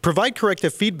ears. Provide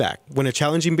corrective feedback when a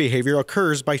challenging behavior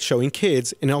occurs by showing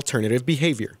kids an alternative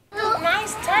behavior.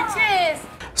 Nice touches!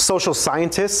 Social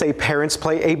scientists say parents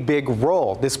play a big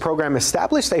role. This program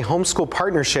established a homeschool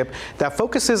partnership that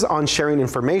focuses on sharing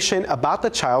information about the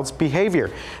child's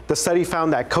behavior. The study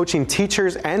found that coaching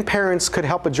teachers and parents could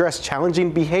help address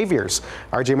challenging behaviors.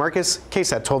 RJ Marcus,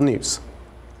 KSAT 12 News.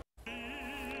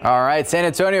 All right, San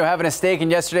Antonio having a stake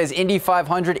in yesterday's Indy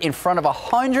 500 in front of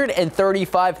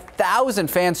 135,000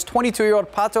 fans.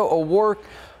 22-year-old Pato O'Rourke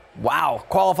Wow,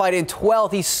 qualified in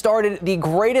 12th. He started the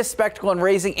greatest spectacle in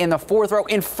racing in the 4th row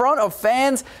in front of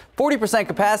fans, 40%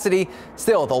 capacity,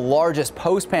 still the largest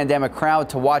post-pandemic crowd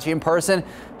to watch in person.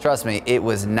 Trust me, it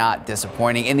was not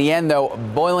disappointing. In the end, though,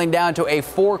 boiling down to a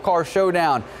 4-car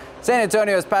showdown. San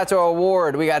Antonio's Pato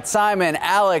Award, we got Simon,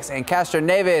 Alex, and Castro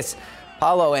Neves.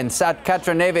 Paulo and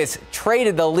Castro Neves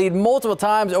traded the lead multiple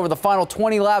times over the final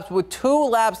 20 laps with 2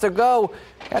 laps to go.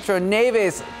 Castro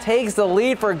Neves takes the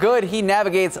lead for good. He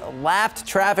navigates lapped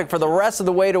traffic for the rest of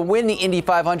the way to win the Indy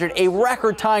 500, a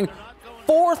record-tying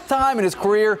 4th time in his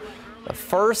career. The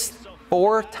first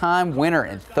 4-time winner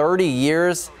in 30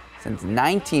 years since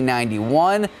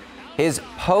 1991. His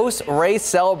post-race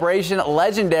celebration,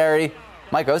 legendary.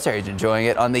 Mike Osterhage enjoying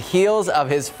it on the heels of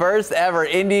his first ever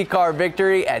IndyCar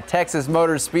victory at Texas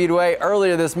Motor Speedway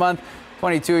earlier this month.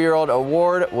 22-year-old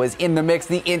Award was in the mix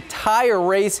the entire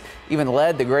race, even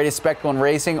led the greatest spectacle in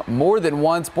racing more than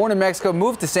once. Born in Mexico,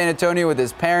 moved to San Antonio with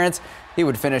his parents. He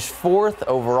would finish 4th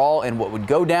overall in what would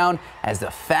go down as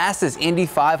the fastest Indy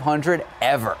 500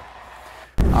 ever.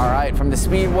 All right, from the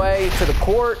Speedway to the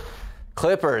court.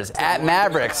 Clippers at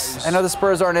Mavericks. I know the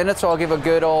Spurs aren't in it, so I'll give a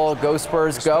good old go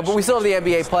Spurs go. But we still have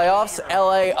the NBA playoffs.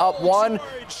 LA up 1.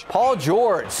 Paul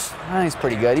George, he's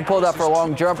pretty good. He pulled up for a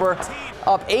long jumper.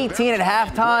 Up 18 at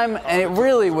halftime, and it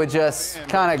really would just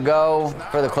kind of go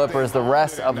for the Clippers the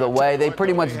rest of the way. They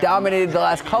pretty much dominated the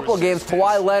last couple of games.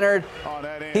 Kawhi Leonard,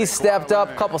 he stepped up,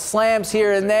 a couple slams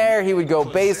here and there. He would go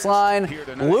baseline.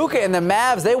 Luka and the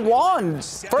Mavs, they won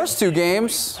first 2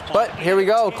 games, but here we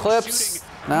go, Clips.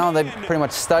 Now they pretty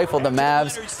much stifled the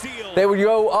Mavs. They would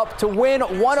go up to win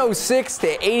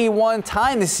 106-81,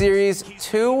 tying the series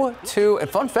 2-2. And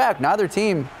fun fact, neither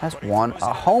team has won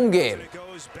a home game.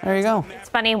 There you go. It's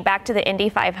funny, back to the Indy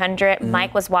 500,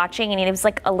 Mike was watching and he was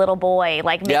like a little boy,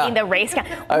 like making the race count.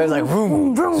 I was like,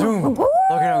 vroom, zoom, look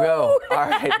at him go. All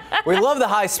right. We love the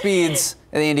high speeds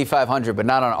in the Indy 500, but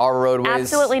not on our roadways.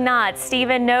 Absolutely not.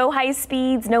 Steven, no high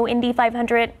speeds, no Indy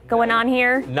 500 going on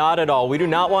here? Not at all. We do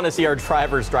not want to see our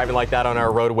drivers driving like that on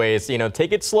our roadways. You know,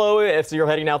 take it slow if you're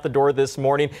heading out the door this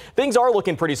morning. Things are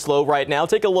looking pretty slow right now.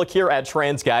 Take a look here at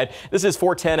TransGuide. This is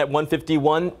 410 at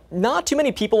 151. Not too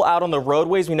many people out on the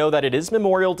roadways. We know that it is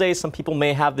Memorial Day. Some people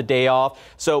may have the day off.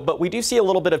 But we do see a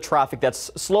little bit of traffic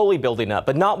that's slowly building up,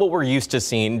 but not what we're used to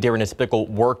seeing during a typical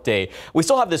work day. We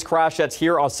still have this crash that's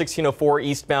here on 1604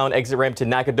 eastbound exit ramp to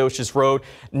Nacogdoches Road.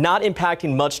 Not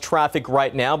impacting much traffic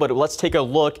right now, but let's take a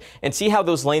look and see how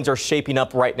those lanes are shaping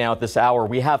up right now at this hour.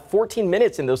 We have 14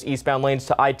 minutes in those eastbound lanes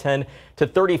to I-10 to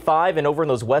 35, and over in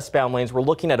those westbound lanes, we're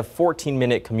looking at a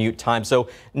 14-minute commute time. So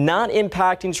not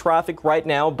impacting traffic right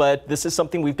now, but this is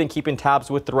something we've been keeping tabs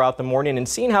with throughout the morning and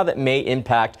seeing how that may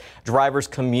impact drivers'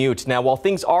 commute. Now, while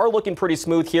things are looking pretty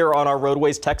smooth here on our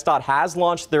roadways, TxDOT has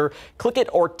launched their Click It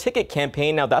or Ticket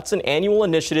campaign. Now, that's an annual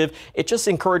initiative. It just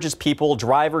encourages people,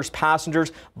 drivers,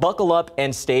 passengers, buckle up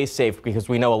and stay safe because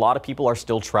we know a lot of people are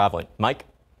still traveling. Mike?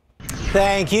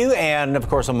 Thank you. And of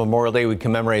course, on Memorial Day, we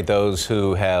commemorate those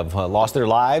who have lost their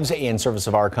lives in service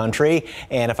of our country.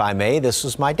 And if I may, this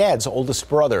was my dad's oldest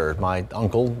brother, my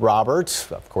uncle Robert.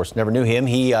 Of course, never knew him.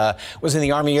 He was in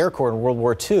the Army Air Corps in World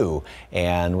War II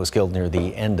and was killed near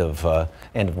the end of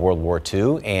World War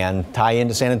II. And tie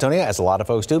into San Antonio, as a lot of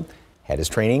folks do, had his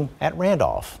training at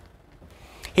Randolph.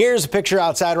 Here's a picture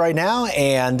outside right now,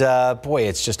 and boy,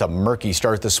 it's just a murky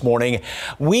start this morning.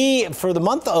 For the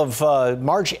month of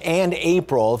March and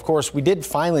April, of course, we did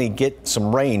finally get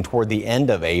some rain toward the end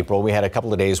of April. We had a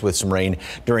couple of days with some rain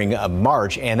during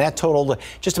March, and that totaled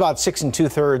just about 6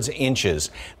 2/3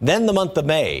 inches. Then the month of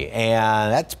May,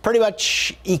 and that's pretty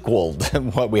much equaled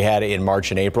what we had in March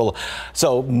and April.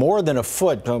 So more than a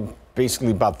foot,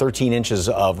 basically about 13 inches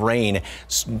of rain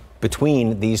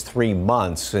between these 3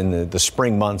 months in the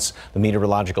spring months, the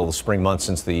meteorological spring months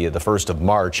since the 1st of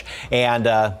March. And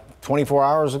 24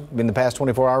 hours, in the past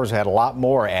 24 hours, had a lot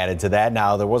more added to that.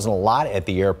 Now, there wasn't a lot at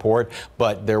the airport,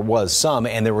 but there was some.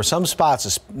 And there were some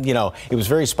spots, you know, it was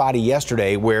very spotty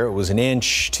yesterday where it was 1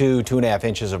 inch to 2.5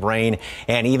 inches of rain.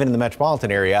 And even in the metropolitan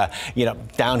area, you know,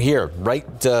 down here, right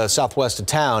southwest of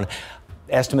town,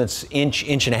 estimates inch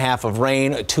and a half of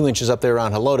rain, 2 inches up there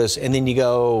around Helotes, and then you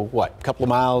go, what, a couple of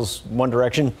miles one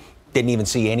direction? Didn't even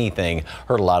see anything.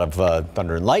 Heard a lot of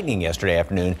thunder and lightning yesterday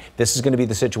afternoon. This is going to be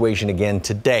the situation again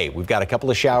today. We've got a couple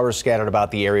of showers scattered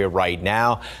about the area right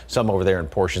now, some over there in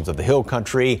portions of the hill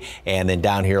country, and then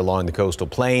down here along the coastal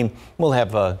plain. We'll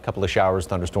have a couple of showers,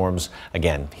 thunderstorms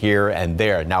again here and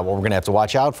there. Now, what we're going to have to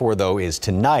watch out for, though, is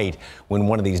tonight when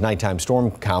one of these nighttime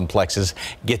storm complexes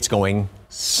gets going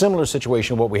Similar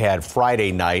situation to what we had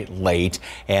Friday night late,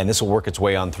 and this will work its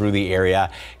way on through the area.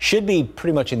 Should be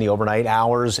pretty much in the overnight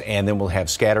hours, and then we'll have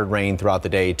scattered rain throughout the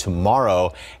day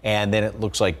tomorrow. And then it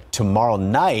looks like tomorrow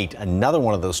night, another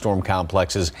one of those storm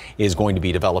complexes is going to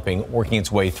be developing, working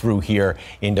its way through here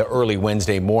into early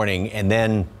Wednesday morning. And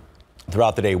then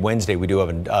throughout the day Wednesday, we do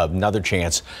have another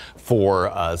chance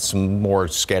for some more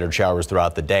scattered showers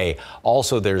throughout the day.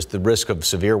 Also, there's the risk of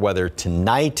severe weather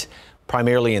tonight,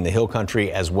 primarily in the hill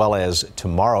country, as well as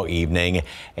tomorrow evening.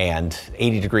 And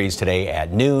 80 degrees today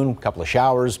at noon, a couple of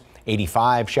showers.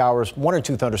 85 showers, 1 or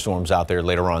 2 thunderstorms out there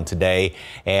later on today,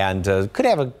 and could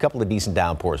have a couple of decent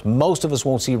downpours. Most of us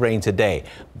won't see rain today.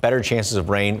 Better chances of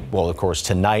rain, well, of course,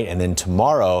 tonight and then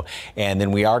tomorrow. And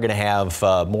then we are going to have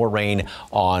more rain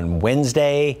on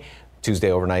Wednesday,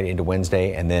 Tuesday overnight into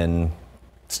Wednesday, and then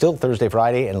still Thursday,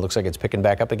 Friday, and it looks like it's picking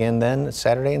back up again then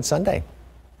Saturday and Sunday.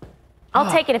 I'll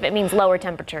take it if it means lower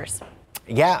temperatures.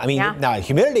 Yeah, I mean, now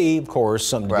humidity, of course,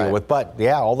 something to deal with, but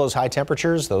yeah, all those high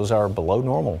temperatures, those are below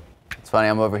normal. It's funny,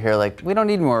 I'm over here like, we don't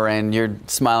need more rain. You're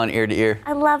smiling ear to ear.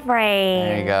 I love rain.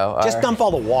 There you go. Just dump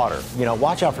all the water. You know,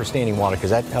 watch out for standing water because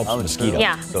that helps mosquitoes.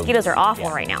 Yeah, mosquitoes are awful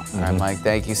right now. All right, Mike,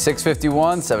 thank you.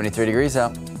 6:51, 73 degrees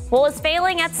out. Well, is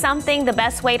failing at something the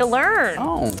best way to learn?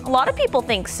 Oh. A lot of people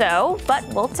think so, but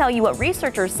we'll tell you what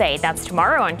researchers say. That's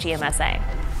tomorrow on GMSA.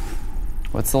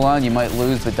 What's the line? You might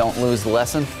lose, but don't lose the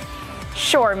lesson.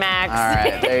 Sure, Max. All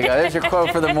right, there you go. There's your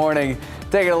quote for the morning.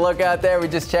 Taking a look out there. We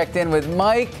just checked in with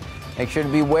Mike. Make sure to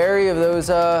be wary of those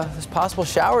possible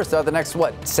showers throughout the next,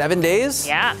 7 days?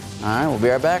 Yeah. All right, we'll be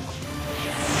right back.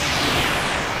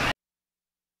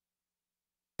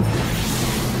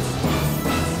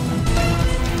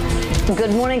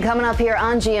 Good morning. Coming up here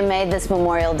on GMA this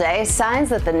Memorial Day, signs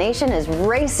that the nation is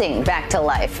racing back to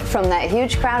life. From that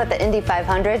huge crowd at the Indy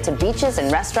 500 to beaches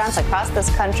and restaurants across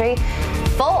this country,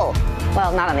 full.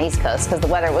 Well, not on the East Coast because the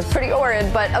weather was pretty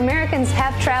horrid, but Americans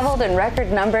have traveled in record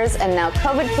numbers and now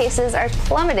COVID cases are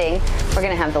plummeting. We're going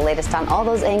to have the latest on all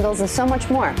those angles and so much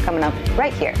more coming up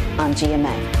right here on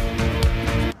GMA.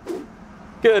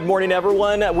 Good morning,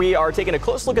 everyone. We are taking a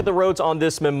close look at the roads on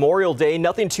this Memorial Day.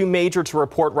 Nothing too major to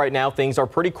report right now. Things are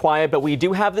pretty quiet, but we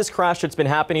do have this crash that's been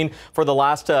happening for the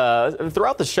last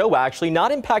throughout the show, actually. Not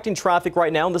impacting traffic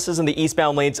right now. This is in the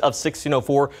eastbound lanes of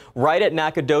 1604 right at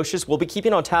Nacogdoches. We'll be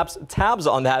keeping on tabs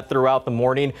on that throughout the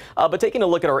morning. But taking a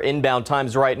look at our inbound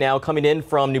times right now, coming in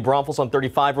from New Braunfels on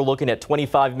 35, we're looking at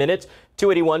 25 minutes.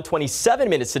 281, 27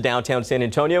 minutes to downtown San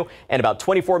Antonio, and about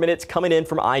 24 minutes coming in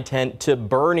from I-10 to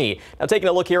Bernie. Now, taking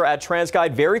a look here at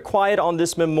TransGuide, very quiet on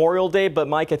this Memorial Day, but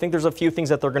Mike, I think there's a few things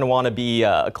that they're going to want to be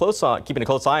keeping a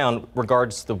close eye on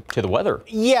regards to the weather.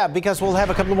 Yeah, because we'll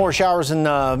have a couple more showers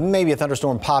and maybe a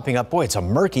thunderstorm popping up. Boy, it's a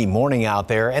murky morning out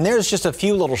there, and there's just a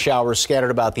few little showers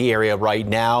scattered about the area right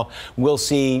now. We'll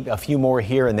see a few more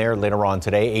here and there later on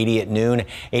today. 80 at noon,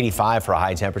 85 for a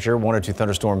high temperature, 1 or 2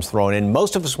 thunderstorms thrown in.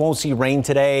 Most of us won't see rain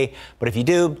today, but if you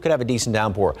do, could have a decent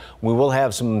downpour. We will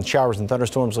have some showers and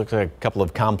thunderstorms. Looks like a couple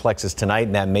of complexes tonight,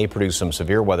 and that may produce some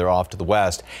severe weather off to the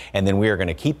west. And then we are going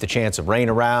to keep the chance of rain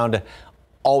around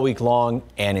all week long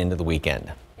and into the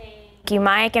weekend. Thank you,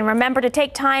 Mike. And remember to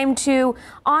take time to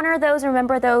honor those and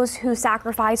remember those who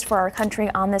sacrificed for our country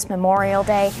on this Memorial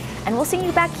Day. And we'll see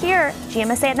you back here,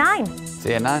 GMSA at 9. See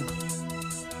you at 9.